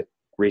really the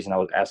reason I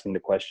was asking the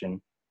question.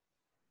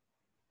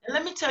 And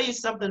let me tell you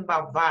something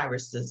about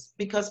viruses,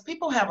 because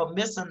people have a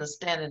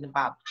misunderstanding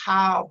about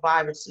how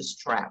viruses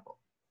travel.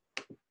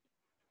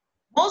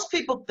 Most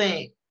people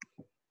think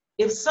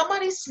if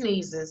somebody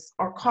sneezes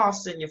or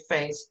coughs in your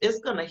face, it's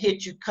going to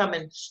hit you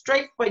coming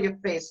straight for your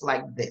face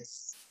like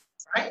this,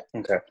 right?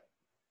 Okay.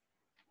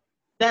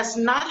 That's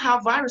not how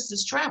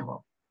viruses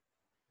travel.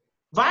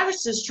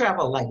 Viruses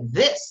travel like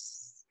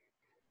this,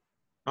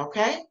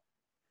 okay?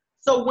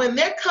 So when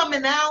they're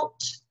coming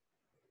out,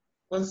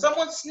 when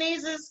someone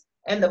sneezes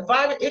and the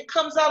virus, it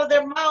comes out of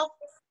their mouth,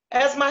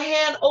 as my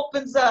hand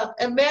opens up,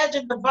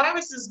 imagine the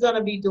virus is going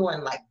to be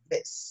doing like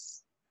this.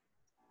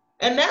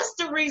 And that's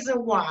the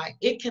reason why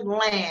it can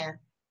land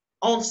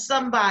on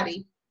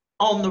somebody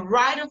on the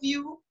right of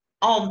you,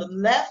 on the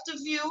left of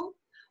you,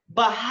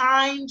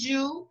 behind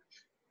you,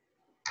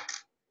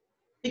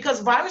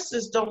 because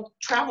viruses don't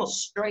travel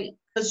straight.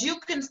 Because you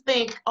can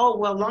think, oh,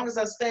 well, as long as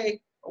I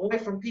stay away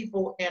from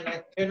people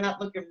and they're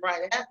not looking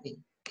right at me.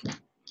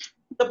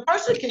 The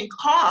person can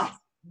cough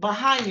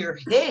behind your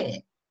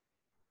head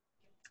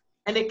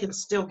and it can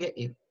still get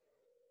you.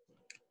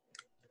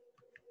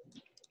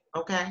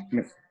 Okay?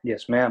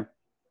 Yes, ma'am.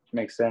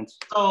 Makes sense.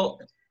 So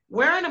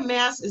wearing a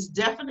mask is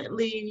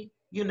definitely,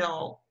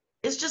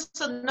 it's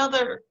just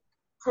another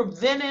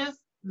preventive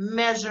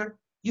measure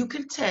you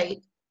can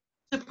take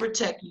to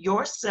protect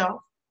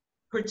yourself,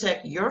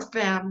 protect your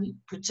family,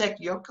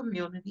 protect your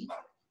community,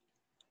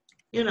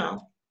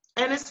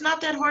 and it's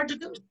not that hard to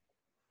do.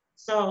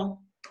 So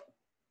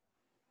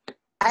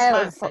I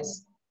have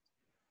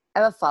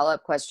a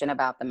follow-up question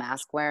about the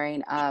mask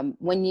wearing.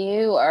 When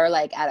you are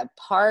like at a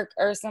park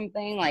or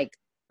something, like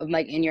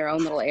in your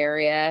own little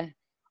area,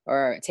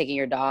 or taking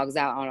your dogs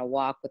out on a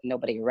walk with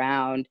nobody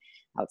around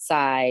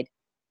outside,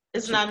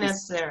 it's not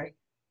necessary.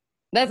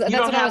 That's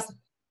what I was.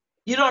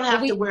 You don't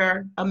have to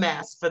wear a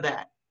mask for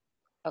that.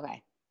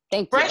 Okay,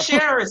 thank you. Fresh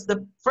air is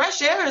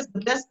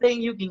the best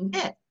thing you can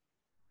get.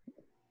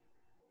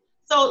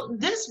 So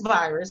this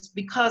virus,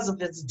 because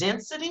of its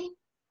density,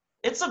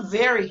 it's a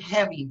very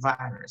heavy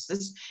virus.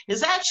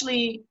 It's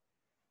actually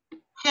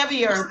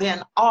heavier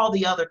than all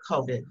the other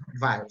COVID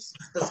viruses,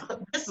 because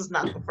this is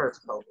not the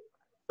first COVID.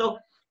 So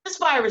This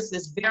virus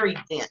is very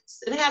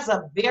dense. It has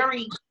a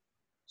very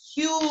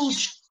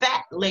huge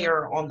fat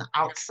layer on the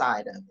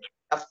outside of it.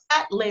 A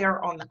fat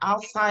layer on the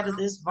outside of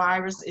this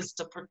virus is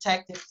to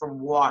protect it from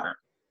water.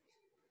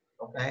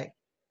 Okay?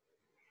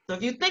 So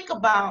if you think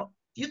about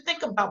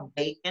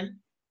bacon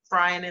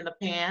frying in a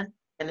pan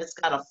and it's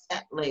got a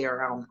fat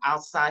layer on the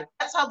outside,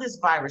 that's how this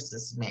virus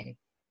is made.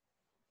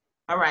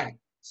 All right.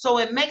 So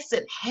it makes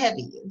it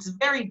heavy. It's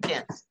very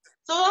dense.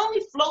 So it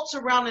only floats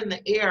around in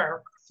the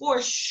air for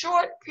a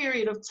short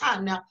period of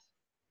time. Now,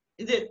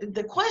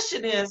 the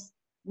question is,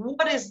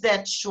 what is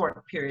that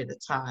short period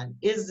of time?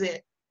 Is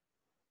it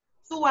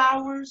 2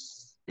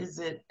 hours? Is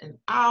it an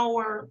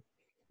hour?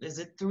 Is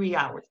it 3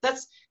 hours?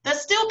 That's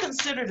still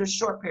considered a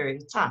short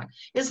period of time.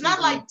 It's not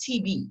like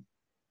TB,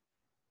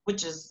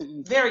 which is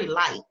very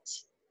light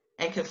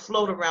and can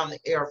float around the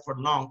air for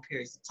long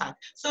periods of time.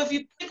 So if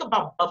you think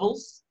about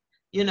bubbles,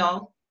 you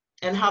know,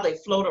 and how they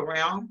float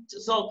around,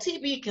 so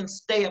TB can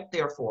stay up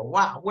there for a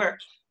while, where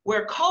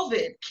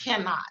COVID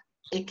cannot.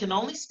 It can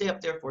only stay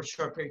up there for a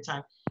short period of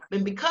time.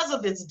 And because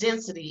of its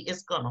density,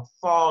 it's gonna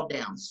fall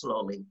down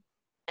slowly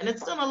and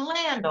it's gonna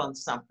land on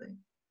something.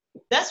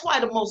 That's why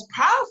the most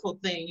powerful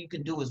thing you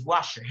can do is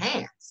wash your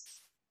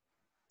hands.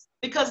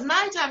 Because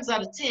 9 times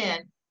out of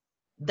 10,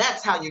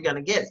 that's how you're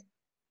gonna get it.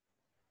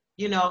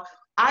 You know,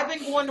 I've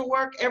been going to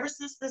work ever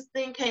since this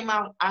thing came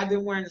out. I've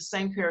been wearing the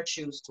same pair of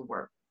shoes to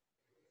work.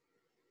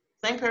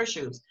 Same pair of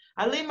shoes.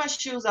 I leave my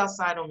shoes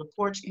outside on the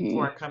porch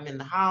before I come in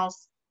the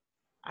house.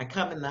 I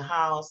come in the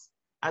house,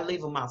 I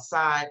leave them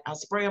outside. I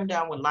spray them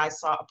down with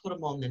Lysol. I put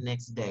them on the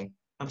next day.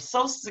 I'm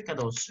so sick of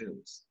those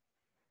shoes.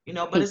 You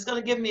know, but it's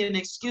going to give me an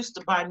excuse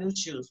to buy new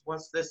shoes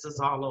once this is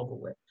all over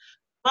with.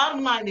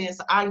 Bottom line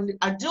is, I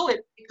do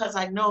it because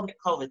I know that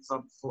COVID's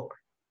on the floor.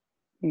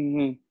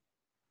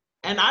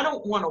 And I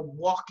don't want to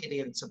walk it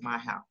into my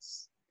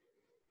house.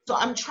 So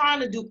I'm trying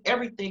to do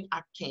everything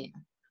I can.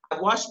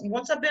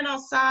 Once I've been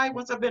outside,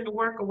 once I've been to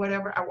work or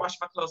whatever, I wash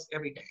my clothes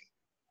every day.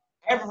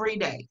 Every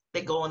day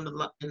they go in the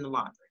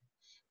laundry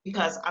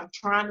because I'm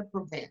trying to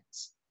prevent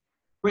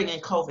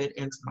bringing COVID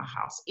into my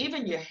house.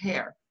 Even your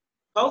hair.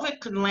 COVID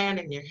can land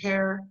in your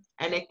hair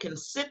and it can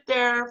sit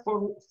there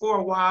for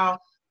a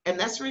while. And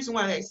that's the reason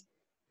why they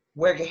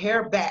wear your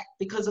hair back.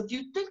 Because if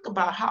you think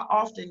about how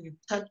often you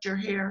touch your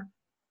hair,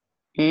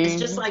 it's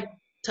just like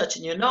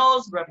touching your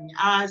nose, rubbing your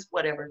eyes,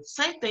 whatever.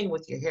 Same thing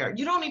with your hair.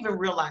 You don't even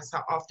realize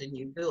how often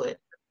you do it.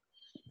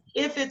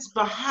 If it's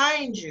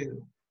behind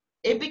you,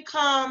 it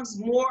becomes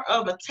more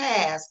of a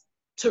task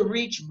to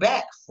reach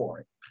back for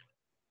it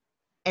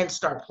and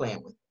start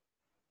playing with it.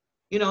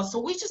 You know, so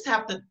we just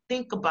have to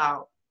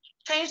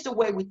change the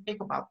way we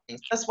think about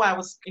things. That's why I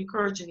was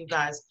encouraging you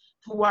guys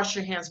to wash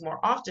your hands more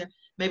often,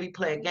 maybe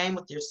play a game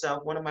with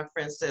yourself. One of my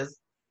friends says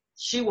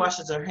she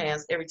washes her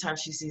hands every time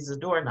she sees a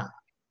doorknob.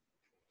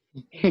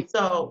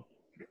 So,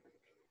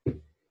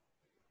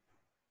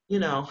 you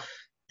know,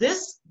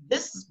 this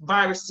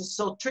virus is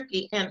so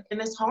tricky and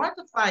it's hard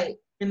to fight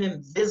an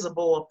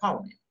invisible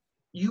opponent.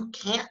 You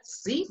can't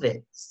see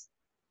this,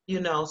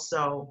 you know,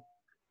 so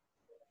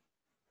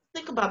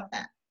think about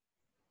that.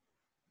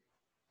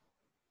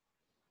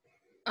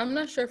 I'm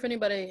not sure if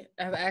anybody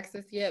have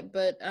access yet,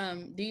 but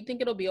do you think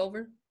it'll be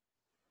over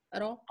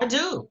at all? I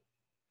do.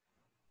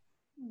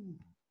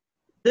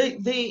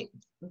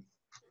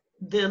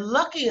 The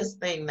luckiest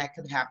thing that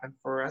could happen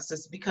for us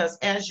is because,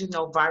 as you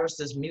know,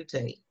 viruses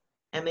mutate,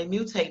 and they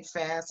mutate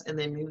fast, and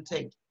they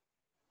mutate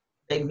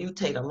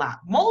a lot.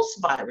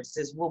 Most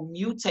viruses will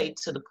mutate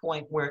to the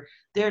point where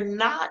they're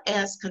not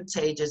as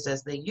contagious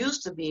as they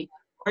used to be,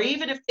 or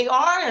even if they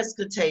are as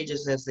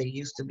contagious as they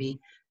used to be,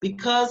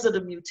 because of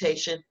the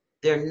mutation,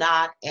 they're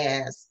not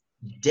as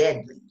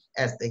deadly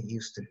as they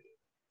used to be.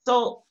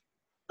 So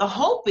the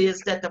hope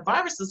is that the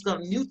virus is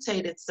going to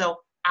mutate itself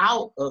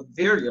out of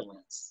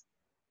virulence,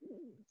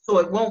 so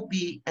it won't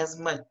be as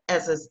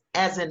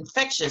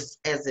infectious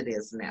as it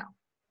is now.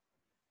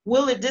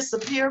 Will it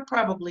disappear?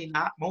 Probably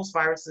not. Most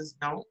viruses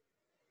don't.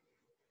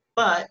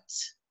 But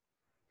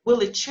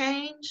will it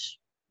change?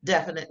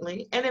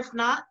 Definitely. And if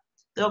not,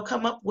 they'll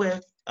come up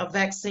with a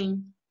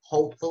vaccine,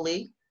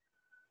 hopefully.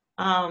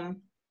 But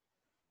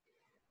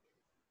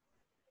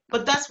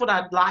that's what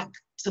I'd like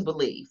to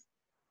believe.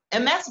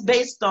 And that's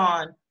based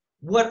on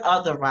what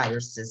other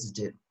viruses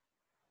do.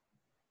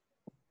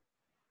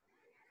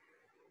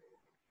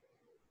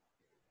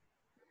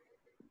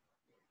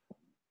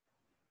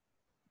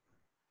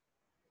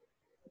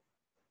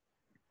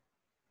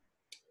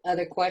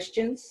 Other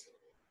questions?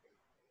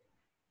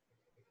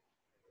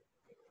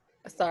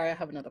 Sorry, I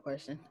have another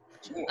question.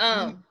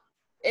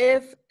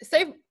 If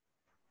say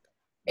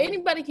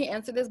anybody can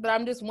answer this, but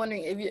I'm just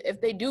wondering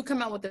if they do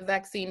come out with the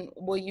vaccine,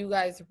 will you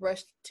guys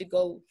rush to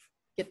go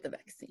get the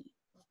vaccine?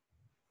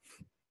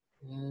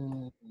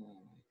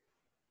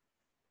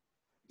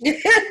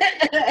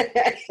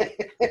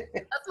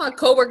 That's my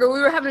coworker.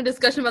 We were having a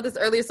discussion about this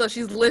earlier, so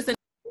she's listening.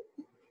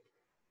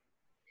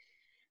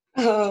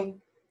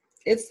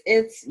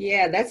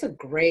 Yeah, that's a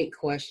great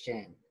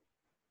question.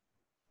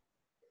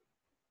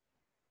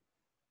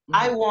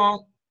 I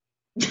won't.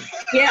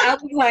 Yeah, I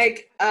was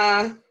like,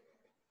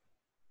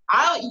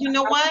 You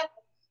know what?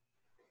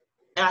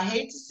 I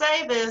hate to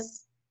say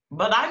this,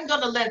 but I'm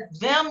going to let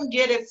them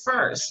get it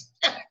first.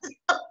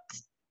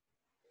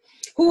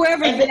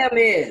 whoever And them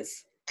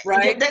is,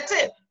 right? that's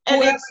it.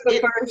 And Whoever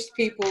the first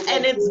people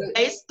and that do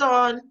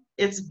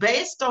it's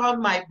based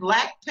on my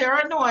Black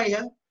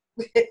paranoia,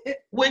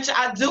 which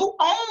I do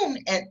own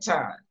at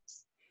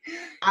times.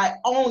 I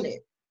own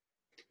it.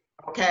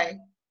 Okay.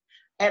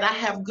 And I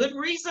have good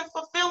reason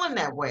for feeling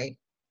that way.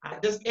 I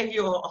just gave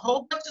you a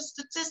whole bunch of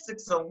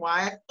statistics on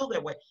why I feel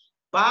that way.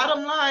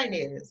 Bottom line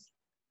is,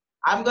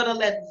 I'm going to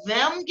let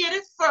them get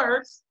it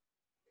first,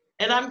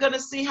 and I'm going to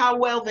see how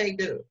well they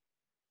do.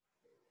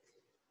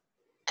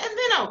 And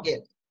then I'll get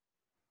it.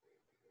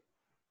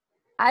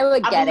 I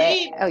would get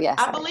it. Oh, yes.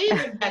 I believe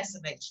in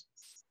vaccinations.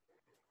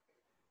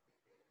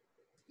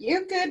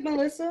 You're good,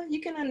 Melissa.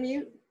 You can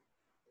unmute.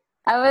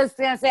 I was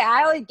going to say,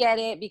 I would get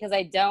it because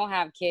I don't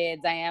have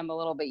kids. I am a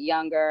little bit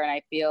younger, and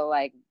I feel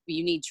like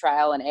you need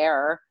trial and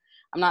error.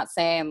 I'm not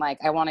saying like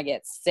I want to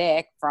get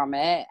sick from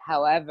it.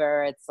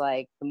 However, it's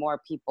like the more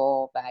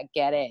people that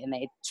get it and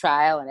they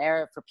trial and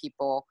error for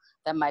people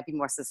that might be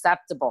more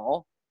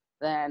susceptible,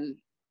 then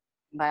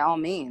by all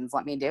means,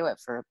 let me do it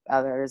for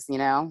others, you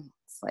know?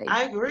 It's like,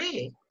 I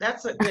agree.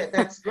 That's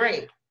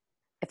great.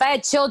 if I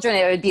had children,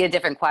 it would be a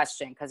different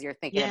question because you're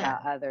thinking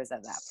about others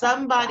at that point.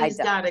 Somebody's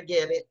got to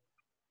get it.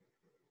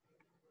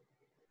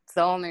 It's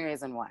the only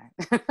reason why.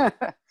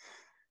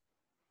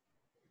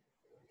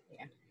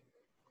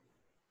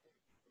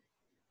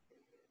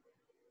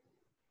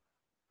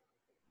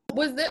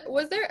 Was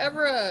there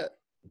ever a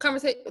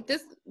conversation?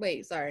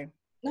 Wait, sorry.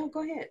 No,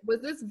 go ahead.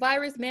 Was this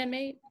virus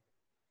man-made?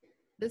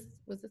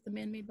 Was this a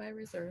man-made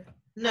virus or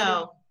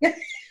no?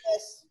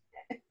 Yes.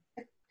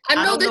 I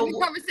know there's a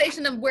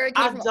conversation of where it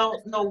came from. I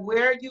don't know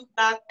where you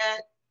got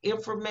that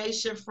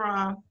information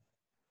from.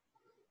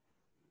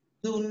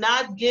 Do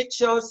not get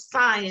your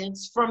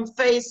science from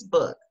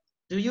Facebook.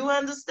 Do you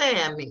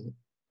understand me?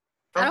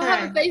 Okay. I don't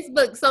have a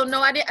Facebook, so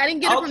no, I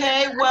didn't get it from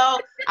Okay, well,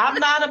 I'm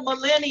not a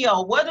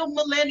millennial. What do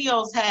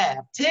millennials have?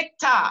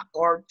 TikTok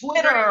or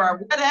Twitter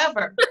or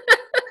whatever.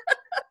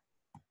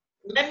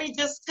 Let me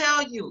just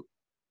tell you,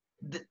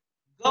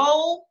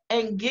 go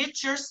and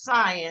get your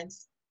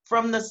science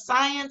from the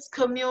science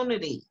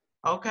community,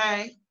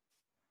 okay?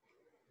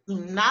 Do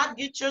not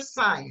get your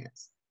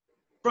science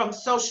from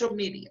social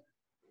media,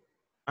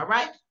 all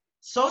right?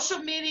 Social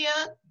media,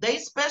 they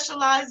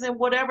specialize in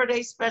whatever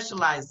they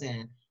specialize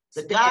in.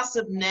 The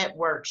gossip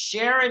network,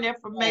 sharing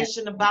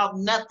information about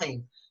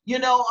nothing, you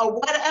know, or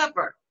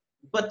whatever.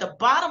 But the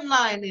bottom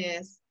line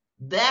is,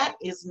 that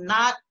is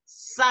not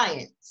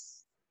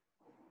science.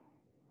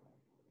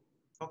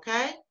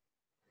 Okay?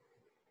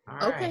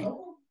 All okay. Right.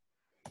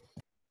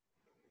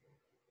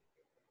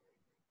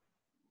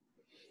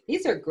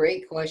 These are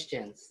great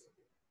questions.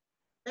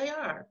 They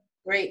are.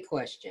 Great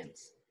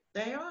questions.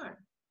 They are.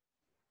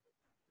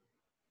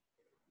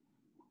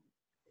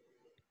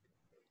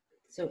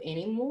 So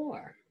any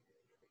more?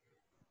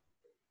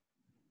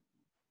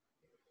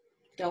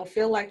 Don't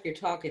feel like you're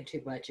talking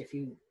too much. If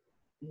you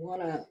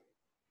want to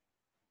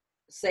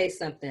say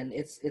something,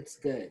 it's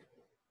good.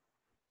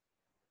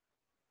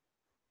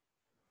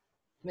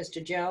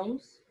 Mr.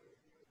 Jones?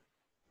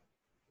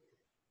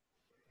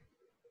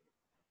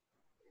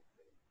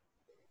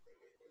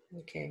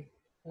 Okay,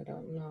 I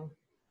don't know.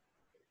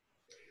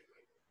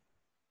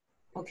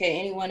 Okay,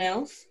 anyone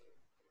else?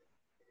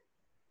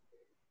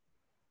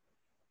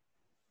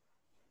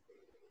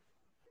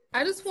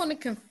 I just want to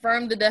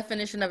confirm the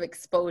definition of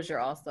exposure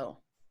also.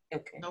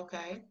 Okay.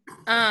 Okay.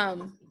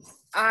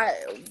 I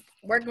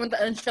working with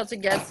the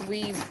unsheltered guests,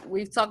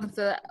 we've talked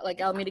to like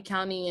Alameda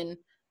County and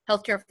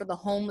healthcare for the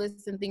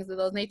homeless and things of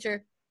those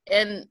nature.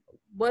 And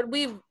what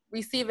we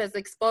receive as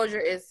exposure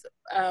is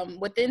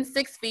within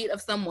 6 feet of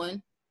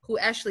someone who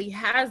actually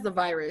has the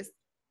virus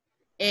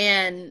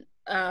and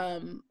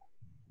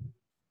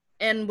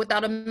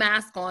without a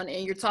mask on,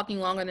 and you're talking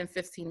longer than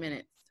 15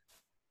 minutes.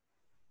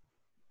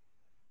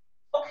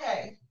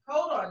 Okay,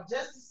 hold on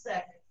just a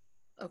second.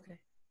 Okay.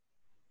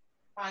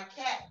 My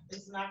cat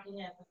is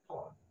knocking at the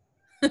door.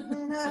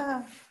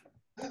 No.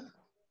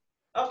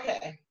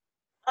 Okay.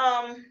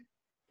 All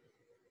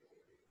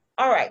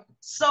right.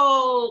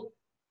 So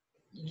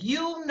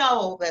you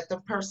know that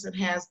the person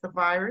has the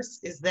virus.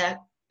 Is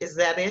that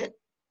it?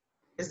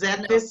 Is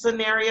that this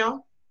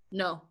scenario?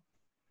 No.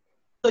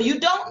 So you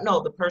don't know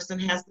the person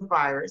has the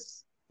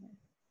virus,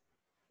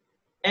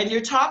 and you're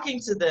talking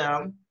to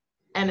them,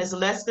 and it's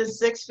less than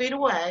 6 feet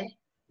away,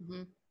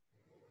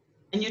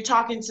 and you're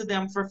talking to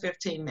them for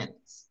 15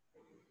 minutes.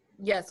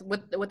 Yes,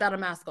 without a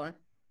mask on.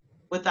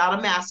 Without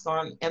a mask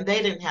on, and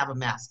they didn't have a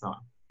mask on.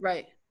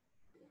 Right.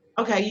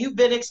 Okay, you've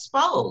been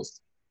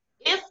exposed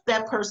if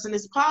that person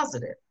is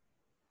positive.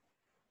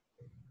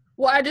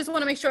 Well, I just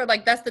want to make sure,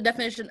 like, that's the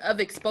definition of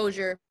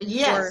exposure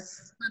for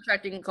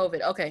contracting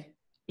COVID. Okay.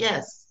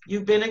 Yes,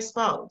 you've been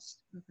exposed.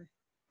 Okay.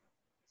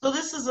 So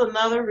this is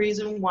another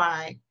reason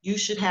why you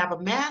should have a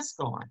mask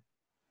on.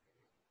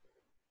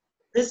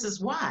 This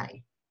is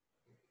why.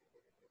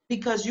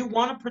 because you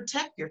want to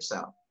protect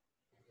yourself.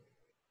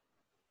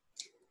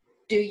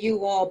 Do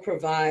you all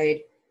provide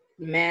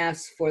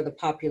masks for the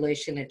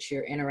population that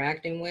you're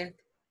interacting with?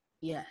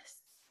 Yes.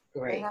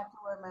 Great. They have to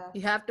wear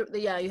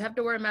masks. You have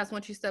to wear a mask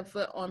once you step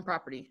foot on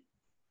property.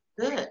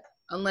 Good.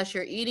 Unless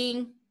you're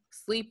eating,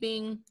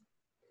 sleeping,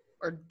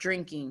 or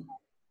drinking.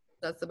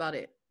 That's about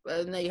it.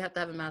 But then you have to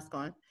have a mask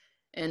on.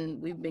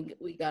 And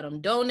we got them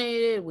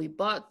donated. We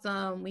bought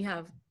some. We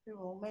have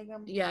People make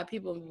them. Yeah,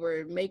 people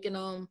were making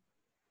them.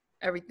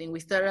 Everything. We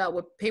started out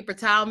with paper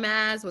towel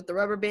masks with the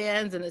rubber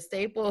bands and the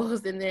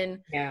staples, and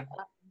then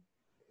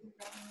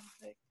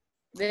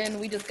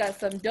we just got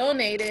some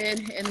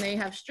donated, and they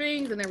have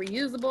strings and they're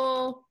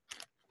reusable.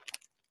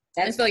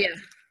 And so yeah,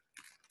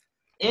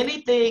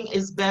 anything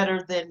is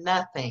better than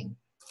nothing.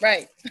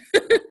 Right.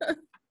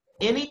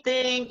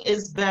 Anything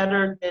is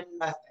better than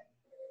nothing.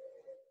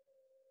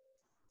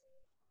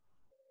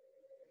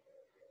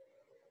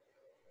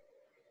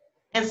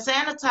 And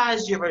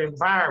sanitize your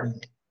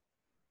environment.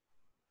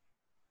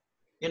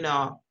 You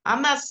know,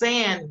 I'm not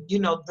saying, you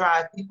know,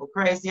 drive people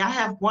crazy. I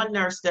have one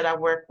nurse that I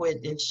work with,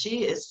 and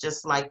she is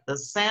just like the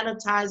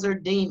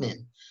sanitizer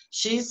demon.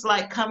 She's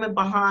like coming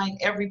behind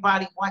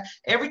everybody.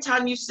 Every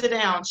time you sit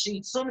down, as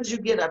soon as you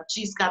get up,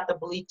 she's got the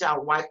bleach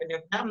out wiping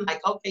everything. I'm like,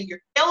 okay,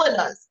 you're killing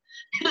us.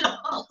 You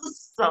know,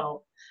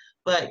 so,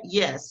 but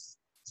yes,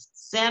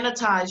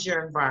 sanitize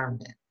your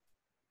environment.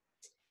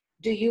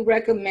 Do you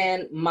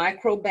recommend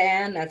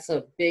Microban? That's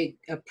a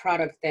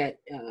product that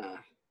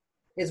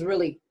is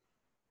really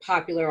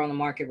popular on the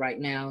market right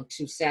now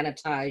to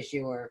sanitize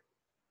your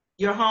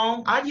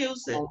home. I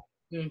use it.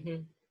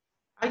 Mm-hmm.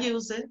 I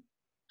use it.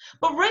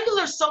 But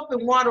regular soap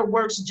and water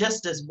works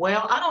just as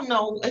well. I don't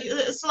know.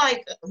 It's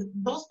like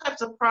those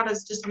types of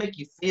products just make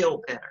you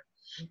feel better.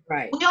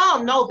 Right. We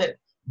all know that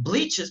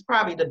bleach is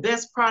probably the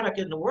best product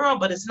in the world,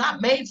 but it's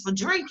not made for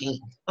drinking.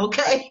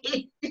 Okay.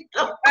 You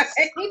know?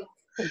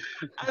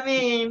 I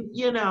mean,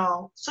 you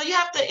know, so you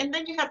have to, and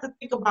then you have to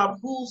think about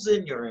who's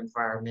in your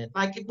environment.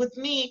 Like with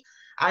me,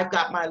 I've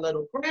got my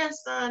little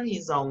grandson.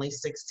 He's only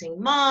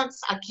 16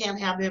 months. I can't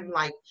have him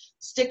like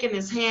sticking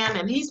his hand,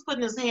 and he's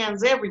putting his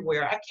hands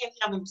everywhere. I can't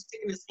have him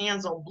sticking his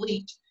hands on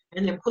bleach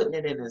and then putting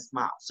it in his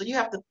mouth. So you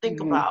have to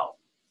think about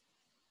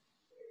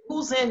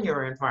who's in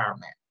your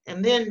environment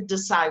and then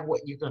decide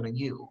what you're going to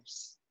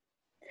use.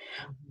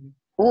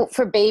 Well,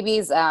 for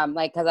babies,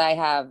 like, cause I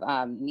have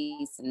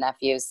niece and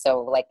nephews,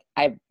 so like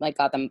I like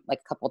got them like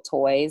a couple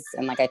toys,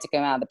 and like I took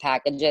them out of the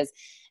packages,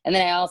 and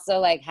then I also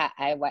like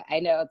I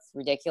know it's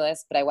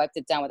ridiculous, but I wiped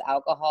it down with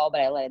alcohol,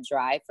 but I let it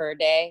dry for a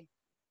day.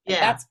 Like,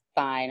 Yeah, that's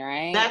fine,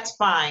 right? That's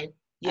fine.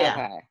 Yeah,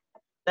 okay.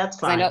 That's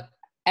fine. I know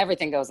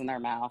everything goes in their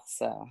mouth,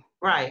 so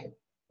right.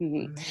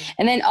 Mm-hmm.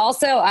 And then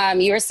also,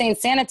 you were saying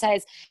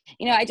sanitize.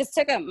 You know, I just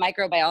took a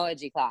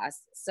microbiology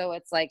class, so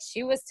it's like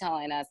she was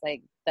telling us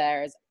like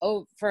there's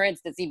for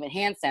instance, even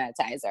hand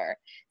sanitizer.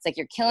 It's like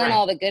you're killing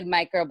all the good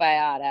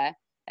microbiota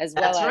as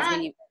well as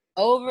when you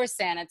over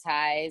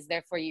sanitize.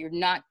 Therefore, you're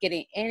not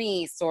getting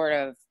any sort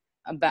of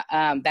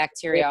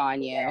bacteria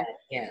on you.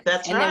 Yeah,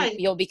 that's and then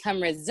you'll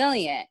become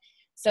resilient.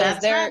 So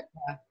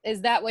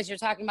is that what you're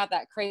talking about?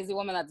 That crazy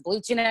woman that's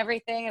bleaching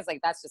everything? It's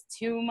like, that's just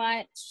too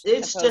much.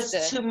 It's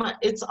just too much.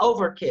 It's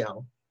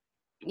overkill.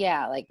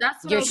 Yeah. Like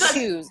that's your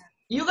shoes.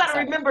 You got to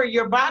remember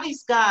your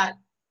body's got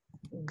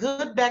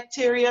good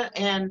bacteria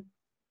and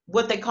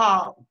what they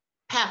call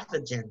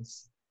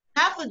pathogens.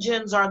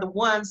 Pathogens are the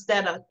ones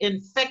that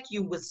infect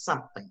you with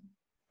something.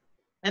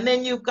 And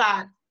then you've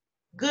got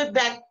good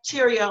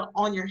bacteria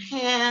on your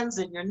hands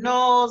and your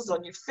nose,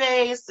 on your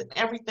face and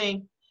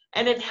everything.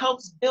 And it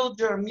helps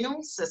build your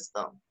immune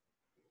system,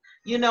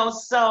 you know.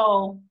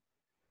 So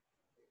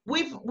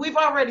we've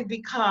already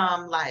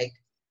become like,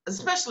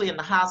 especially in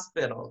the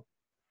hospital,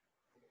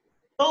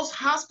 those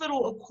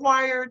hospital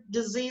acquired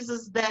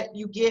diseases that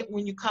you get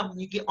when you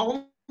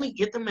only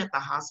get them at the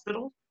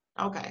hospital.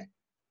 Okay,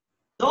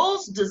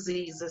 those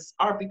diseases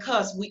are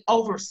because we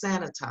over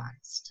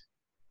sanitized,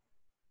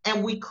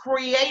 and we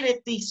created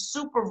these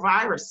super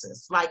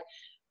viruses like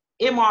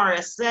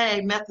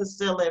MRSA,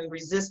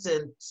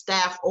 methicillin-resistant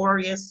Staph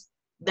aureus,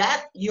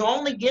 that you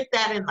only get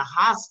that in the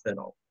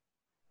hospital,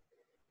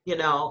 you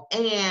know,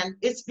 and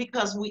it's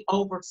because we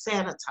over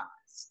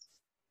sanitized.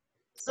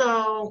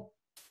 So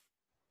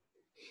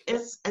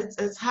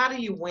it's how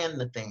do you win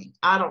the thing?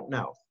 I don't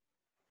know.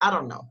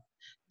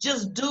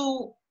 Just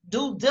do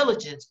due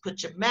diligence.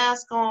 Put your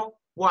mask on,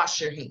 wash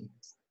your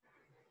hands,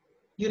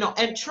 you know,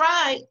 and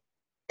try,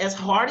 as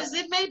hard as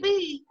it may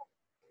be,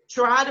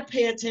 try to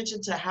pay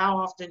attention to how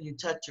often you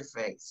touch your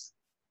face.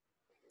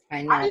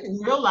 I didn't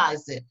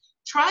realize it.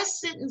 Try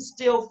sitting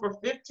still for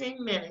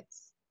 15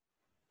 minutes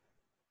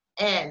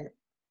and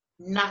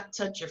not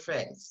touch your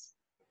face.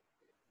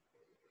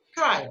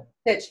 Try it.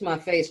 Touched my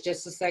face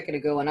just a second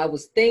ago, and I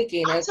was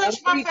thinking. I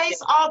touch my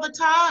face all the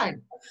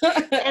time,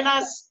 and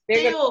I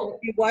still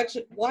watch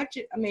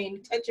it. I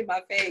mean, touching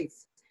my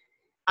face.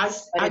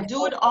 I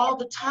do it all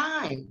the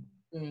time.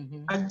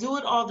 Mm-hmm. I do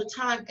it all the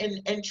time,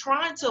 and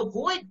trying to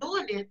avoid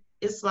doing it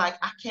it's like,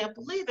 I can't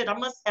believe it. I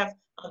must have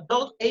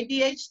adult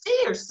ADHD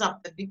or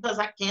something because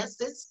I can't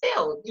sit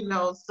still, you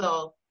know,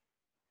 so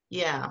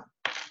yeah.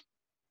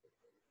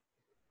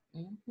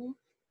 Mm-hmm.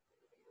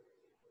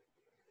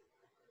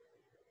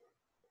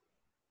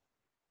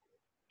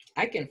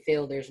 I can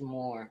feel there's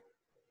more.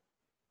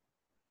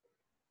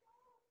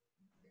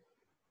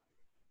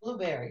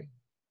 Blueberry.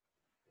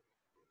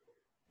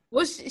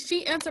 Well,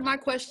 she answered my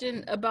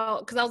question about,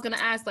 because I was gonna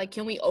ask, like,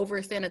 can we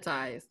over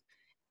sanitize?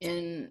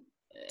 And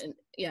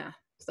yeah,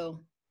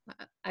 so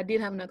I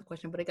did have another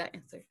question, but it got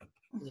answered.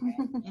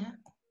 Yeah.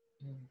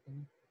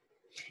 Mm-hmm.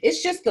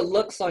 It's just the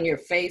looks on your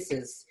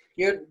faces.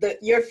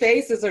 Your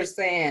faces are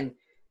saying,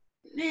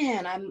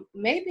 "Man,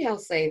 maybe I'll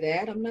say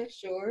that. I'm not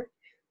sure."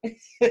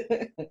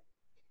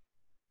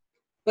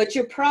 But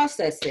you're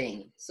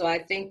processing, so I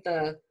think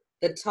the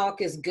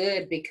talk is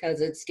good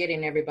because it's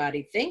getting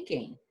everybody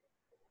thinking.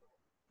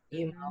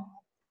 You know.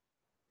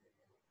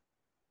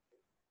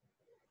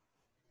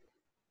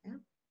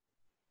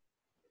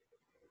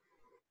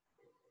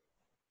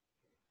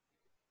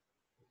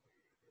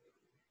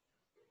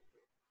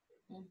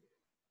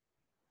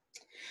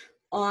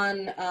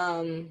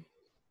 On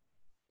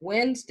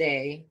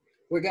Wednesday,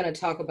 we're going to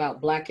talk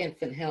about Black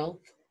infant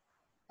health.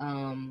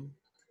 And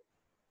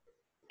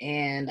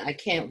I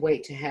can't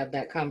wait to have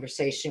that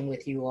conversation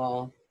with you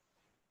all.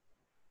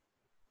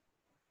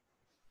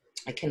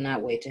 I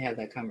cannot wait to have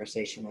that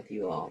conversation with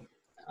you all.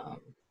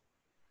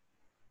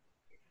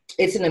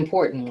 It's an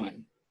important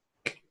one.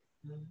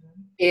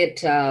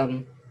 It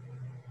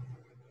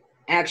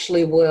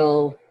actually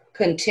will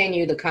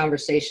continue the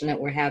conversation that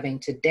we're having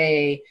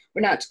today.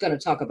 We're not going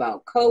to talk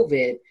about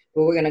COVID,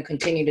 but we're going to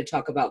continue to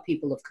talk about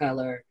people of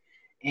color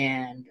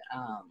and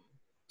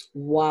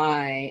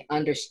why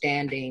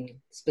understanding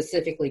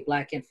specifically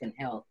Black infant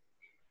health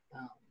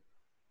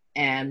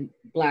and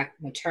Black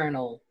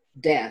maternal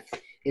death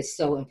is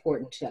so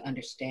important to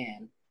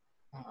understand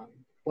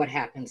what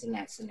happens in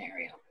that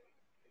scenario.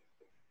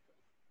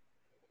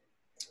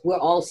 We'll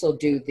also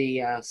do the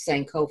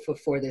Sankofa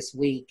for this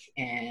week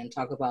and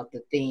talk about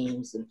the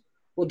themes, and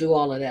we'll do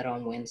all of that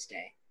on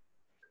Wednesday.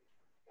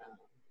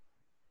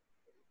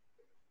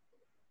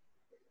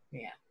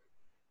 Yeah.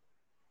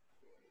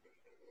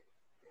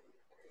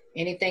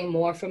 Anything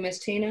more from Miss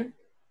Tina?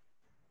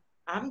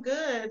 I'm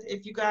good.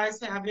 If you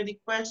guys have any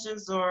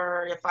questions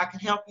or if I can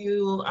help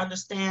you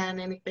understand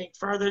anything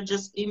further,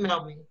 just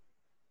email me.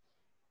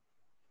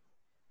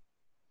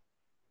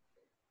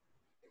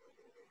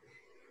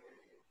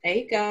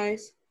 Hey,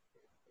 guys.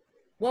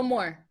 One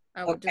more.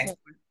 Okay. Just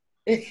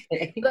one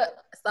more.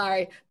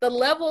 Sorry. The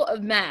level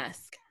of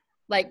mask.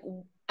 Like,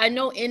 I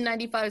know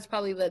N95 is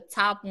probably the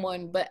top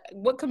one, but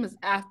what comes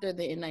after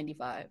the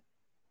N95?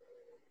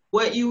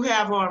 What you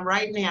have on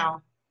right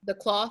now. The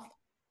cloth?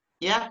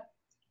 Yeah.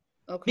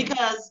 Okay.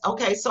 Because,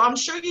 okay, so I'm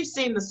sure you've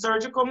seen the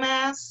surgical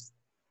masks.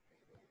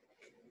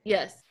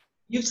 Yes.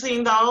 You've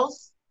seen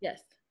those?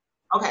 Yes.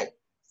 Okay.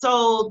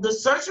 So the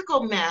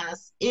surgical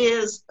mask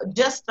is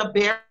just a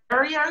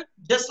barrier,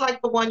 just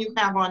like the one you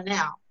have on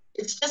now.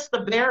 It's just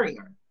a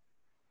barrier.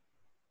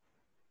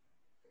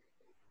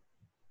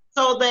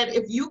 So that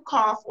if you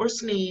cough or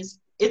sneeze,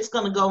 it's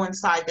going to go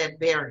inside that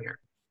barrier.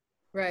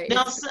 Right.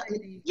 Now, so,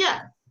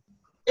 yeah,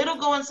 it'll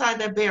go inside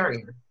that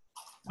barrier.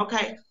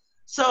 Okay.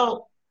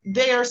 So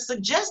they are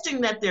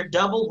suggesting that they're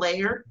double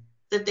layered,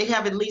 that they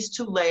have at least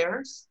 2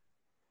 layers.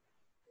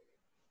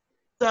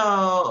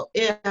 So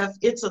if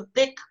it's a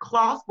thick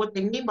cloth, what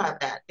they mean by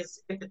that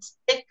is if it's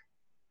thick,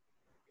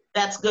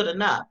 that's good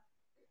enough.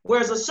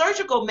 Whereas a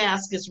surgical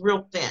mask is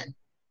real thin.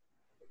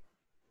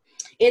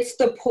 It's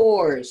the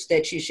pores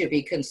that you should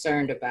be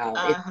concerned about.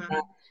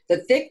 The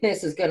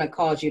thickness is going to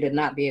cause you to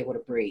not be able to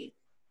breathe.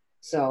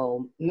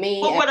 So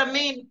But what I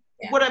mean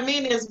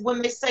is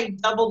when they say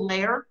double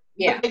layer,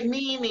 what they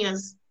mean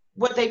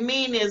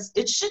is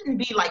it shouldn't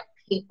be like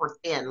paper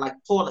thin, like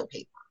toilet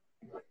paper.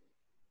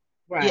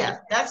 Right. Yeah,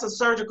 that's a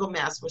surgical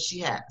mask, what she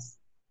has.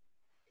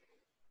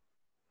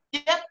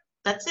 Yep,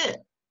 that's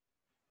it.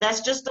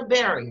 That's just a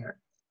barrier.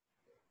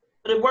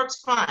 But it works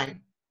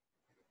fine.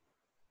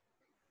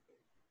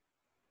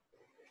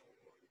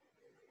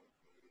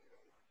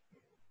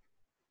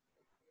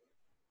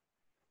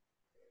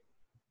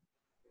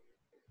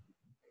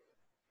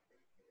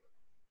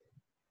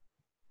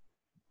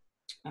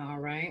 All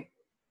right.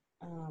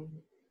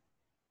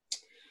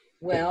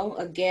 Well,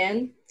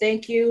 again,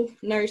 thank you,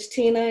 Nurse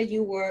Tina.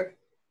 You were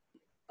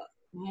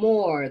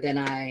more than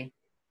I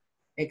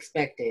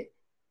expected.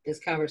 This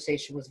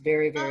conversation was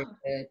very, very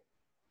good.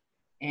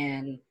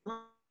 And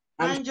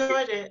I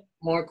enjoyed it.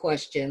 More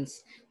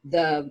questions.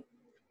 The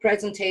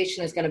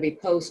presentation is going to be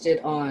posted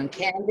on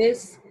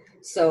Canvas.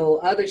 So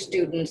other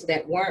students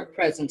that weren't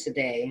present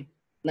today,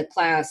 the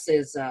class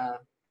is, I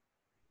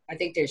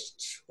think there's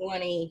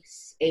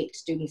 28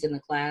 students in the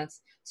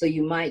class. So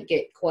you might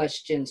get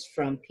questions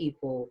from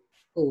people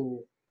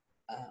who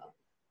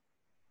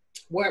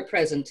weren't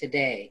present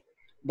today,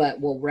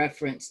 but will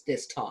reference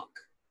this talk.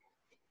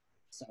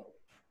 So.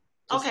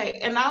 Okay,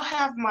 and I'll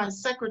have my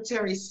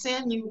secretary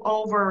send you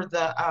over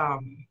the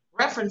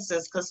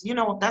references because, you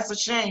know, that's a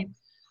shame.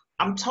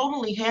 I'm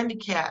totally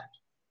handicapped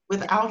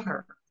without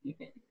her.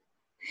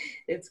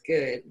 It's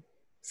good.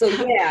 So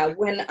yeah,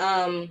 when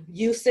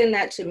you send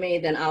that to me,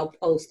 then I'll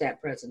post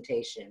that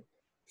presentation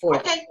for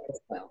Okay. it as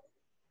well.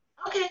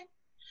 Okay.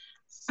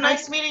 It's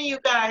nice meeting you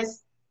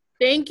guys.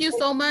 Thank you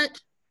so much.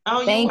 Oh,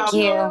 you're Thank welcome.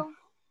 you.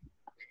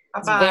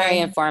 It's Bye-bye. very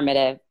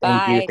informative.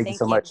 Thank you. Bye. Thank you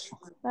so much.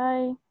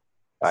 Bye.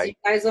 See you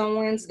guys on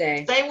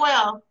Wednesday. Stay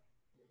well.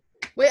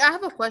 Wait, I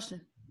have a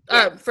question.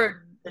 Yeah.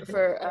 For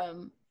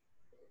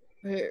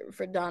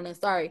Donna.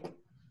 Sorry.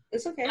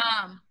 It's okay.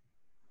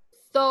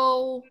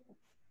 So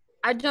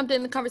I jumped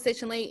in the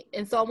conversation late,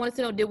 and so I wanted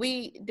to know: did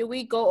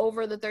we go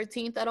over the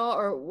 13th at all,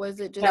 or was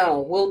it just?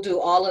 No, we'll do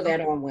all of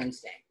that on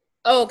Wednesday.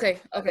 Oh, okay.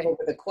 Okay.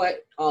 Over the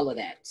all of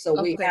that. So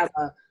we Okay. have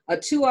a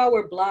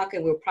 2-hour block,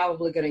 and we're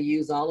probably going to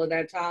use all of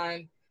that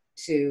time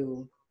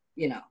to,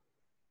 you know,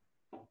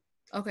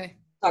 Okay.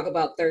 talk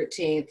about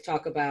 13th,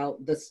 talk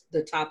about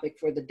the topic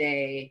for the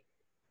day.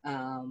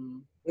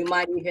 We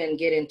might even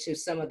get into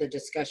some of the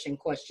discussion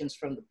questions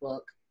from the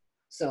book.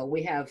 So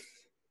we have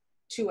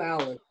 2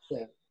 hours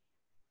to,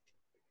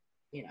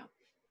 you know,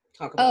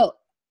 talk about. Oh,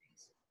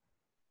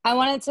 I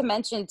wanted to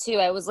mention too,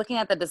 I was looking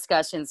at the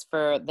discussions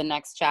for the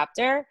next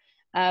chapter.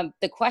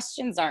 The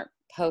questions aren't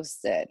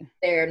posted.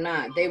 They're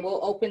not. They will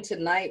open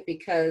tonight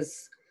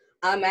because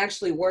I'm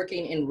actually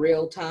working in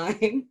real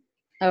time.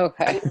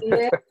 Okay.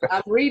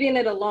 I'm reading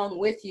it along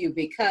with you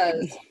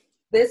because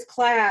this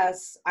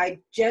class, I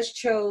just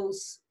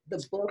chose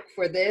the book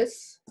for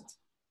this.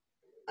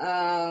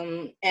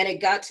 And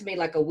it got to me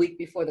like a week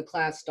before the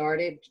class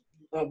started,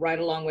 right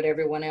along with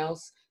everyone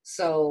else.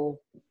 So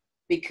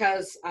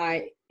because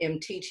I am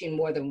teaching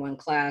more than one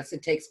class,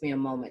 it takes me a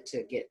moment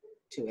to get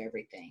to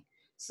everything.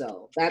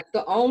 So that's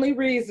the only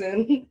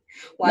reason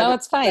why No,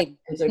 it's fine.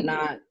 They're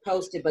not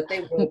posted, but they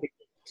will be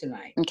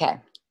tonight. Okay.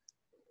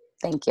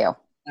 Thank you.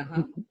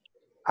 Uh-huh.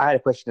 I had a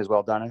question as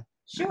well, Donna.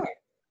 Sure.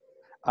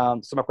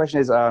 So my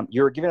question is,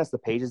 you were giving us the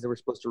pages that we're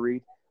supposed to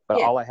read, but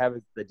Yeah. all I have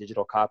is the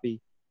digital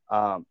copy.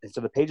 And so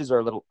the pages are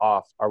a little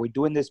off. Are we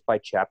doing this by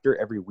chapter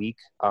every week?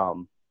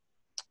 I'm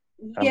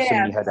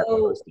assuming you had that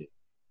posted.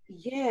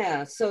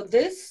 Yeah. So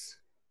this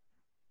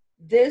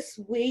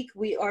week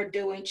we are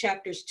doing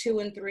chapters 2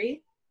 and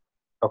 3.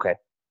 Okay.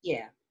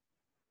 Yeah.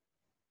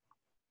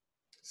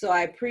 So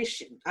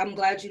I'm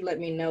glad you let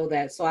me know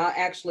that. So I'll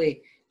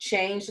actually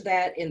change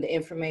that in the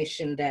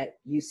information that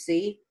you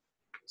see.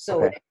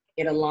 So Okay.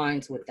 it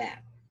aligns with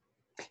that.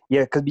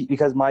 Yeah,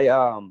 because my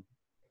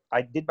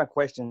I did my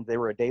questions. They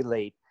were a day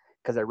late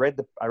because I read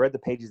the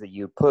pages that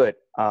you put,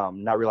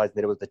 not realizing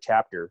that it was the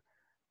chapter,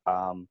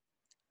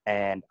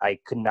 and I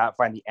could not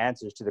find the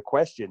answers to the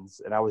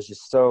questions, and I was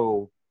just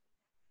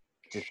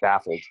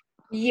baffled.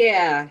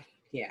 Yeah.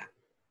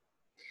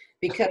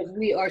 Because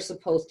we are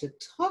supposed to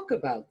talk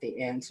about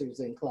the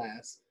answers in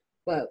class,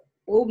 but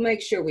we'll make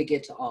sure we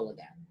get to all of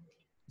that.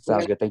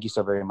 Sounds good. Thank you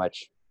so very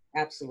much.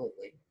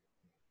 Absolutely.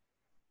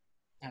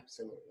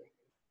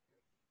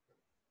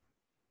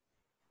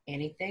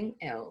 Anything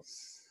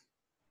else?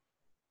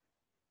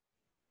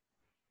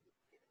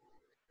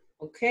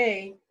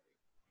 Okay.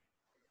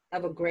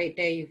 Have a great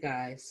day, you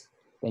guys.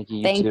 Thank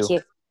you. Thank too.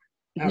 you.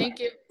 Thank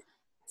you.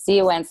 See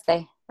you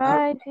Wednesday.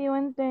 Bye. See you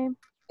Wednesday.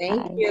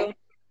 Thank Bye. you.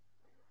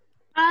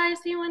 Bye.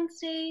 See you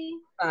Wednesday.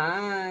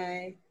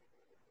 Bye.